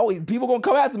 Y'all, people gonna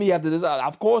come after me after this.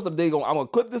 Of course, I'm gonna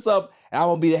clip this up and I'm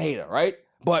gonna be the hater, right?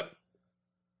 But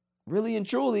really and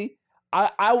truly,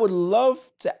 I would love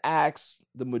to ask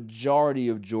the majority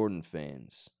of Jordan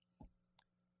fans,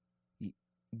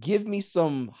 give me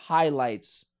some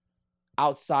highlights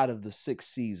outside of the 6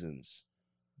 seasons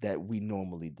that we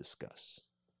normally discuss.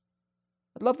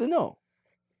 I'd love to know,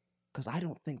 because I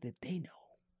don't think that they know.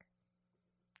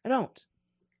 I don't.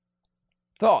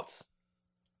 Thoughts?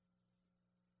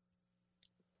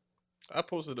 I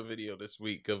posted a video this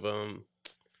week of Ari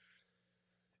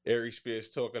Spears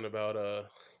talking about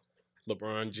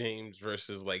LeBron James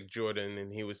versus like Jordan,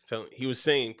 and he was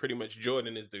saying pretty much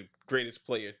Jordan is the greatest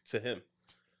player to him,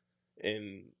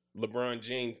 and LeBron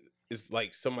James is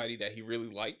like somebody that he really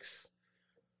likes,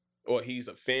 or he's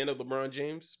a fan of LeBron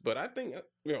James. But I think,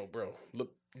 bro,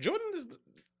 Jordan is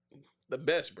the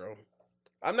best, bro.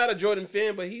 I'm not a Jordan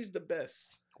fan, but he's the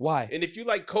best. Why? And if you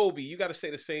like Kobe, you got to say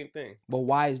the same thing. But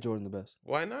why is Jordan the best?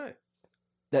 Why not?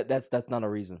 That's not a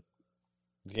reason.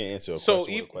 You can't answer a So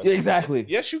question with a question. Exactly.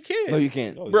 Yes, you can. No, you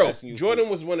can't. No, he's Bro, asking you Jordan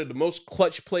was one of the most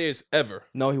clutch players ever.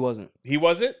 No, he wasn't. He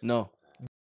wasn't? No.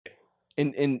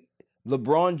 And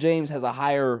LeBron James has a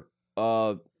higher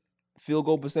field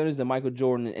goal percentage than Michael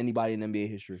Jordan and anybody in NBA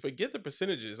history. Forget the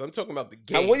percentages. I'm talking about the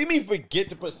game. Now, what do you mean forget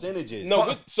the percentages?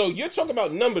 No, so you're talking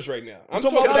about numbers right now. I'm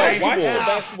talking talking about about watching basketball. the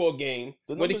basketball game.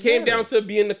 The When it numbers came matter. down to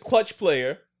being the clutch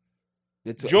player,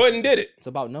 It's Jordan did it. It's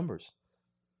about numbers.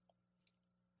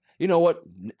 You know what?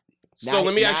 So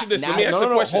let me ask you this. Let me ask you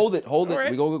a question. Hold it. All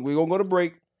right. We're gonna go to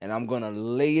break, and I'm gonna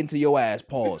lay into your ass.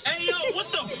 Pause. Hey, yo,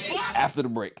 what the fuck? After the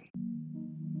break.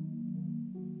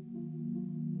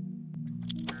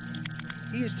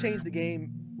 He has changed the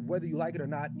game, whether you like it or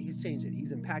not. He's changed it.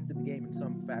 He's impacted the game in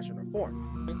some fashion or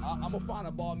form. I'm gonna find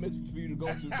a bar mitzvah for you to go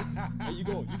to, and you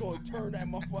gonna turn that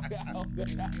motherfucker out.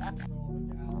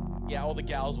 Yeah, all the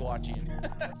gals watching.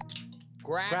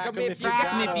 Crack him if you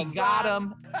got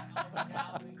him.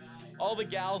 All the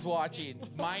gals watching,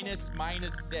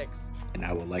 -6. And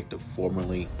I would like to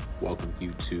formally welcome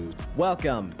you to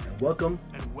Welcome. Welcome.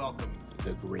 and welcome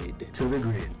the grid. To the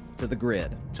grid. To the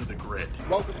grid. To the grid.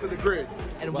 Welcome to the grid.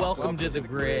 And welcome to the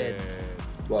grid.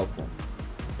 Welcome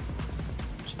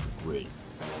to the grid.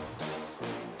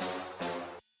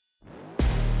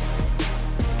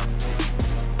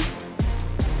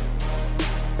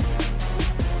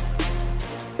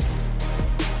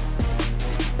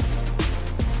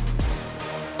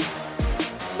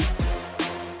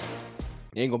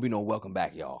 Ain't gonna be no welcome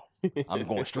back, y'all. I'm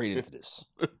going straight into this.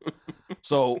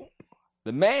 So,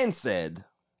 the man said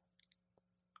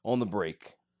on the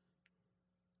break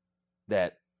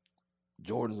that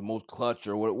Jordan's the most clutch,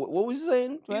 or what was he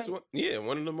saying? He's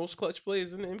one of the most clutch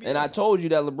players in the NBA. And I told you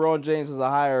that LeBron James has a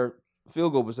higher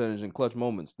field goal percentage in clutch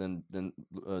moments than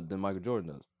Michael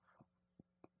Jordan does.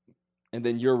 And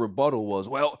then your rebuttal was,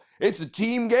 well, it's a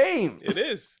team game. It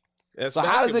is. That's so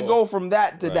how does it go from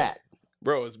that to that?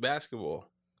 Bro, it's basketball.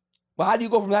 Well, how do you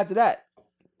go from that to that?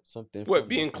 Something. What,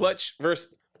 being clutch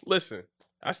versus... Listen,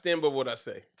 I stand by what I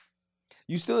say.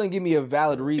 You still didn't give me a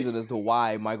valid reason as to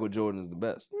why Michael Jordan is the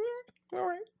best. All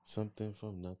right. Something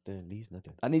from nothing leaves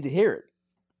nothing. I need to hear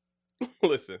it.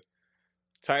 Listen,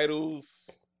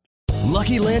 titles...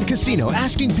 Lucky Land Casino,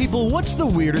 asking people, what's the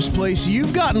weirdest place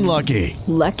you've gotten lucky?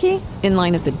 Lucky? In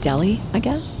line at the deli, I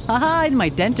guess? Aha, in my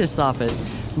dentist's office.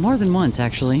 More than once,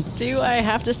 actually. Do I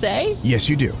have to say? Yes,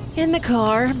 you do. In the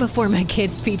car before my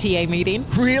kids' PTA meeting.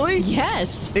 Really?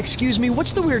 Yes. Excuse me,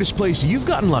 what's the weirdest place you've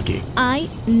gotten lucky? I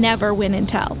never win and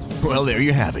tell. Well, there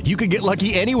you have it. You can get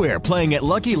lucky anywhere, playing at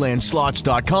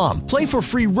LuckyLandSlots.com. Play for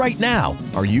free right now.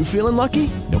 Are you feeling lucky?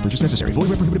 No purchase necessary. Void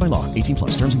where prohibited by law.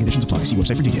 18+. Terms and conditions apply. See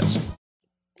website for details.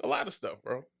 A lot of stuff,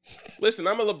 bro. Listen,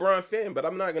 I'm a LeBron fan, but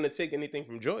I'm not going to take anything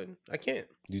from Jordan. I can't.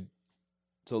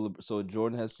 So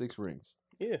Jordan has 6 rings.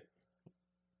 Yeah.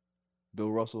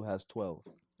 Bill Russell has 12.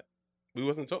 We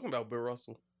wasn't talking about Bill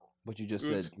Russell. But you just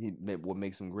said what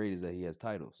makes him great is that he has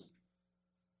titles.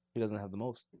 He doesn't have the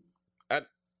most.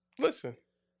 Listen,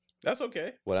 that's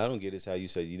okay. What I don't get is how you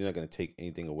said you're not going to take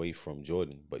anything away from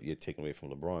Jordan, but you're taking away from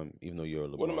LeBron, even though you're a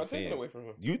LeBron fan. What am I taking away from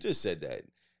him? You just said that.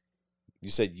 You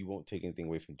said you won't take anything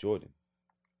away from Jordan.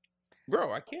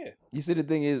 Bro, I can't. You see, the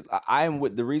thing is,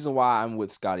 the reason why I'm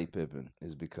with Scottie Pippen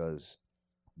is because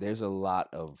there's a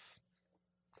lot of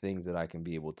things that I can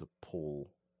be able to pull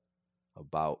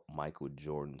about Michael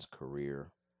Jordan's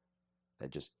career that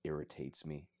just irritates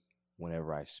me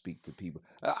whenever I speak to people.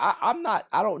 I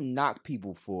don't knock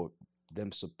people for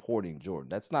them supporting Jordan.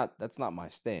 That's not my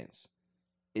stance.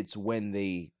 It's when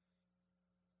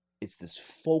it's this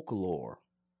folklore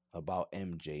about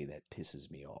MJ that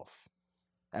pisses me off.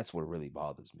 That's what really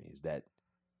bothers me, is that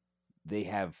they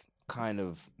have kind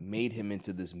of made him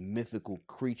into this mythical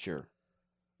creature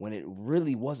when it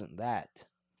really wasn't that.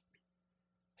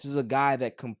 This is a guy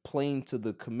that complained to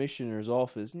the commissioner's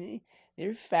office,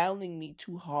 they're fouling me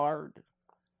too hard.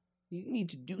 You need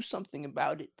to do something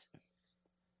about it.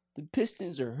 The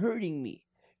Pistons are hurting me.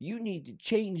 You need to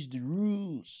change the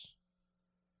rules.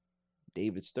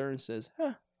 David Stern says,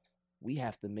 we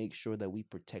have to make sure that we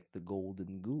protect the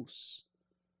golden goose.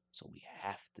 So we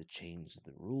have to change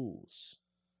the rules.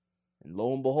 And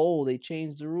lo and behold, they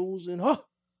changed the rules and the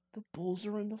Bulls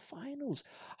are in the finals.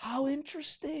 How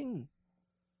interesting.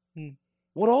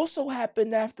 What also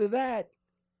happened after that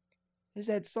is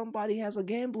that somebody has a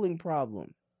gambling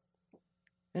problem.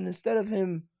 And instead of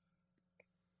him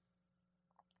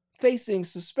facing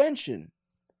suspension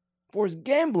for his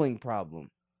gambling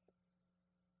problem,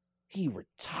 he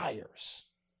retires.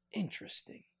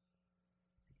 Interesting.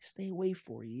 Stay away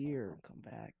for a year and come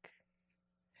back.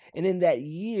 And in that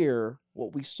year,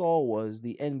 what we saw was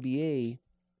the NBA,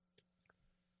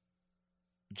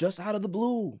 just out of the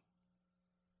blue,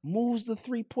 moves the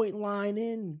 3-point line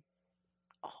in.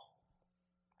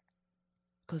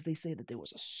 Because they say that there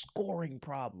was a scoring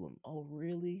problem. Oh,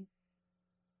 really?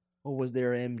 Or was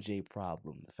there an MJ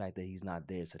problem? The fact that he's not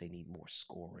there, so they need more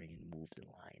scoring and move the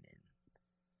line in.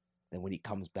 Then when he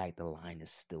comes back, the line is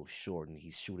still short and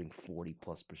he's shooting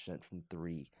 40+% from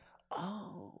 3.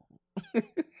 Oh.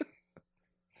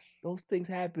 Those things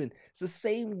happen. It's the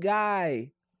same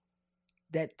guy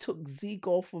that took Zeke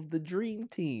off of the Dream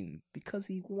Team because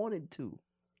he wanted to.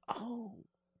 Oh.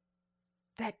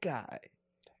 That guy.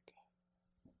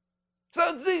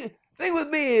 So the thing with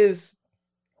me is,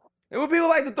 and when people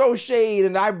like to throw shade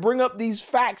and I bring up these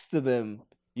facts to them,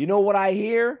 you know what I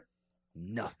hear?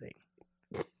 Nothing.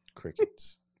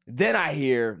 Crickets. Then I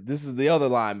hear, this is the other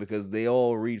line because they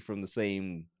all read from the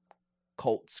same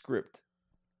cult script.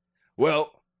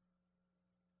 Well,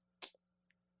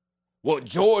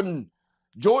 Jordan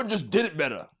Jordan just did it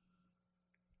better.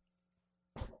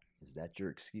 Is that your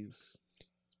excuse?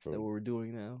 Is that what we're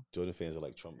doing now? Jordan fans are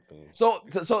like Trump fans. So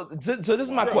this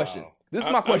is my question. This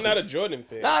is my question. I'm not a Jordan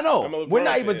fan. Nah, no, I'm a we're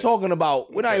not LeBron even fan. talking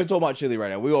about. We're not even talking about Chili right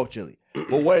now. We're off Chili.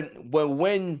 But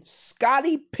when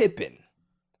Scottie Pippen,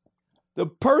 the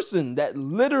person that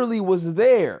literally was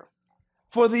there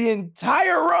for the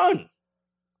entire run,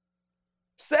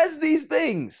 says these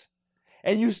things,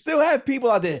 and you still have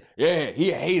people out there, yeah,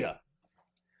 he a hater.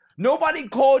 Nobody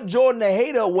called Jordan a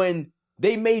hater when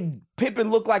they made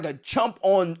Pippen look like a chump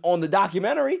on the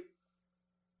documentary.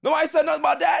 Nobody said nothing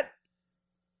about that.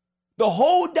 The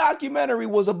whole documentary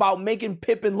was about making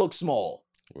Pippen look small.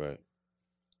 Right.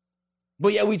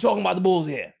 But yeah, we talking about the Bulls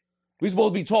here. We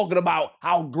supposed to be talking about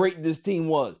how great this team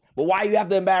was. But why you have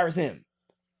to embarrass him?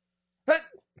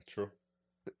 True.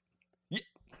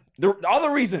 The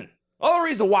other reason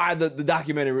why the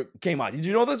documentary came out, did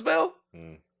you know this, Phil?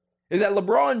 Is that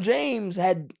LeBron James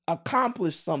had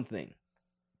accomplished something.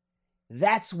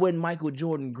 That's when Michael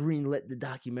Jordan greenlit the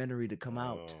documentary to come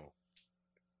out.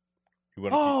 You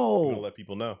want to let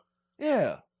people know.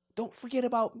 Yeah. Don't forget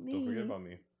about me. Don't forget about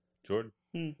me. Jordan.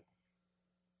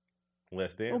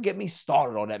 Last Dance. Don't get me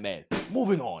started on that, man.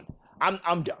 Moving on.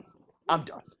 I'm done. I'm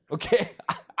done. Okay?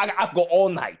 I go all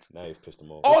night. Now you've pissed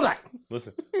him off. All night.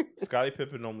 Listen, Scottie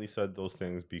Pippen only said those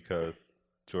things because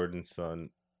Jordan's son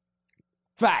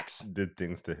Facts. did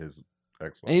things to his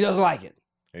ex-wife. And he doesn't like it.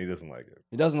 And he doesn't like it.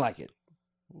 He doesn't like it.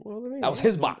 Well, it ain't That was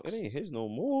his no- box. It ain't his no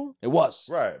more. It was.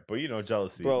 Right, but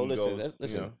jealousy. Bro, egos, listen.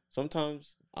 Listen. you know.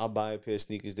 Sometimes I'll buy a pair of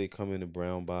sneakers. They come in a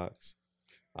brown box.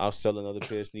 I'll sell another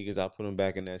pair of sneakers. I'll put them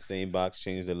back in that same box.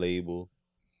 Change the label.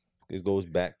 It goes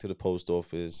back to the post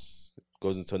office.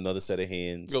 Goes into another set of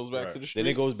hands. Goes back to the Then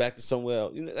it goes streets. back to somewhere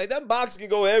else. You know, like that box can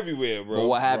go everywhere, bro. But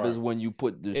what happens when you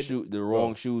put the It-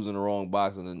 wrong shoes in the wrong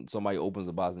box, and then somebody opens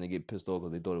the box and they get pissed off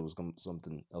because they thought it was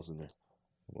something else in there?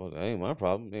 Well, that ain't my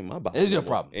problem. Ain't my box. It is your no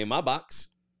more. problem. Ain't my box.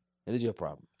 It is your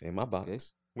problem. Ain't my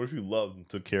box. What if you loved and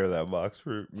took care of that box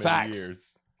for many Facts. years?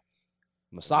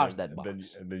 Massage And that then-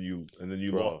 box. And then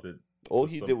you Bro, lost it. all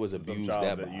to he some- did was to some abuse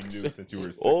child that you box. knew since you were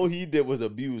 6. All he did was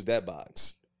abuse that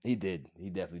box. He did.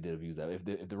 He definitely did abuse that. If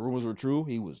the rumors were true,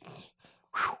 he was.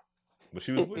 But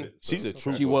she was with it. She's a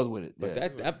true. She was with it. But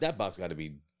yeah. that box got to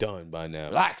be done by now.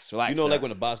 Relax, You relax, know, sir. like when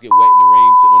the box get wet in the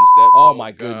rain, sitting on the steps. Oh,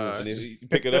 my goodness. And then you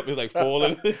pick it up, it's like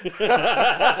falling.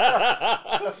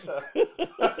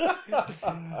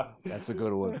 That's a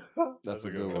good one. That's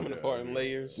a good one. Coming apart in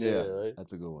layers. Yeah, right.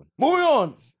 that's a good one. Moving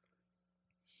on.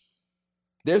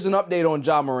 There's an update on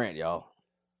Ja Morant, y'all.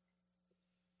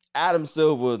 Adam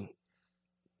Silver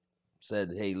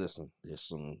said, hey, listen, there's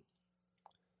some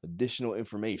additional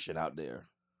information out there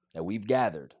that we've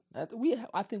gathered. I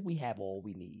think we have all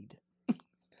we need. That's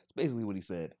basically what he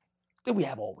said. I think we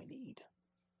have all we need.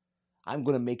 I'm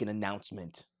going to make an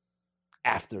announcement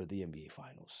after the NBA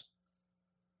Finals,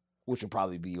 which will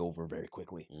probably be over very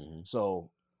quickly. So,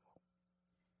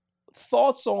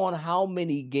 thoughts on how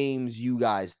many games you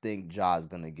guys think Ja's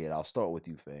going to get? I'll start with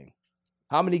you, Fang.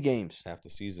 How many games? Half the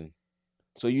season.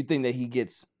 So you think that he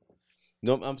gets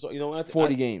No, I'm sorry. You know what?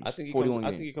 40 games? I think he 41 comes. I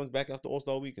games. think he comes back after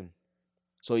All-Star Weekend.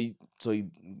 So he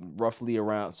roughly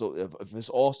around. So if it's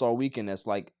All-Star Weekend, that's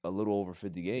like a little over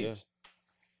 50 games.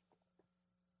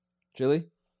 Chili,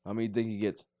 how many do you think he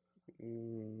gets?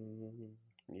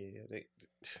 Yeah,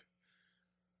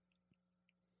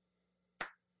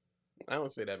 I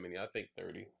don't say that many. I think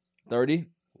 30. 30?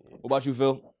 What about you,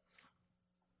 Phil?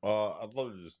 I'd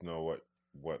love to just know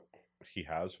what he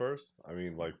has first. I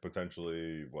mean, like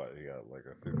potentially what he got like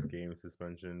a 6-game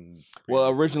suspension. Well,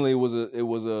 originally it was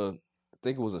I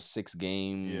think it was a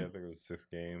 6-game. Yeah, I think it was a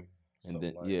 6-game. And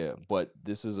then like but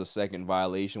this is a second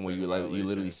violation where you literally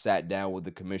violation. sat down with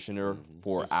the commissioner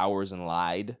for hours and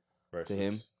lied Right, to so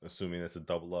him. assuming it's a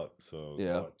double up, so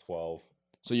Yeah. what, 12.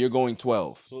 So you're going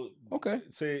 12. So Okay.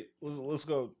 say let's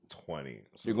go 20.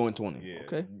 So, You're going 20. Yeah.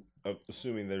 Okay.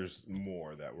 Assuming there's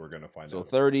more that we're gonna find So out.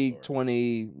 30,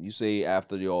 20, you say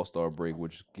after the All-Star break,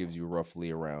 which gives you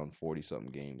roughly around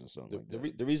 40-something games or something like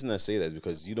that. The reason I say that is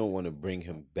because you don't want to bring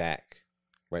him back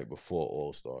right before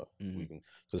All-Star Weekend.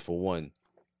 Because for one,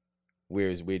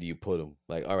 where do you put him?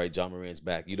 Like, all right, Ja Morant's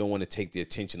back. You don't want to take the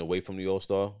attention away from the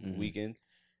All-Star Weekend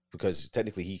because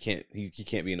technically he can't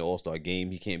be in the All-Star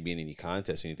game. He can't be in any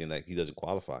contest or anything, like he doesn't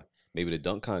qualify. Maybe the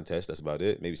dunk contest, that's about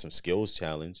it. Maybe some skills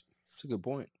challenge. It's a good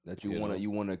point that You know? you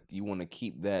want to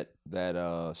keep that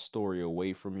story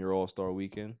away from your All-Star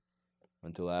Weekend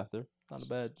until after. Not a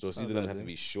bad. So it's not a either bad gonna have to thing.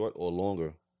 be short or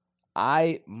longer.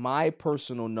 My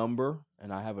personal number,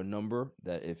 and I have a number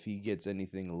that if he gets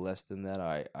anything less than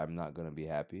that, I'm not gonna be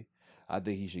happy. I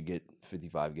think he should get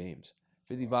 55 games.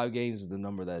 55 games is the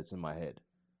number that's in my head.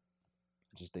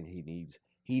 I just think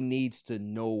he needs to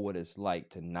know what it's like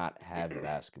to not have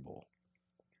basketball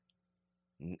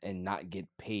and not get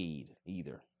paid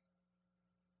either.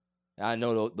 I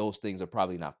know those things are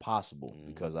probably not possible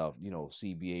because of,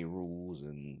 CBA rules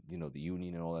and, the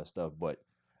union and all that stuff. But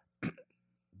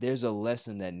there's a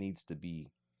lesson that needs to be,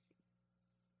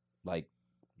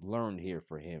 learned here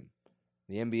for him.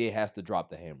 The NBA has to drop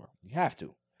the hammer. You have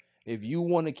to. If you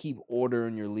want to keep order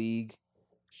in your league,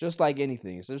 it's just like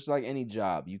anything. It's just like any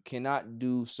job. You cannot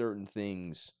do certain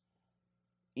things,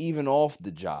 even off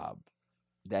the job,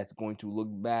 that's going to look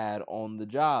bad on the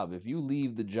job. If you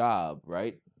leave the job,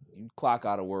 right? You clock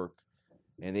out of work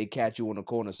and they catch you in the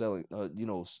corner selling,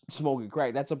 smoking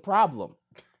crack. That's a problem.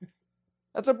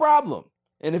 That's a problem.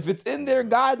 And if it's in their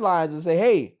guidelines and say,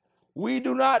 hey, we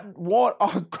do not want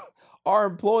our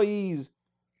employees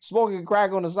smoking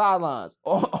crack on the sidelines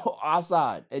or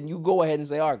outside, and you go ahead and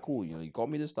say, all right, cool. You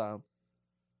called me this time.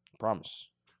 Promise.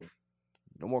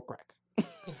 No more crack.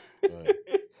 Right.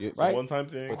 It's Right? a one-time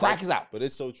thing. Crack is out. But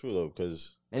it's so true though,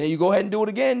 because And then you go ahead and do it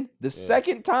again. The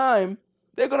second time,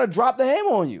 they're going to drop the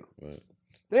hammer on you. Right.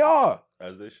 They are.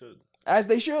 As they should. As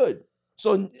they should.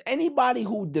 So anybody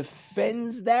who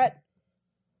defends that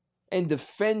and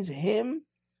defends him,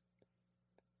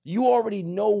 you already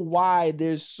know why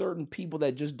there's certain people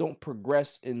that just don't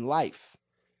progress in life,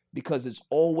 because it's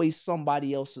always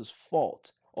somebody else's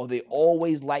fault, or they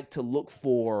always like to look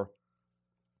for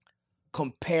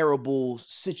comparable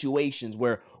situations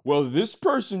where, well, this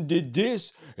person did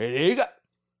this and they got.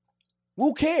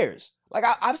 Who cares? Like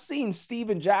I've seen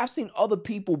I've seen other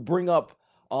people bring up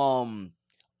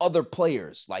other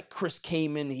players, like Chris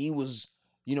Kaman. He was,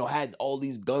 had all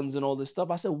these guns and all this stuff.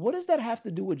 I said, what does that have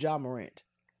to do with Ja Morant?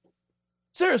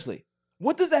 Seriously,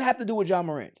 what does that have to do with Ja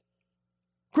Morant?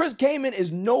 Chris Kaman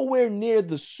is nowhere near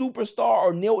the superstar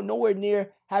or nowhere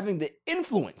near having the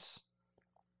influence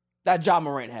that Ja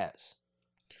Morant has.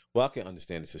 Well, I can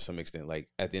understand it to some extent. Like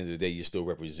at the end of the day, you're still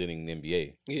representing the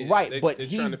NBA. Yeah, Right, but they're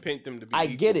he's trying to paint them to be. I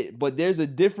equal. get it, but there's a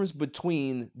difference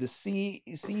between the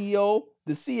CEO,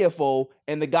 the CFO,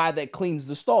 and the guy that cleans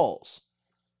the stalls.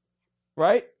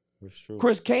 Right? That's true.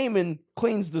 Chris Kaman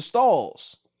cleans the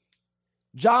stalls.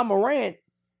 Ja Morant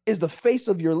is the face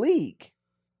of your league.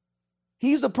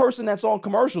 He's the person that's on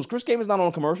commercials. Chris Kaman's not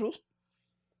on commercials.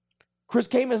 Chris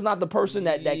Kaman's not the person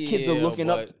that kids are looking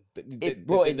up. It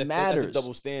matters. That's a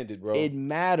double standard, bro. It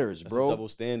matters, bro. That's a double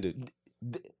standard.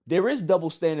 There is double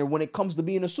standard when it comes to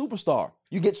being a superstar.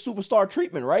 You get superstar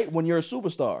treatment, right? When you're a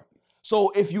superstar.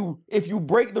 So if you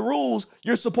break the rules,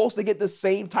 you're supposed to get the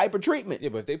same type of treatment. Yeah,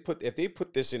 but if they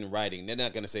put this in writing, they're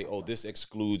not gonna say, "Oh, this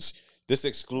excludes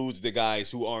the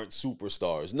guys who aren't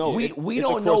superstars." No, we it's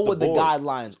don't know across what the board.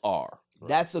 guidelines are.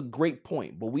 That's a great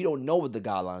point, but we don't know what the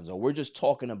guidelines are. We're just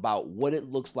talking about what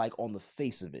it looks like on the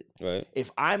face of it. Right. If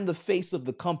I'm the face of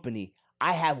the company,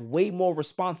 I have way more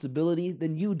responsibility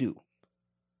than you do.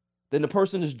 Than the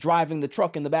person that's driving the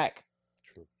truck in the back.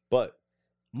 True. But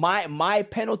my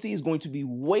penalty is going to be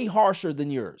way harsher than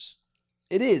yours.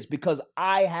 It is, because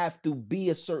I have to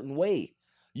be a certain way.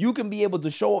 You can be able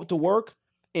to show up to work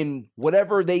in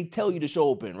whatever they tell you to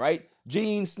show up in, right?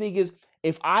 Jeans, sneakers.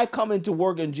 If I come into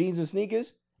work in jeans and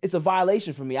sneakers, it's a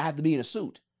violation for me. I have to be in a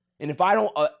suit. And if I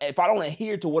don't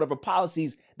adhere to whatever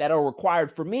policies that are required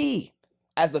for me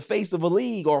as the face of a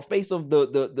league or face of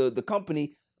the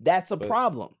company, that's a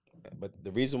problem. But the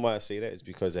reason why I say that is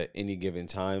because at any given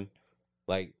time,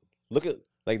 look at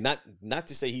not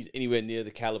to say he's anywhere near the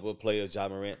caliber of player of Ja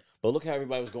Morant, but look how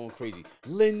everybody was going crazy.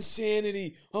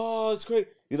 Linsanity. Oh, it's crazy.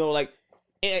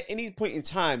 At any point in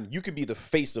time, you could be the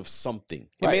face of something.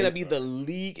 It may not be the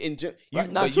league in general,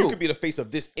 but you could be the face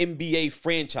of this NBA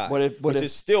franchise, which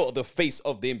is still the face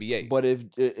of the NBA. But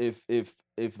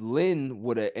if Lin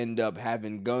would have ended up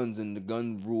having guns and the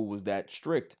gun rule was that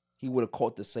strict, he would have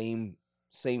caught the same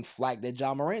flack that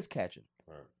Ja Morant's catching.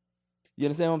 Right. You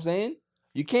understand what I'm saying?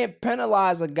 You can't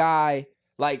penalize a guy.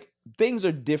 Like, things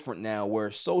are different now, where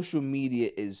social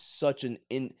media is such an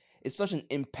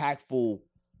impactful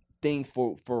thing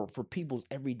for people's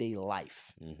everyday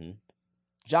life. Mm-hmm.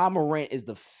 Ja Morant is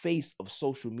the face of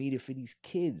social media for these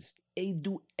kids. They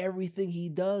do everything he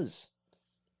does.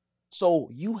 So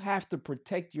you have to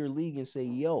protect your league and say,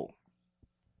 yo,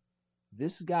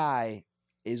 this guy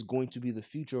is going to be the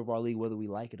future of our league, whether we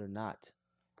like it or not.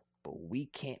 But we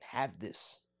can't have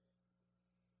this.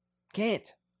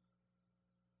 Can't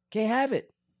have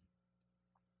it.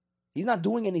 He's not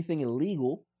doing anything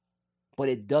illegal, but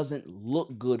it doesn't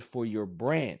look good for your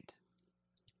brand.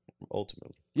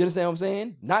 Ultimately. You understand what I'm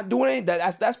saying? Not doing anything.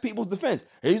 That's people's defense.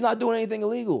 He's not doing anything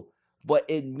illegal, but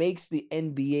it makes the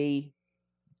NBA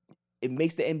it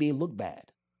makes the NBA look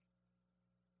bad.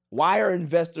 Why are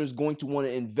investors going to want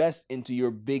to invest into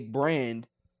your big brand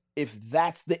if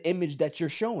that's the image that you're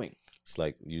showing? It's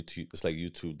like YouTube. It's like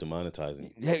YouTube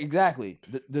demonetizing. Yeah, exactly.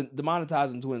 The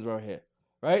demonetizing twins right here,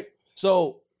 right?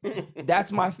 So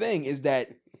that's my thing, is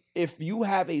that if you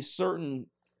have a certain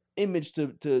image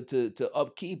to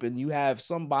upkeep, and you have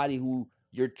somebody who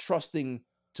you're trusting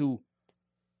to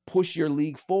push your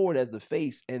league forward as the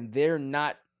face, and they're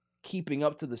not keeping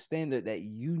up to the standard that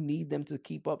you need them to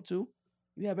keep up to,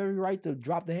 you have every right to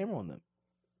drop the hammer on them.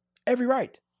 Every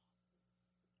right.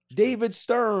 David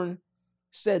Stern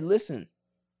said, listen,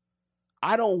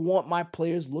 I don't want my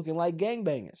players looking like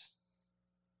gangbangers.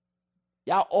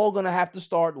 Y'all all gonna have to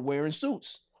start wearing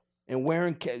suits and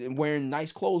wearing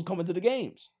nice clothes coming to the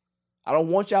games. I don't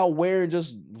want y'all wearing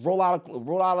just roll out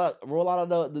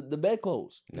of the bed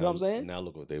clothes. You know what I'm saying? Now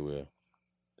look what they wear.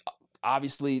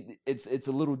 Obviously, it's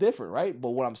a little different, right?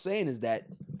 But what I'm saying is that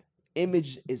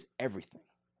image is everything,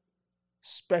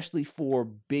 especially for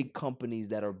big companies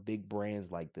that are big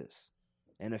brands like this.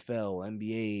 NFL,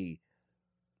 NBA,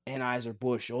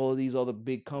 Anheuser-Busch, all of these other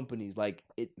big companies. Like,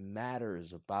 it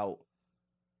matters about,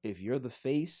 if you're the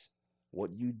face,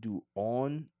 what you do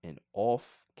on and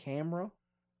off camera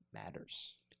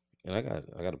matters. And I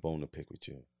got a bone to pick with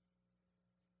you.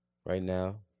 Right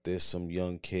now, there's some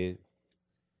young kid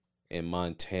in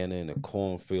Montana in the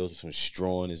cornfields with some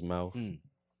straw in his mouth,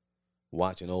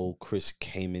 watching old Chris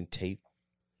Kaman tape,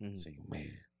 saying, man,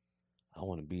 I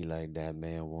want to be like that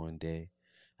man one day.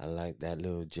 I like that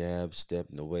little jab step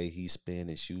and the way he spin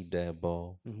and shoot that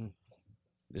ball.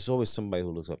 There's always somebody who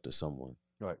looks up to someone.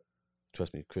 Right.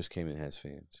 Trust me, Chris Kaman has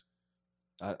fans.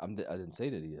 I didn't say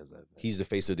that he has that. He's the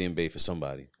face of the NBA for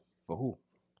somebody. For who?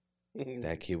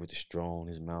 That kid with the straw in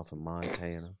his mouth in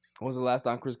Montana. When was the last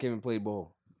time Chris Kaman played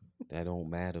ball? That don't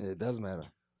matter. It does matter.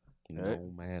 It Right?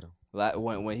 don't matter.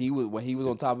 When he was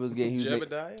on top of his game,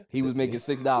 he was making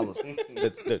 $6.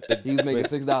 He was making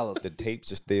 $6. The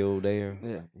tapes are still there.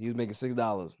 Yeah, he was making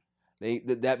 $6.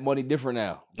 That money different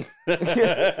now.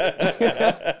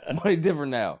 Money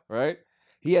different now, right?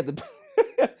 He had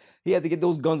to get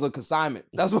those guns on consignment.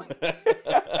 That's what.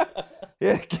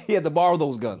 He had to borrow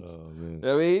those guns. Oh man, you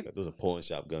know what I mean? Those are pawn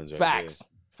shop guns, right?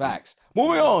 Facts.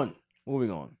 Moving on.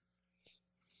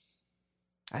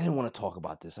 I didn't want to talk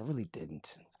about this. I really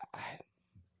didn't.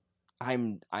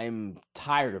 I'm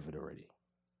tired of it already.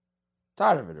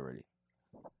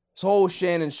 This whole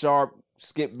Shannon Sharpe,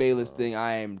 Skip Bayless thing,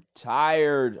 I am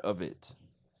tired of it.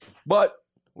 But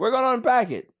we're gonna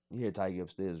unpack it. You hear Tiggy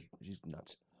upstairs? She's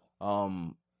nuts.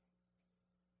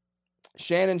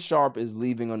 Shannon Sharpe is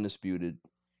leaving Undisputed,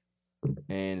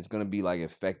 and it's gonna be like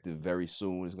effective very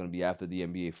soon. It's gonna be after the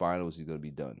NBA Finals. He's gonna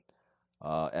be done.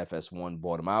 FS1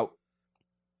 bought him out.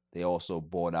 They also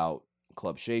bought out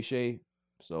Club Shay Shay,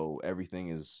 so everything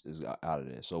is out of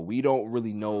there. So we don't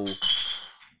really know.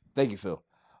 Thank you, Phil.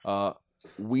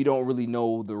 We don't really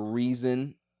know the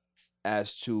reason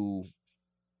as to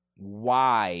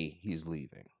why he's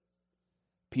leaving.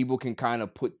 People can kind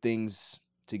of put things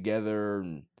together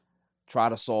and try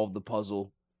to solve the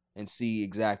puzzle and see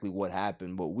exactly what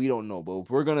happened, but we don't know. But if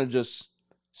we're gonna just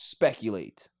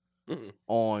speculate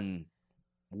on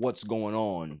what's going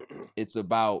on, it's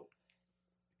about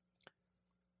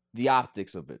the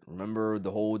optics of it. Remember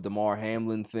the whole DeMar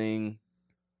Hamlin thing?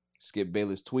 Skip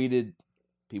Bayless tweeted.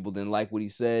 People didn't like what he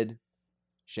said.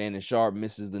 Shannon Sharpe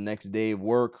misses the next day of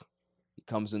work. He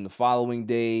comes in the following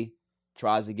day,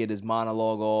 tries to get his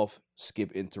monologue off.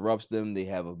 Skip interrupts them. They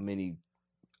have a mini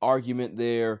argument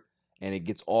there, and it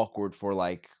gets awkward for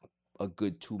like a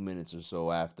good 2 minutes or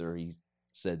so after he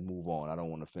said, move on. I don't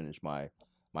want to finish my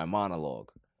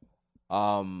monologue.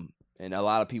 And a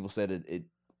lot of people said it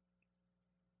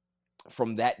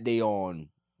from that day on,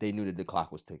 they knew that the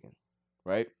clock was ticking,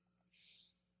 right?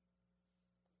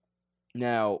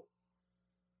 Now,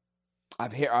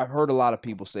 I've heard a lot of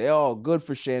people say, "Oh, good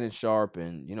for Shannon Sharpe,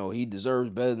 and he deserves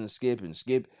better than Skip, and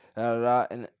Skip."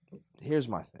 And here's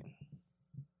my thing: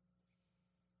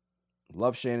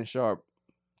 love Shannon Sharpe.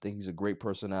 I think he's a great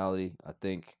personality. I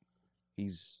think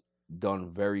he's done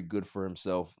very good for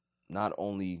himself, not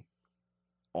only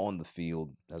on the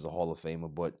field as a Hall of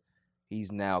Famer, but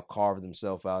he's now carved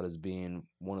himself out as being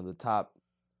one of the top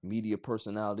media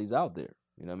personalities out there.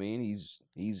 You know what I mean?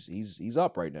 He's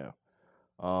up right now.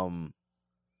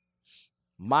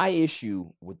 My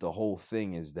issue with the whole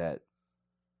thing is that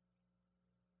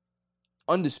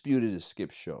Undisputed is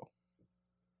Skip's show.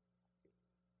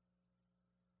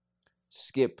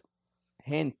 Skip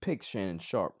handpicked Shannon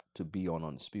Sharpe to be on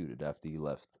Undisputed after he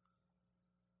left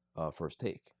First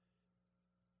Take.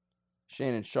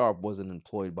 Shannon Sharpe wasn't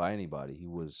employed by anybody. He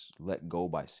was let go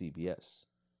by CBS.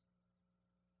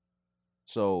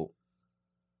 So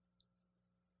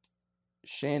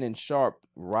Shannon Sharpe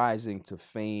rising to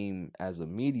fame as a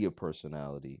media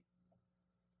personality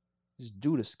is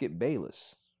due to Skip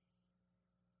Bayless.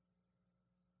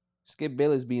 Skip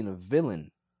Bayless being a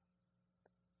villain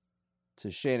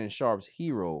to Shannon Sharpe's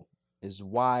hero is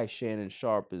why Shannon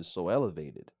Sharpe is so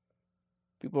elevated.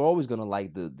 People are always going to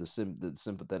like the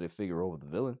sympathetic figure over the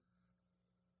villain.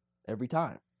 Every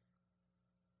time.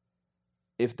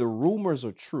 If the rumors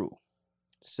are true,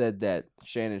 said that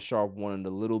Shannon Sharpe wanted a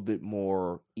little bit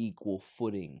more equal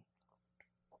footing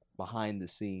behind the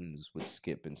scenes with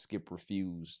Skip, and Skip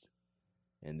refused,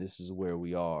 and this is where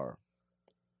we are.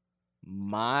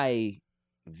 My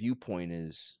viewpoint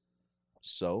is,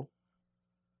 so?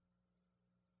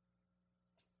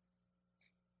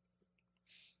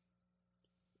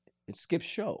 It's Skip's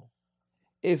show.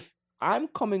 If I'm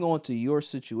coming on to your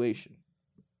situation,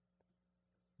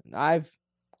 and I've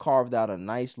carved out a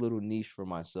nice little niche for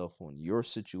myself on your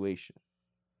situation,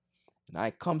 and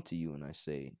I come to you and I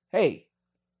say, hey,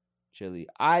 Chili,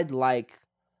 I'd like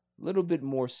a little bit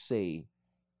more say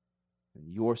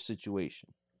in your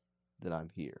situation that I'm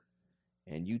here,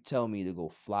 and you tell me to go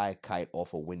fly a kite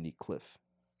off a windy cliff.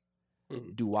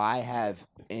 Do I have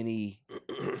any...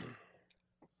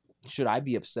 Should I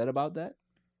be upset about that?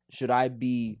 Should I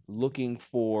be looking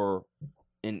for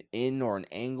an in or an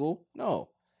angle? No,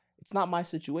 it's not my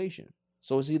situation.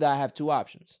 So it's either I have two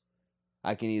options.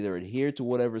 I can either adhere to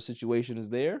whatever situation is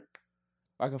there,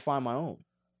 or I can find my own.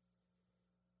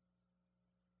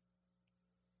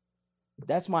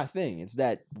 That's my thing. It's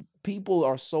that people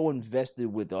are so invested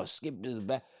with, Skip is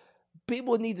bad.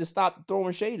 People need to stop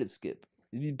throwing shade at Skip.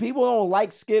 If people don't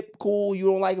like Skip, cool.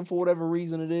 You don't like him for whatever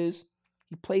reason it is.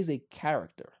 He plays a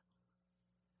character.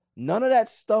 None of that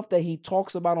stuff that he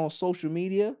talks about on social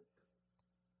media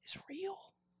is real.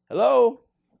 Hello?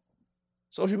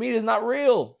 Social media is not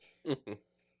real.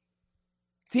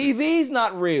 TV's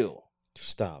not real.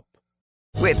 Stop.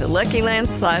 With the Lucky Land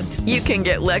Slots, you can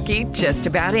get lucky just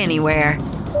about anywhere.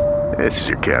 This is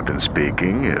your captain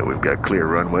speaking. We've got clear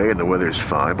runway and the weather's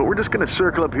fine, but we're just going to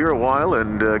circle up here a while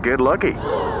and get lucky.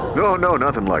 No,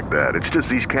 nothing like that. It's just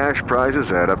these cash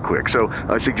prizes add up quick. So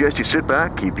I suggest you sit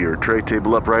back, keep your tray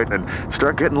table upright, and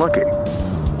start getting lucky.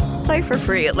 Play for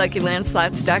free at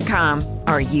LuckyLandSlots.com.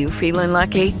 Are you feeling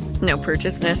lucky? No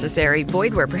purchase necessary.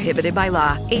 Void where prohibited by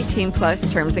law. 18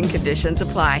 plus terms and conditions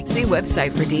apply. See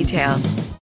website for details.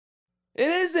 It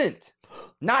isn't.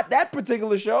 Not that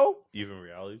particular show. Even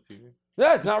reality TV?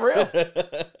 Yeah, it's not real.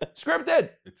 Scripted.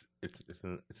 It's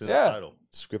in the title.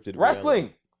 Scripted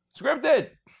wrestling. Scripted.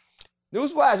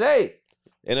 Newsflash. Hey.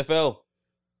 NFL.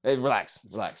 Hey, relax.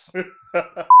 All right,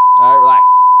 relax.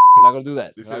 We're not gonna do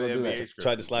that. We're not gonna do that.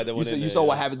 Tried to slide that one in. You saw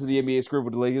what happened to the NBA script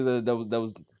with the Lakers. That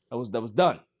was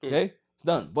done. Okay, it's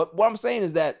done. But what I'm saying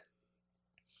is that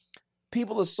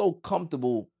people are so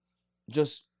comfortable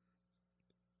just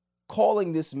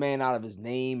calling this man out of his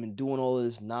name and doing all of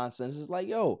this nonsense. It's like,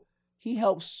 yo, he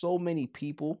helps so many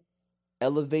people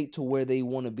elevate to where they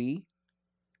want to be.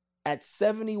 At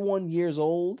 71 years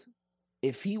old,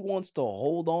 if he wants to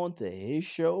hold on to his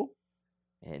show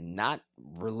and not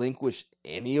relinquish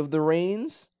any of the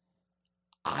reins,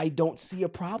 I don't see a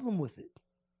problem with it.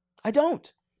 I don't.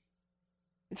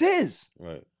 It's his.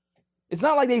 Right. It's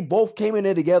not like they both came in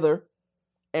there together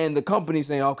and the company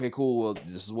saying, okay, cool, well,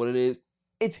 this is what it is.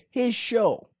 It's his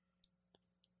show.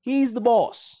 He's the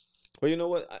boss. Well, you know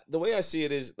what? The way I see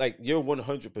it is, like, you're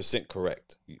 100%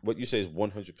 correct. What you say is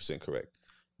 100% correct.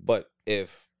 But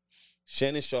if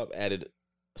Shannon Sharpe added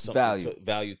something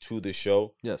value to the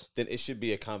show, yes, then it should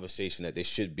be a conversation that they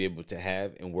should be able to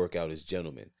have and work out as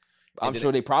gentlemen. I'm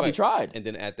sure they probably tried. And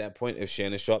then at that point, if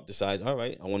Shannon Sharpe decides, all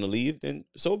right, I want to leave, then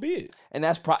so be it. And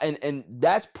that's and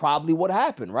that's probably what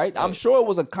happened, right? I'm sure it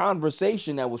was a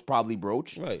conversation that was probably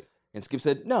broached. Right. And Skip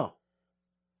said no.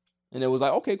 And it was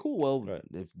like, okay, cool. Well,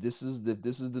 if this is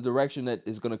the direction that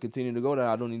is going to continue to go, then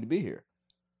I don't need to be here.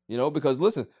 You know, because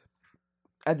listen,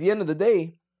 at the end of the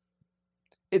day,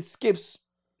 it's Skip's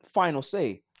final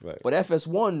say. Right. But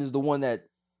FS1 is the one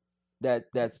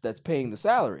that's paying the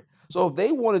salary. So if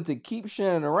they wanted to keep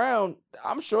Shannon around,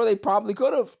 I'm sure they probably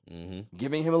could have.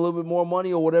 Giving him a little bit more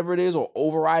money or whatever it is, or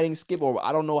overriding Skip, or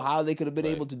I don't know how they could have been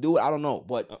able to do it. I don't know.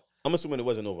 But I'm assuming it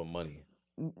wasn't over money.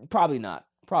 Probably not.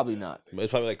 Probably not. But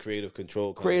it's probably like creative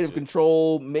control. Creative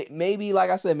control. Maybe, like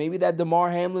I said, maybe that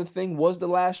DeMar Hamlin thing was the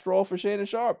last straw for Shannon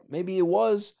Sharpe. Maybe it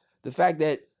was the fact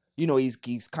that, you know, he's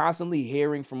constantly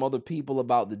hearing from other people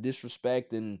about the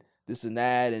disrespect and this and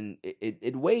that, and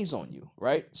it weighs on you,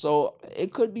 right? So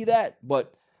it could be that,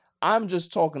 but I'm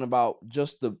just talking about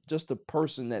just the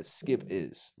person that Skip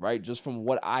is, right? Just from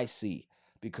what I see,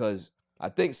 because I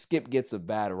think Skip gets a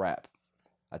bad rap.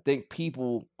 I think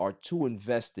people are too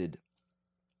invested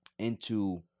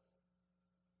into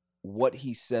what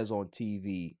he says on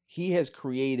TV. He has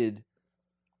created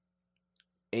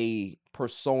a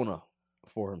persona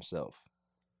for himself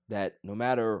that no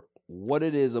matter what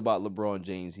it is about LeBron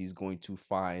James, he's going to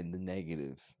find the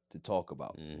negative to talk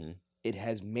about. It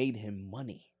has made him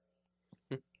money.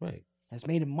 Right. Has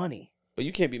made him money. But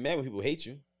you can't be mad when people hate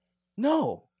you.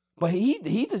 No. But he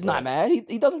is not mad.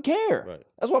 He doesn't care. Right.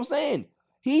 That's what I'm saying.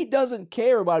 He doesn't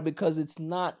care about it because it's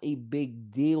not a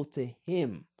big deal to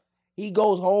him. He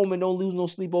goes home and don't lose no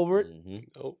sleep over it.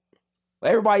 Oh.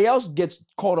 Everybody else gets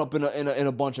caught up in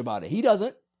a bunch about it. He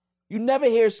doesn't. You never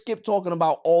hear Skip talking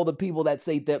about all the people that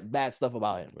say that bad stuff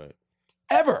about him. Right.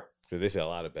 Ever. Because they say a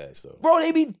lot of bad stuff. Bro,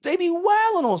 they be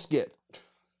wilding on Skip.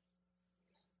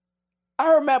 I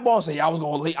heard Matt Barnes say, I was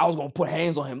gonna put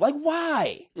hands on him. Like,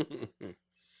 why?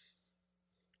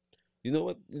 You know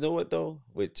what though?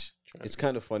 Which it's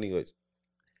kind of funny. Which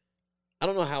I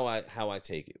don't know how I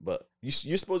take it, but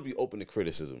you're supposed to be open to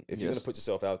criticism. If you're gonna put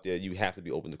yourself out there, you have to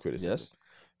be open to criticism. Yes.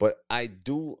 But I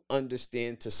do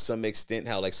understand to some extent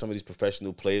how like some of these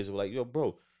professional players are like, yo,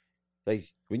 bro,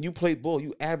 like when you played ball,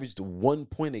 you averaged 1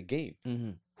 point a game.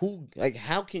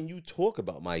 How can you talk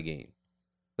about my game?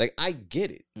 Like, I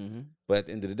get it, but at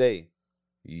the end of the day,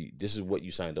 this is what you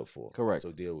signed up for. Correct.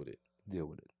 So deal with it. Deal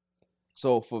with it.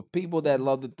 So for people that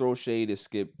love to throw shade at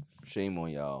Skip, shame on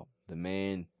y'all. The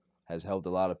man has helped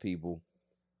a lot of people.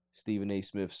 Stephen A.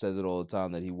 Smith says it all the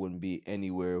time that he wouldn't be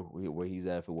anywhere where he's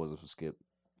at if it wasn't for Skip.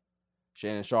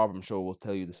 Shannon Sharp, I'm sure, will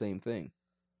tell you the same thing.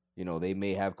 You know, they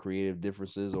may have creative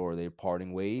differences or they're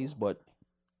parting ways, but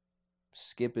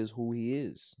Skip is who he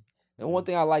is. And one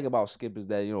thing I like about Skip is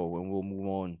that, you know, when we'll move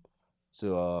on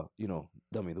to,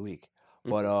 Dummy of the Week.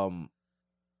 But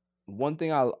one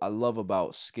thing I love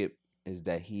about Skip is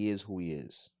that he is who he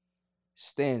is.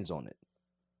 Stands on it.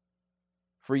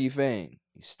 Free Fang.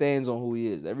 He stands on who he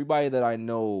is. Everybody that I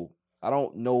know, I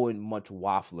don't know much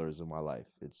wafflers in my life.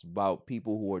 It's about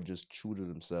people who are just true to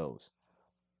themselves.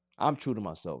 I'm true to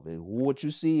myself. What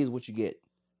you see is what you get.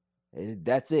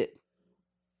 That's it.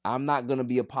 I'm not going to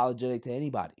be apologetic to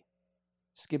anybody.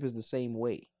 Skip is the same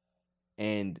way.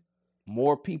 And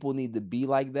more people need to be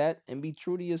like that and be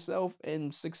true to yourself,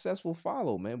 and success will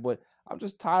follow, man. But I'm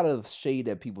just tired of the shade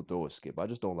that people throw at Skip. I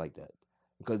just don't like that.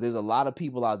 Because there's a lot of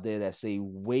people out there that say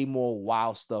way more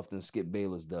wild stuff than Skip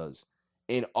Bayless does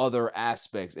in other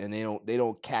aspects, and they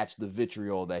don't catch the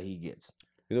vitriol that he gets.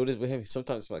 You know this with him?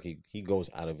 Sometimes it's like he goes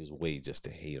out of his way just to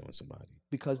hate on somebody.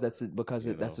 Because that's it. Because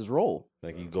that's his role.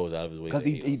 Like he goes out of his way. Because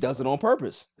he does it on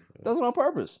purpose. Does it on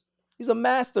purpose. He's a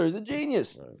master. He's a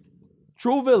genius. Right.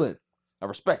 True villain. I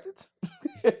respect it.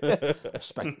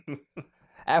 Respect it.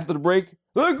 After the break,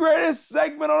 the greatest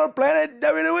segment on the planet,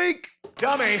 Dummy of the Week.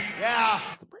 Dummy, yeah.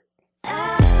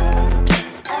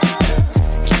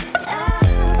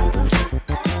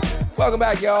 Welcome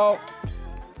back, y'all.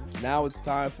 Now it's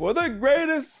time for the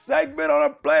greatest segment on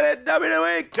the planet, Dummy of the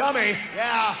Week. Dummy,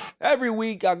 yeah. Every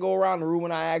week I go around the room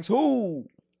and I ask, who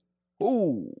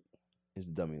is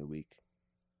the Dummy of the Week?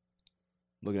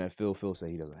 Looking at Phil, Phil said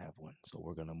he doesn't have one, so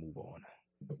we're going to move on.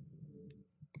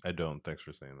 I don't. Thanks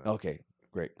for saying that. Okay,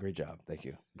 great job. Thank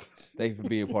you. Thank you for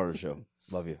being part of the show.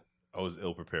 Love you. I was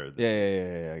ill prepared.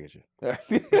 Yeah, I get you.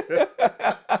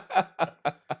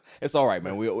 It's all right,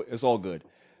 man. It's all good.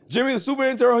 Jimmy, the super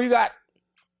intern, who you got?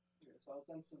 Yeah, so I was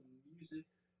on some music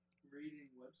rating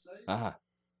website. Uh-huh.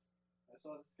 I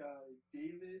saw this guy,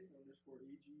 David_AGTZG.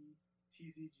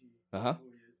 Uh-huh. Who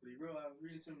he is, but I was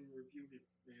reading some review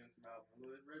videos about him.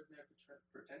 Redneck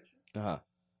Pretentious. Uh-huh.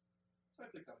 So I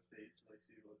clicked on his page to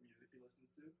see what music he listens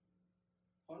to.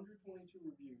 122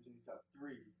 reviews, and he's got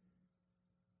 3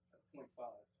 at 0.5.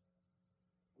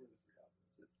 What are the 3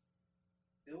 albums? It's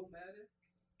Illmatic,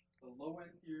 The Low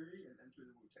End Theory, and Enter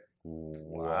the Wu-Tang.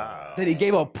 Wow. That he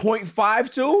gave a 0.5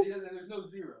 to? Yeah, there's no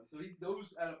zero. So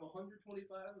those out of 125,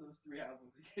 those 3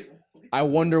 albums he gave a 0.5. I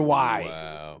wonder why.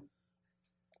 Wow.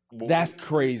 That's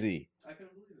crazy. I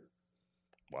couldn't believe it.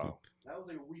 Wow. That was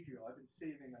like a week ago. I've been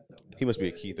saving that though. He must be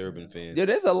a Keith Urban fan. Yeah,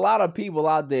 there's a lot of people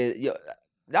out there.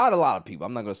 Not a lot of people.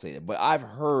 I'm not gonna say that, but I've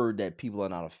heard that people are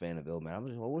not a fan of Illmatic. I'm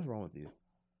just, well, what's wrong with you?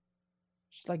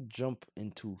 Just like jump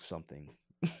into something.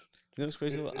 You know what's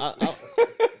crazy?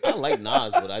 I like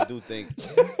Nas, but I do think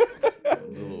a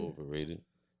little overrated.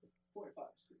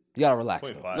 You gotta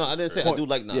relax. No, I didn't say I do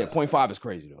like Nas. Yeah, 0.5 is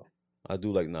crazy though. I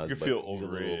do like Nas. You but feel he's a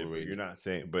little overrated,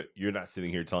 but you're not sitting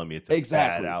here telling me it's a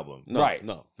bad album. No, right.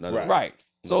 No, right.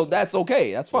 So that's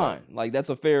okay. That's fine. Like that's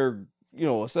a fair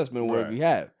assessment or whatever Right. you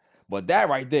have. But that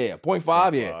right there,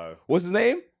 0.5, yeah. 0.5. What's his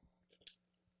name?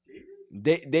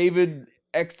 David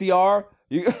XTR.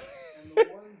 You. And the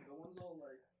one's all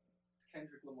like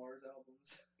Kendrick Lamar's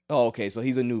albums. Oh, okay. So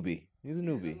he's a newbie. He's a He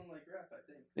newbie. doesn't like rap, I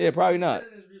think. Yeah, probably He not.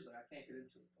 said in his reviews, like, I can't get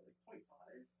into it. But like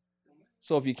 0.5.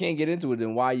 So if you can't get into it,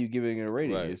 then why are you giving it a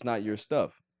rating? Right. It's not your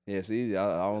stuff. Yeah, see,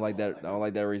 I don't like that. I don't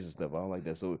like that racist stuff. I don't like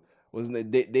that. So wasn't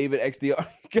it David XDR?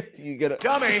 You get a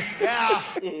Dummy. Yeah.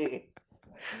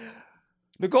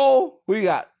 Nicole. Who you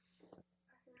got?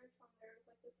 There's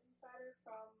like this insider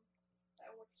that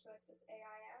works for like this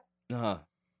AI app,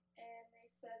 and they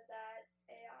said that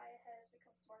AI has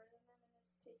become smarter than them and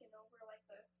it's taken over like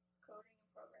the coding and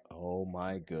programming. Oh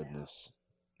my goodness,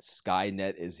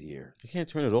 Skynet is here. You can't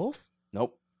turn it off?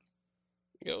 Nope.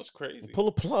 Yo, it's crazy. Pull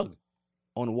a plug.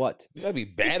 On what? There's gotta be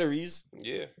batteries.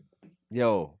 Yeah.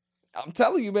 Yo, I'm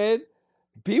telling you, man.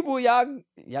 People, y'all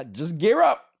just gear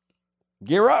up.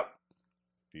 Gear up.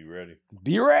 Be ready.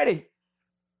 Be ready.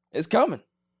 It's coming.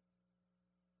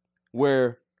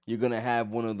 Where you're going to have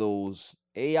one of those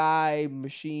AI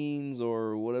machines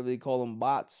or whatever they call them,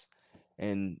 bots.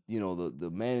 And, the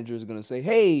manager is going to say,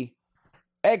 hey,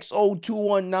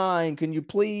 XO219, can you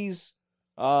please,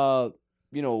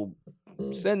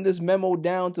 send this memo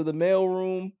down to the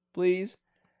mailroom, please?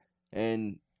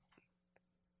 And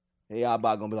AI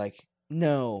bot going to be like,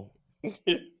 no.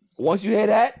 Once you hear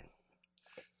that,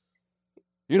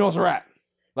 you know it's a wrap.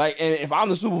 Like, and if I'm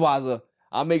the supervisor,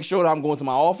 I'll make sure that I'm going to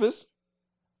my office,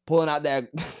 pulling out that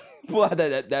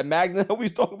magnet that we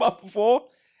was talking about before,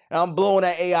 and I'm blowing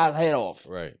that AI's head off.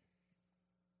 Right.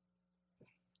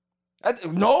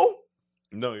 No,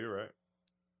 you're right.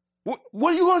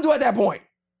 What are you going to do at that point?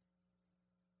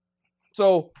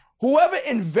 So, whoever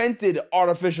invented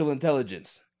artificial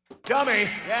intelligence, Dummy.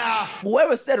 Yeah.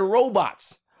 whoever said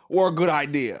robots were a good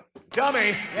idea,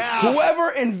 Dummy. Yeah. whoever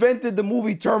invented the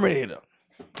movie Terminator,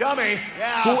 Dummy.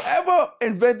 Yeah. whoever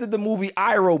invented the movie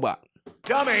iRobot,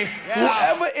 Dummy.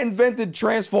 Yeah. whoever invented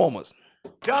Transformers,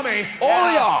 Dummy. all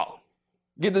of y'all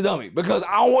get the dummy because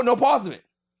I don't want no parts of it.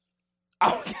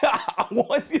 I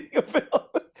want you to feel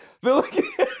like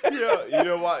Yeah, you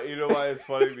know why? You know why it's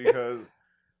funny? Because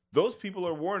those people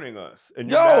are warning us, and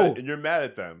you're mad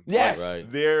at them. Yes. Like,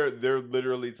 they're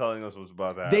literally telling us what's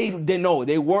about that. They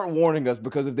weren't warning us,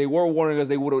 because if they were warning us,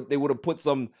 they would have put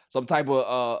some type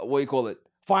of what do you call it,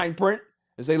 fine print,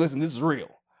 and say, listen, this is real.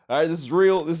 All right, this is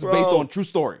real. This is based on true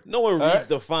story. No one All reads right?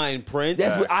 the fine print.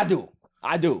 That's what I do.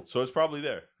 So it's probably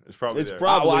there. It's probably there.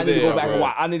 I need to go back and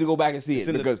watch. I need to go back and see It's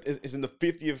it in because it's in the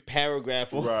 50th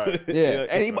paragraph. Right.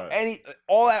 yeah,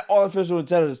 all that artificial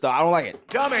intelligence stuff, I don't like it.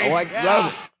 Dummy. I don't like none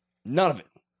of it. None of it.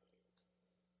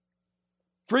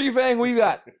 Freaky Fang, who you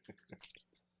got?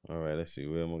 All right, let's see.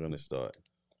 Where am I going to start?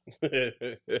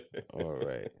 All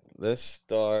right. Let's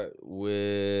start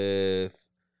with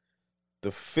the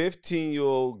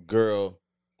 15-year-old girl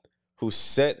who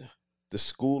set the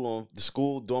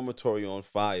school dormitory on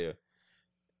fire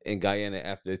in Guyana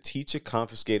after a teacher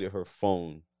confiscated her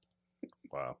phone.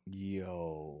 Wow.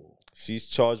 Yo. She's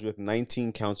charged with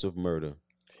 19 counts of murder.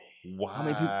 Wow. How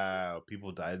many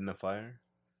people died in the fire?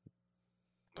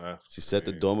 She set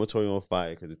the dormitory on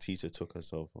fire because the teacher took her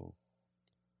cell phone.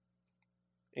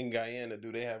 In Guyana,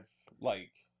 do they have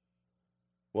like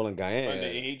Well, in Guyana,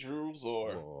 underage rules,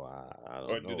 or I don't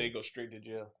or know. do they go straight to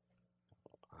jail?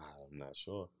 I'm not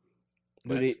sure.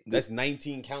 Do That's, they- that's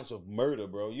 19 counts of murder,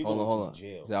 bro. You Hold going on. to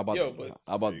jail. See, I'm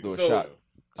about to do a so shot.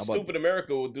 How about- Stupid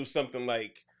America will do something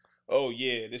like, "Oh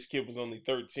yeah, this kid was only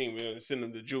 13. We're gonna send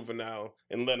him to juvenile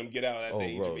and let him get out at the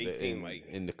age of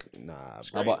 18."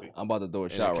 I'm about to throw a in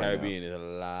shot the right Caribbean is a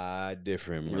lot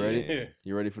different. now. You man. ready?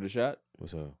 You ready for the shot?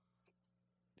 What's up?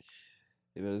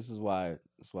 This is why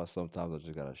sometimes I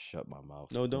just gotta shut my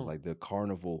mouth. No, 'Cause, don't. like the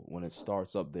carnival, when it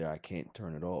starts up there, I can't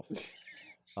turn it off.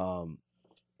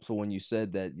 So when you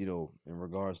said that, in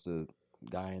regards to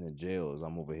guy in the jails,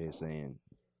 I'm over here saying,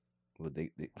 well, they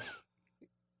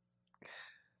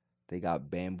they got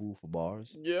bamboo for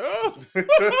bars. Yeah.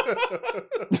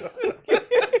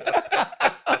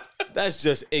 That's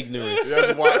just ignorance.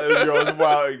 That's wild, it's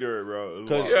wild ignorant, bro. It's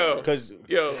wild. Because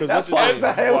That's why I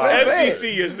said it was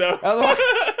FCC yourself. That's why I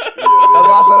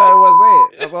said I was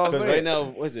saying. That's all I'm Because saying. right now,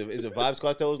 what is it? Is it Vibes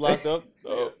Cartel is locked up?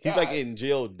 He's like in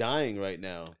jail dying right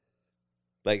now.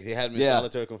 Like they had him in Yeah.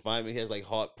 solitary confinement. He has like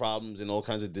heart problems and all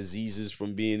kinds of diseases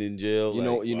from being in jail. You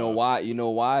like, know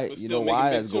why But still making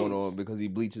big that's going tunes. on, because he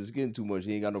bleached his skin too much.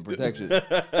 He ain't got no protection.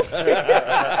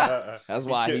 That's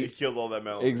why he killed all that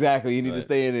melanin. Exactly. You need to Right.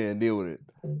 stay in there and deal with it.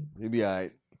 He'll be all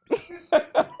right.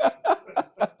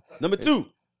 Number two.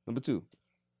 Number two.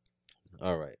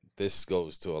 All right. This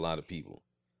goes to a lot of people.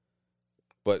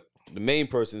 But the main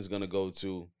person is going to go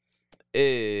to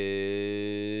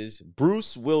is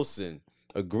Bruce Wilson,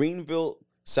 a Greenville,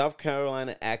 South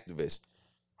Carolina activist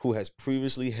who has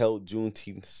previously held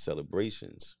Juneteenth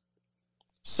celebrations.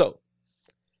 So,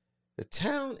 the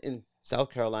town in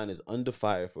South Carolina is under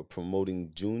fire for promoting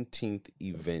Juneteenth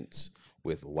events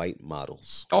with white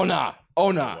models. Oh, nah.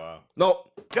 Oh, nah. Wow.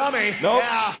 Nope. Dummy. Nope.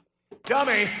 Yeah.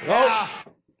 Dummy. Nope. Yeah.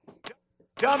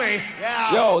 Dummy.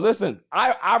 Yeah. Yo, listen,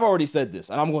 I've already said this,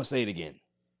 and I'm going to say it again.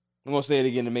 I'm going to say it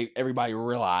again to make everybody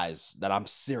realize that I'm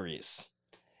serious.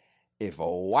 If a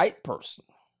white person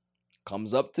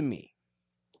comes up to me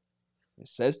and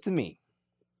says to me,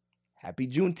 Happy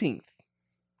Juneteenth,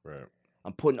 Right.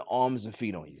 I'm putting arms and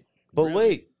feet on you. But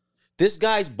wait, this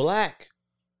guy's black.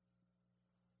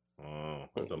 Oh,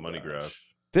 that's a money grab.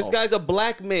 This guy's a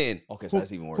black man. Okay, so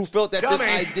that's even worse. Who felt that this Dummy.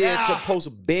 idea to Yeah. post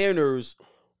banners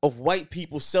of white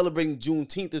people celebrating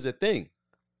Juneteenth is a thing.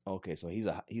 Okay, so he's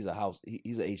a house.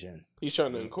 He's an HN. He's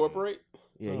trying to incorporate.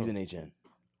 Yeah, he's an HN.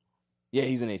 Yeah,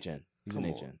 he's an HN. He's Come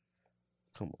an on. HN.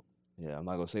 Come on. Yeah, I'm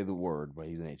not gonna say the word, but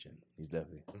he's an HN. He's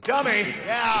definitely. Dummy.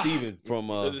 Yeah. Steven from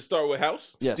Does it start with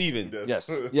house? Yes. Steven.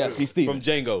 Yes, yes, he's Steven. From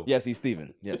Django. Yes, he's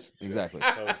Steven. Yes, exactly.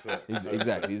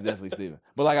 He's definitely Steven.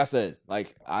 But like I said,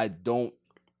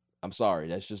 I'm sorry.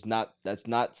 That's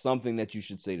not something that you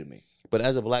should say to me. But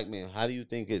as a black man, how do you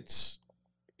think it's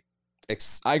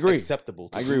I agree. acceptable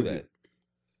to I agree do with that? you.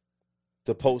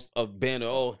 To post a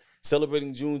banner,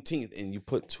 celebrating Juneteenth, and you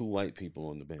put 2 white people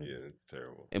on the banner. Yeah, it's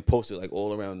terrible. And post it like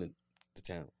all around the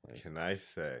town. Like, Can I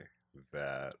say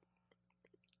that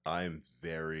I'm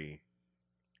very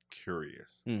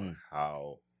curious on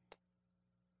how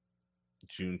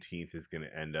Juneteenth is going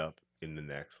to end up in the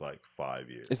next 5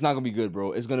 years? It's not gonna be good,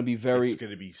 bro. It's gonna be very. It's going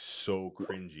to be so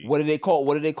cringy. What do they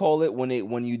call it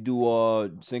when you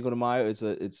do Cinco de Mayo?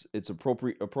 It's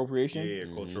appropriation. Yeah,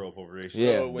 cultural appropriation.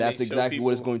 Yeah, when that's they show exactly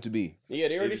what it's people- going to be. Yeah,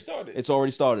 they already It's- started. It's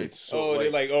already started. It's so they're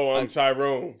like, oh, I'm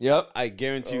Tyrone. Yep. I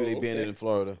guarantee you they banned it okay. in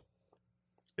Florida.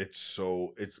 it's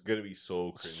going to be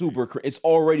so cringy. It's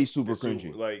already super It's so-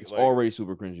 cringy. like- It's like- already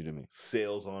super cringy to me.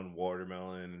 Sales on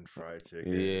watermelon and fried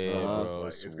chicken. Yeah, bro,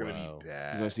 It's going to wow. be You're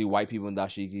bad. gonna see white people in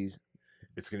dashikis.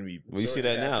 It's going to be Well, you see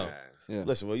that now. bad. Yeah.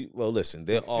 Listen, listen.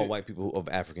 They're all white people of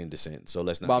African descent, so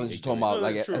let's not. But I'm be just talking ignorant. about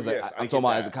like No, true, as yes, a, I I'm get talking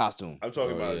about as a that. costume. I'm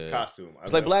talking Oh, about yeah. its costume.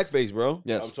 It's like blackface, bro.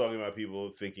 Yes. I'm talking about people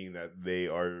thinking that they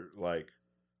are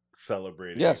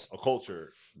celebrating Yes. a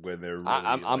culture when they're really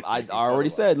I making already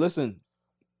fun of said. us. Listen,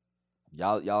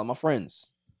 y'all are my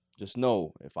friends. Just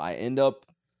know if I end up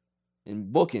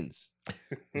in bookings,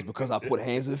 it's because I put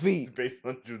hands and feet Based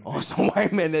on Juneteenth. on some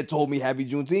white man that told me Happy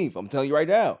Juneteenth. I'm telling you right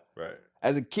now. Right.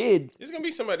 As a kid, There's gonna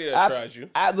be somebody that tries you.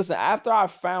 listen, after I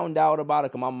found out about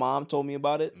it, because my mom told me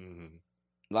about it, Mm-hmm.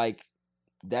 like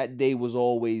that day was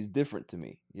always different to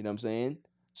me. You know what I'm saying?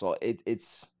 So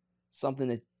it's something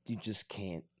that you just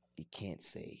can't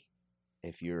say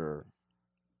if you're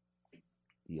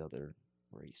the other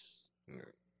race. Yeah.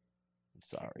 I'm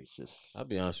sorry, it's just I'll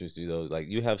be honest with you though. Like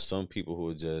you have some people who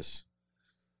are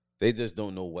they just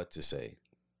don't know what to say.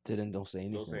 don't say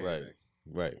anything. Don't say Right. anything.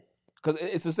 Right. Because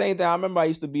it's the same thing. I remember I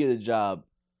used to be at a job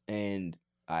and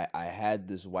I had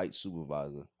this white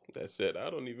supervisor. That's it.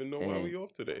 I don't even know why And- we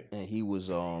off today. And he was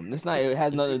it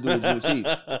has nothing to do with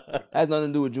Juneteenth. It has nothing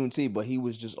to do with Juneteenth, but he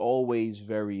was just always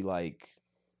very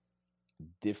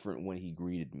different when he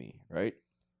greeted me, right?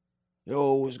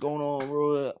 Yo, what's going on,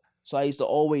 bro? So I used to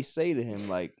always say to him,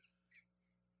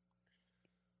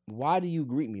 why do you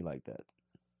greet me like that?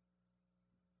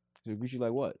 He said, greet you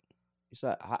like what? He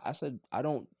said, I said, I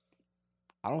don't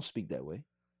speak that way.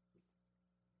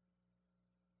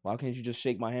 Why can't you just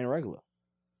shake my hand regular?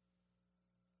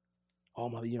 Oh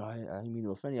my, I didn't mean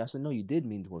to offend you. I said, no, you did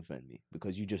mean to offend me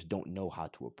because you just don't know how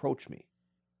to approach me.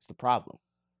 It's the problem.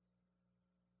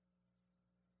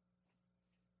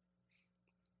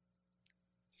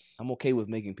 I'm okay with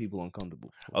making people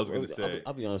uncomfortable. I was gonna say,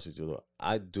 I'll be honest with you though.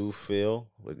 I do feel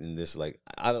in this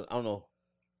I don't know.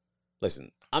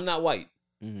 Listen, I'm not white.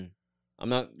 Mm-hmm. I'm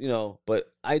not,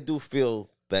 but I do feel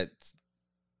that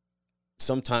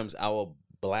sometimes our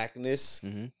blackness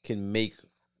can make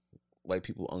white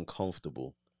people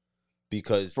uncomfortable.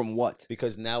 Because from what?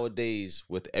 Because nowadays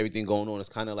with everything going on, it's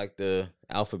kind of like the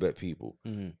alphabet people.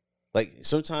 Mm-hmm. Like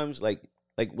sometimes, like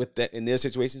with that in their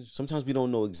situations, sometimes we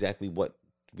don't know exactly what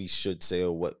we should say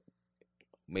or what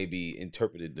may be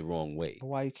interpreted the wrong way. But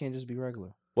why you can't just be regular?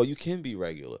 Well, you can be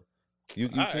regular. You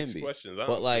I can ask be. questions. I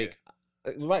But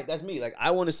don't right, that's me. Like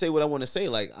I want to say what I want to say.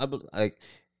 Like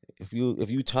if you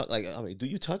tuck, do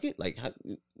you tuck it? Like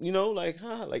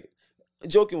how, like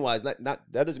joking wise, not that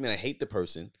doesn't mean I hate the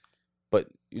person, but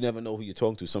you never know who you're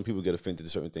talking to. Some people get offended to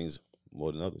certain things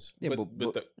more than others. Yeah, but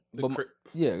go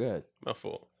ahead. My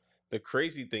fault. The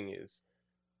crazy thing is,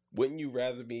 wouldn't you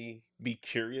rather be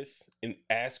curious and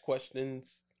ask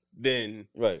questions than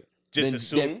just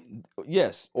assume?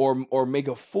 Yes, or make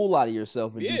a fool out of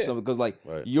yourself and do something,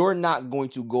 because you're not going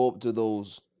to go up to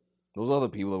those other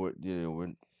people that were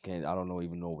I don't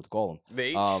even know what to call them. The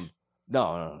H?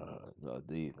 No,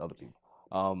 the other people.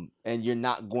 And you're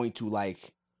not going to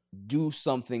do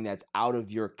something that's out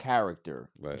of your character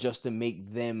just to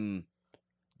make them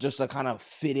just to kind of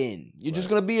fit in. You're just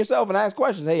gonna be yourself and ask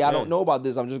questions. Hey, I don't know about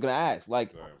this. I'm just gonna ask.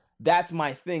 That's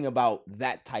my thing about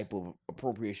that type of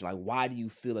appropriation. Why do you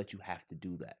feel that you have to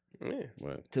do that?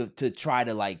 To try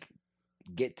to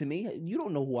get to me? You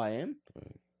don't know who I am.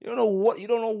 You don't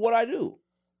know what I do.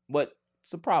 But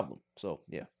it's a problem. So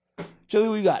yeah. Chili,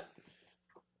 what you got?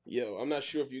 Yo, I'm not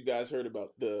sure if you guys heard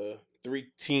about the 3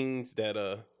 teens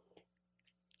that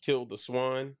killed the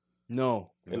swan. No.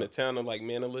 In the town of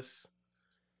Manlius.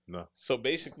 No. So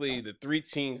basically, the 3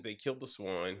 teens, they killed the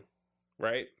swan,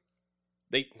 right?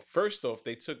 They first off,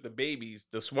 they took the babies.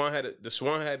 The swan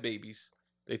had babies.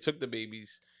 They took the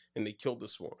babies and they killed the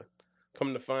swan.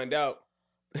 Come to find out,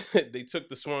 they took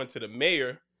the swan to the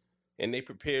mayor and they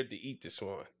prepared to eat the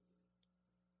swan.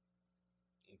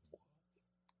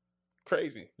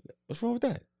 Crazy. What's wrong with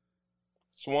that?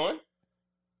 Swan?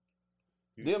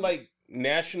 They're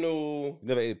national. You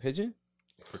never ate a pigeon?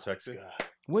 Protection.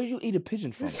 Where'd you eat a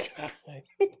pigeon from?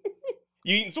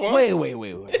 You eating swan? Wait.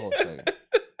 Hold a second.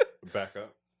 Back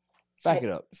up. Back it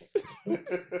up.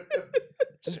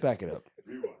 Just back it up.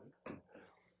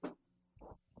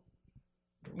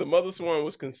 The mother swan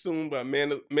was consumed by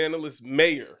Manlius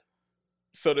mayor.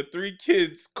 So the 3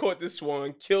 kids caught the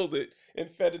swan, killed it, and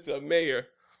fed it to a mayor.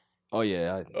 Oh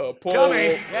yeah. Paul,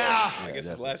 Dummy. Yeah. I guess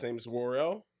his last name is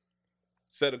Worrell.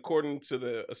 Said according to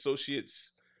the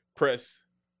Associates Press,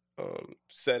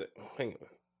 sad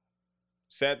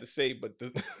to say, but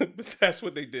but that's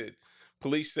what they did.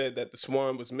 Police said that the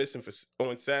swan was missing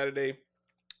on Saturday,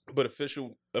 but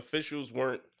officials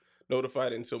weren't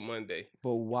notified until Monday.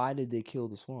 But why did they kill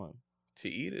the swan? To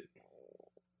eat it.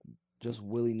 Just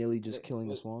willy-nilly just killing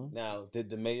the swan? Now, did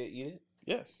the mayor eat it?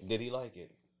 Yes. Did he like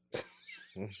it?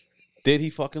 Did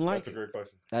he fucking like That's a it? great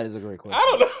question. That is a great question. I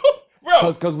don't know,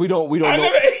 bro. Because we don't I know.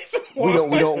 never ate swan.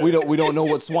 We don't know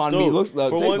what swan meat tastes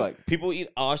like. People eat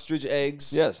ostrich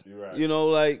eggs. Yes. You're right. You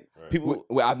know, people.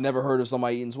 I've never heard of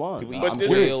somebody eating swan. People eat But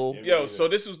this quail. is, so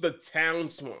this was the town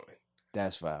swan.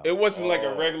 That's foul. It wasn't like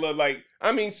a regular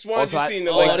swans you it's see in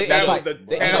like- the it's that like- was the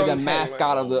it's town like the swan.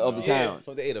 mascot of the town.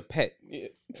 So they ate a pet. Yeah.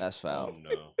 That's foul. Oh, no.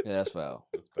 Yeah, that's foul.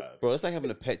 That's bad. Bro, it's like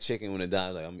having a pet chicken when it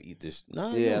dies. I'm gonna eat this.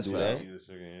 Nah, Yeah, don't that's do foul. that. Eat the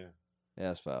chicken, yeah. Yeah,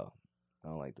 that's foul. I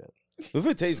don't like that. If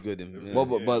it tastes good, then yeah.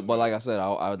 But like I said,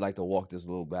 I would like to walk this a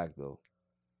little back though.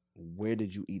 Where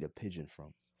did you eat a pigeon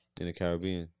from? In the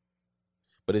Caribbean.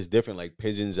 But it's different. Like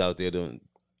pigeons out there don't.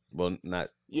 Well, not.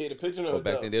 Yeah, the pigeon or Well, the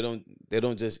back dove? then they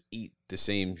don't just eat the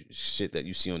same shit that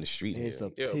you see on the street It's here.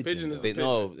 a pigeon. pigeon is though. a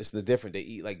No, it's the different. They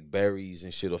eat like berries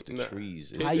and shit off the Nah.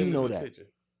 trees. How you Pigeon know is a that? pigeon.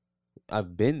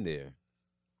 I've been there.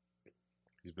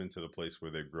 He's been to the place where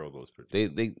they grow those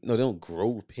pigeons. They don't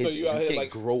grow pigeons. you You out here, can't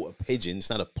like- grow a pigeon. It's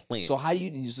not a plant. So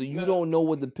you don't know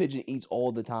what the pigeon eats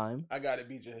all the time? I got it,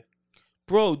 BJ.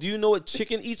 Bro, do you know what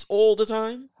chicken eats all the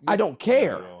time? I don't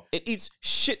care. It eats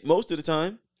shit most of the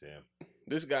time. Damn.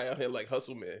 This guy out here like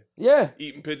hustle man, Yeah,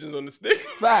 eating pigeons on the stick.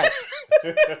 facts.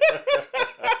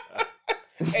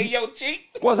 Hey, yo, cheat.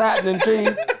 What's happening, Tree?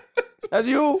 That's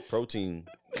you? Protein.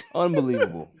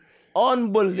 Unbelievable.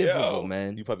 Unbelievable,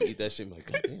 man. You probably eat that shit and be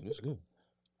like, God damn, that's good.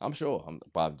 I'm sure. I'm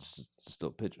probably just still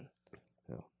a pigeon.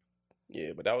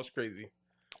 Yeah, but that was crazy.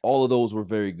 All of those were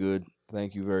very good.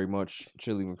 Thank you very much,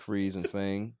 Chili McFreeze and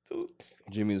Fang.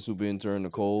 Jimmy the super intern,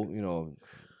 Nicole. You know,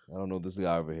 I don't know this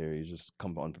guy over here. He's just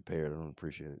come unprepared. I don't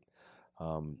appreciate it.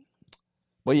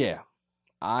 But yeah,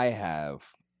 I have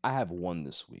one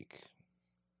this week,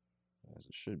 as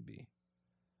it should be.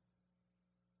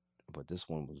 But this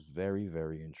one was very,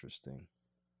 very interesting.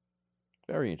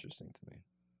 Very interesting to me.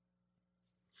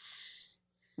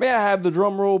 May I have the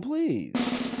drum roll, please?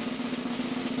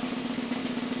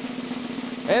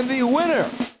 And the winner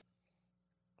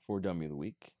for Dummy of the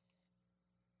Week,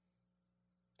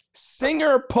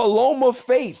 singer Paloma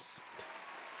Faith.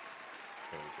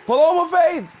 Paloma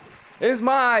Faith is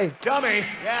my Dummy.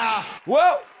 Yeah.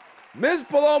 Well, Miss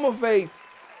Paloma Faith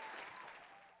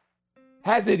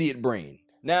has idiot brain.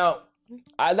 Now,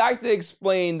 I'd like to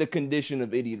explain the condition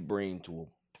of idiot brain to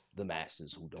the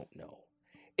masses who don't know.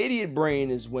 Idiot brain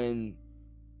is when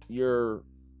your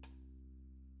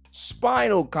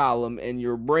spinal column and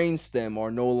your brainstem are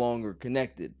no longer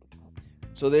connected.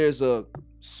 So there's a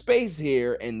space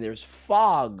here and there's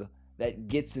fog that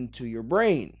gets into your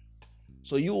brain.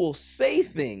 So you will say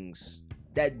things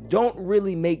that don't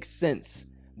really make sense,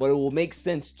 but it will make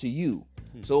sense to you.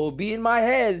 So it will be in my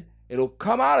head, it'll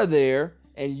come out of there,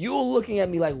 and you're looking at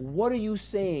me like, what are you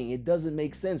saying? It doesn't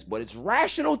make sense, but it's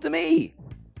rational to me.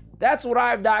 That's what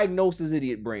I've diagnosed as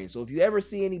idiot brain. So if you ever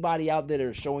see anybody out there that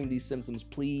are showing these symptoms,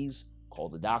 please call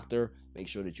the doctor. Make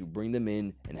sure that you bring them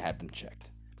in and have them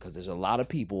checked. Because there's a lot of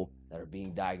people that are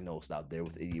being diagnosed out there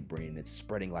with idiot brain, and it's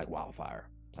spreading like wildfire.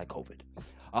 It's like COVID.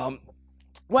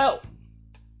 Well,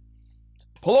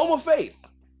 Paloma Faith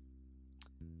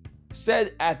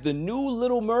said at the new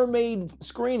Little Mermaid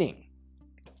screening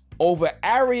over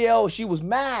Ariel, she was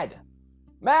mad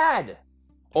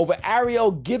over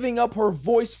Ariel giving up her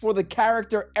voice for the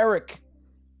character Eric.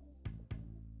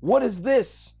 What is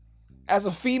this? As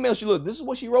a female, this is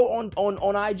what she wrote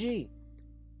on IG.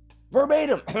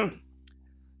 Verbatim.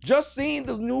 Just seen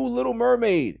the new Little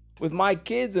Mermaid with my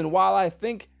kids, and while I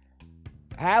think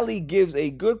Halle gives a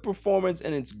good performance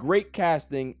and it's great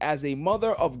casting, as a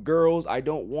mother of girls, I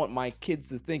don't want my kids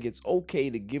to think it's okay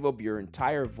to give up your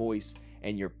entire voice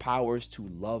and your powers to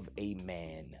love a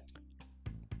man.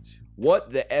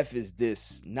 What the F is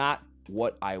this? Not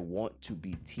what I want to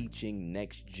be teaching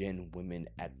next gen women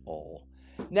at all.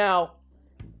 Now,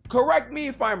 correct me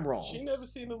if I'm wrong. She never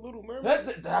seen The Little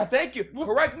Mermaid. Thank you.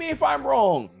 Correct me if I'm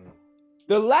wrong.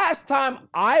 The last time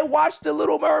I watched The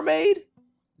Little Mermaid,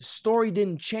 the story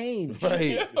didn't change.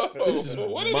 Right. This is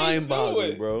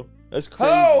mind-boggling, bro. That's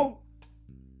crazy. Hello?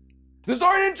 The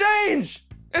story didn't change.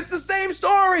 It's the same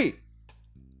story.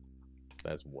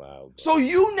 That's wild. So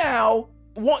you now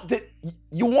want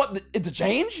it to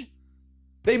change?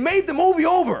 They made the movie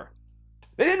over.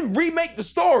 They didn't remake the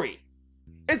story.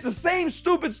 It's the same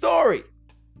stupid story.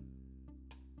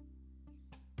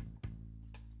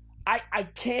 I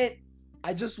can't.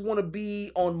 I just want to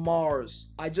be on Mars.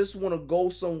 I just want to go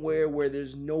somewhere where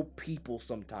there's no people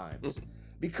sometimes.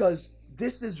 Because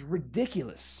this is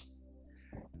ridiculous.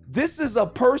 This is a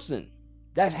person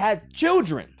that has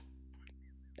children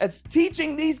that's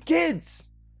teaching these kids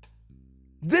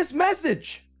this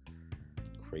message.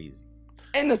 Crazy.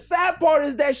 And the sad part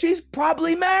is that she's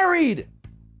probably married.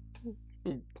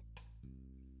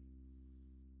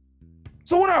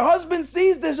 So when her husband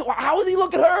sees this, how does he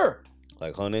look at her?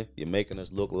 Like, honey, you're making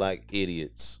us look like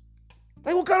idiots.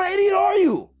 Like, what kind of idiot are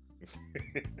you?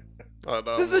 Oh,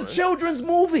 no, This is a children's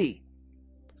movie.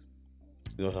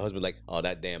 You know, her husband like, oh,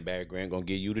 that damn Barry Grant gonna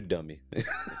give you the dummy.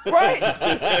 Right?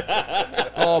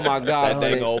 Oh my God, that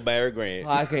honey. dang old Barry Grant.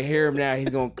 I can hear him now. He's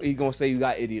gonna say you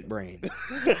got idiot brain.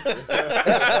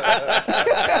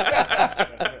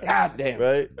 God damn.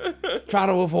 Right? Trying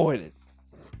to avoid it.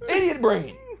 Idiot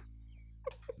brain.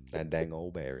 That dang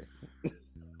old Barry.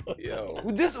 Yo.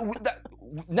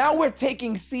 Now we're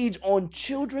taking siege on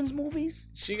children's movies?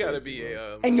 She gotta be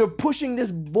a And you're pushing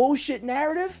this bullshit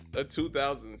narrative? a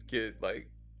 2000s kid, like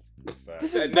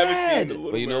This is that never bad. seen The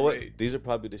Little But you know what? Mermaid. These are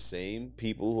probably the same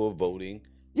people who are voting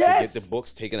Yes. to get the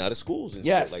books taken out of schools and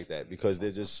Yes. shit like that because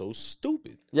they're just so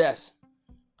stupid. Yes.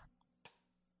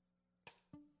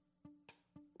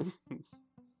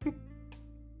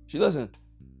 She listen.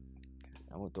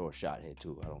 I'm gonna throw a shot here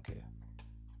too. I don't care.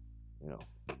 You know,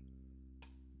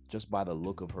 just by the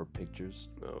look of her pictures,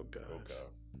 Oh god.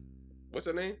 What's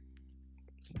her name?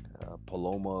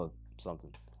 Paloma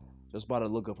something. Just by the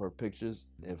look of her pictures,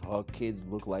 if her kids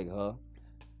look like her,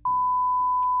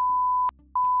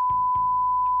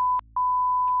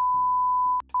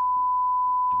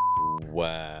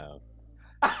 Wow.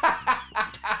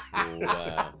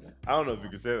 Wow. I don't know if you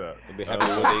can say that. Be happy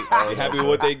with what they, be happy with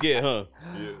what they get, huh?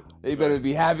 Yeah. they better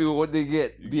be happy with what they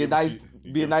get. Be a nice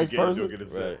person.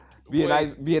 Right.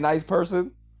 Be a nice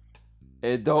person,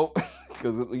 and don't,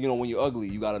 because you know when you're ugly,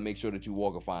 you got to make sure that you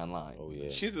walk a fine line. Oh yeah.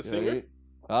 She's a You know what I singer? mean?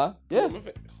 Huh? Yeah.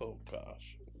 Oh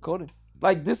gosh. Cody.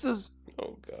 Like this is.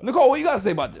 Oh god. Nicole, what you got to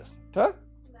say about this? Huh?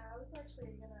 No, I was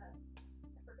actually gonna.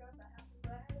 I forgot that happened,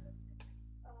 but I had it.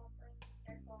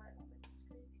 And I saw it. And I was like, this is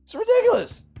crazy. It's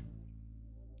ridiculous.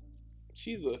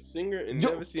 She's a singer and Yo,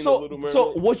 never seen so, a Little Mermaid.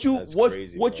 So what you That's what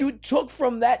crazy, what bro. you took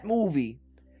from that movie,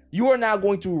 you are now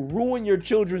going to ruin your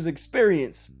children's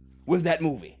experience with that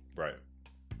movie. Right.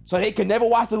 So they can never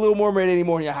watch The Little Mermaid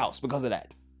anymore in your house because of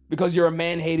that. Because you're a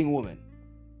man-hating woman.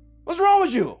 What's wrong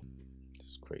with you?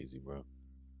 It's crazy, bro.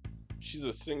 She's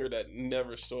a singer that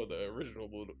never saw the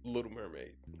original Little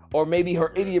Mermaid. Or maybe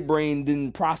her idiot brain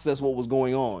didn't process what was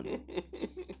going on.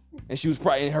 And she was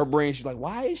probably in her brain, she's like,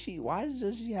 why does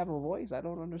she have a voice? I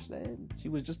don't understand. She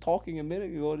was just talking a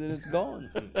minute ago and then it's gone.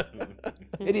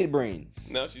 Idiot brain.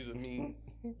 Now she's a meme.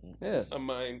 Yeah. A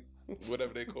mind.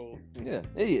 Whatever they call. Yeah,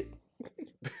 idiot.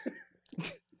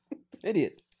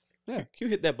 Idiot. Yeah. Can you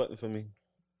hit that button for me?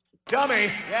 Dummy.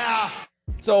 Yeah.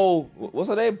 So, what's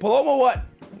her name? Paloma what?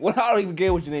 What? I don't even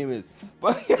care what your name is.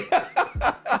 But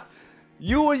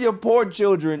you and your poor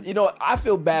children, you know, I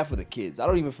feel bad for the kids. I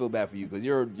don't even feel bad for you because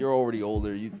you're already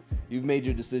older. You've made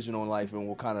your decision on life and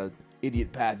what kind of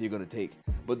idiot path you're going to take.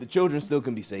 But the children still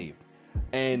can be saved.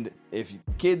 And if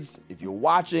you're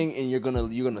watching and you're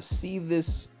gonna see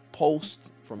this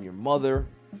post from your mother,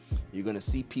 you're gonna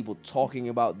see people talking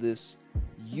about this,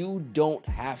 you don't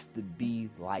have to be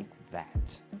like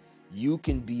that. You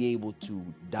can be able to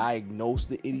diagnose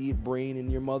the idiot brain in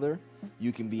your mother.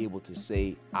 You can be able to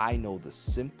say, I know the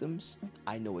symptoms,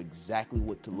 I know exactly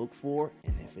what to look for,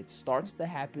 and if it starts to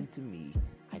happen to me,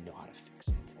 I know how to fix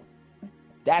it.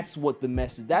 That's what the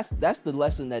message, that's the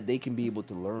lesson that they can be able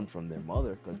to learn from their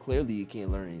mother, because clearly you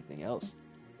can't learn anything else.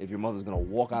 If your mother's gonna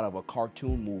walk out of a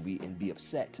cartoon movie and be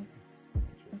upset,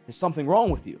 there's something wrong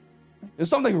with you. There's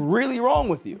something really wrong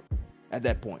with you at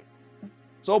that point.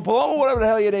 So Paloma, whatever the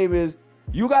hell your name is,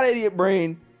 you got an idiot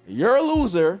brain, you're a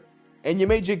loser, and you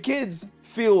made your kids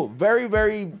feel very,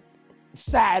 very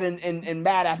sad and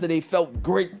bad after they felt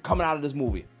great coming out of this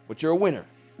movie. But you're a winner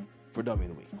for Dummy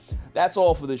of the Week. That's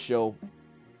all for this show.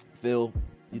 Phil,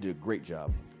 you did a great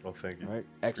job. Well, thank you. Right?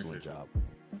 Excellent job.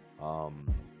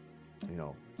 You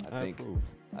know, I think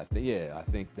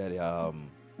that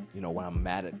you know, when I'm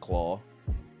mad at Claw,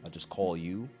 I just call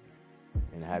you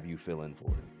and have you fill in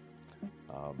for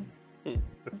it.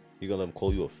 You gonna let him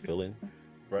call you a fill-in?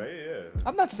 Right, yeah.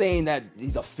 I'm not saying that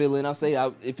he's a fill-in. I'll say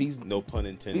if he's no pun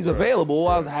intended. If he's available,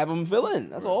 I'll have him fill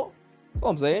in. That's all. That's all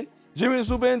I'm saying. Jimmy the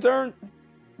Super Intern.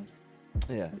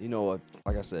 Yeah, you know what?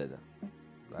 Like I said,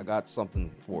 I got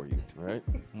something for you. All right,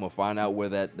 I'm gonna find out where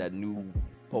that new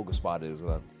poker spot is.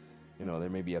 You know, there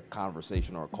may be a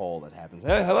conversation or a call that happens.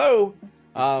 Hey, hello.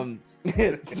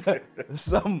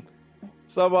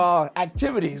 Some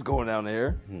activities going down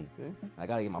there. I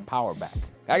gotta get my power back.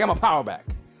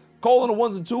 Cole on the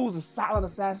ones and twos, a silent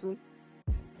assassin.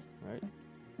 Right?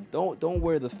 Don't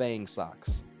wear the Fang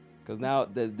socks, because now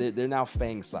they're now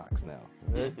Fang socks now.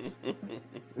 Right?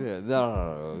 Yeah,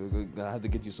 no. I have to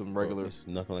get you some regular. It's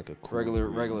nothing like a cool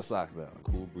regular socks now.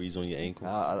 Cool breeze on your ankles.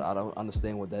 I don't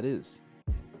understand what that is.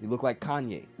 You look like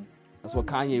Kanye. That's what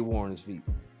Kanye wore on his feet.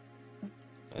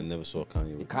 I never saw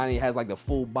Kanye with Kanye has like the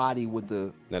full body with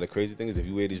the. Now the crazy thing is, if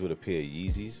you wear these with a pair of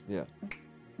Yeezys, yeah,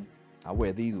 I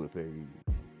wear these with a pair of Yeezys.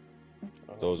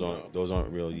 Those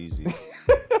aren't real Yeezys.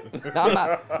 No, I'm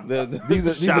not. These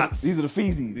are the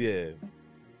Feezies. Yeah.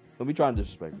 Don't be trying to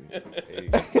disrespect me. You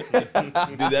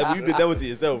did that one to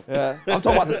yourself. Yeah. I'm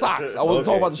talking about the socks. I wasn't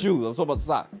talking about the shoes. I'm talking about the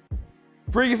socks.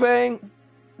 Freaky Fang,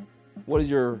 what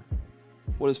is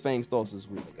Fang's thoughts this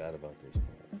week? I forgot about this part.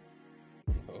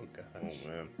 Oh gosh. Oh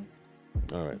man.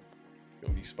 All right. It's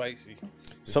gonna be spicy.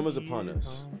 Summer's upon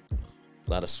us.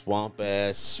 A lot of swamp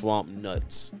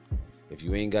nuts. If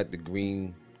you ain't got the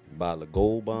green bottle of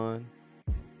Gold Bond,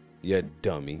 you're a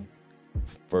dummy,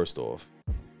 first off.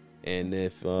 And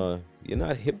if you're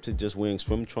not hip to just wearing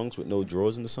swim trunks with no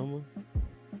drawers in the summer,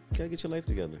 you gotta get your life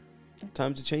together.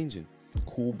 Times are changing.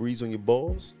 Cool breeze on your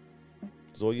balls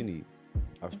is all you need.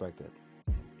 I respect that.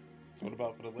 What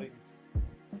about for the ladies?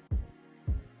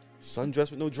 Sundress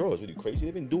with no drawers. What are you, crazy?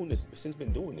 They've been doing this since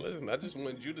been doing this. Listen, I just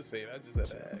wanted you to say it. I just had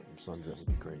to ask. Sundress would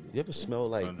be crazy. You ever smell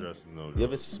like? Sundress with no drawers. You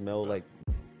ever smell like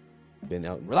been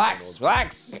out? Relax. All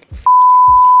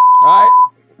right.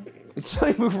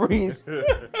 Chili McFreeze.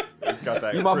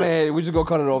 You my man. We just gonna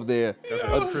cut it off there.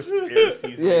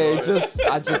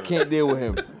 I just can't deal with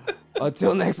him.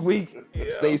 Until next week.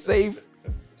 Stay safe.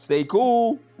 Stay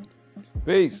cool.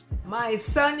 Peace. My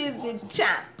son is the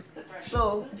champ,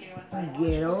 so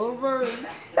get over it.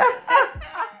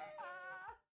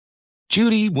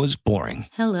 Judy was boring.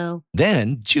 Hello.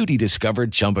 Then Judy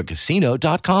discovered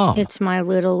ChumbaCasino.com. It's my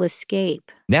little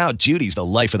escape. Now Judy's the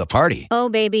life of the party. Oh,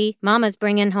 baby, mama's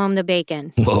bringing home the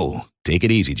bacon. Whoa, take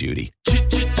it easy, Judy.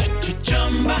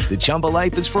 The Chumba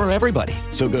life is for everybody.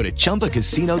 So go to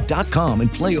ChumbaCasino.com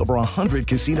and play over 100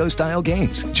 casino-style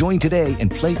games. Join today and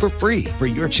play for free for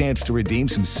your chance to redeem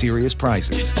some serious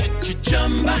prizes.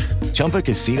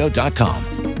 ChumbaCasino.com.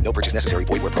 No purchase necessary.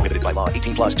 Void where prohibited by law.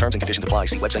 18+ terms and conditions apply.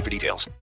 See website for details.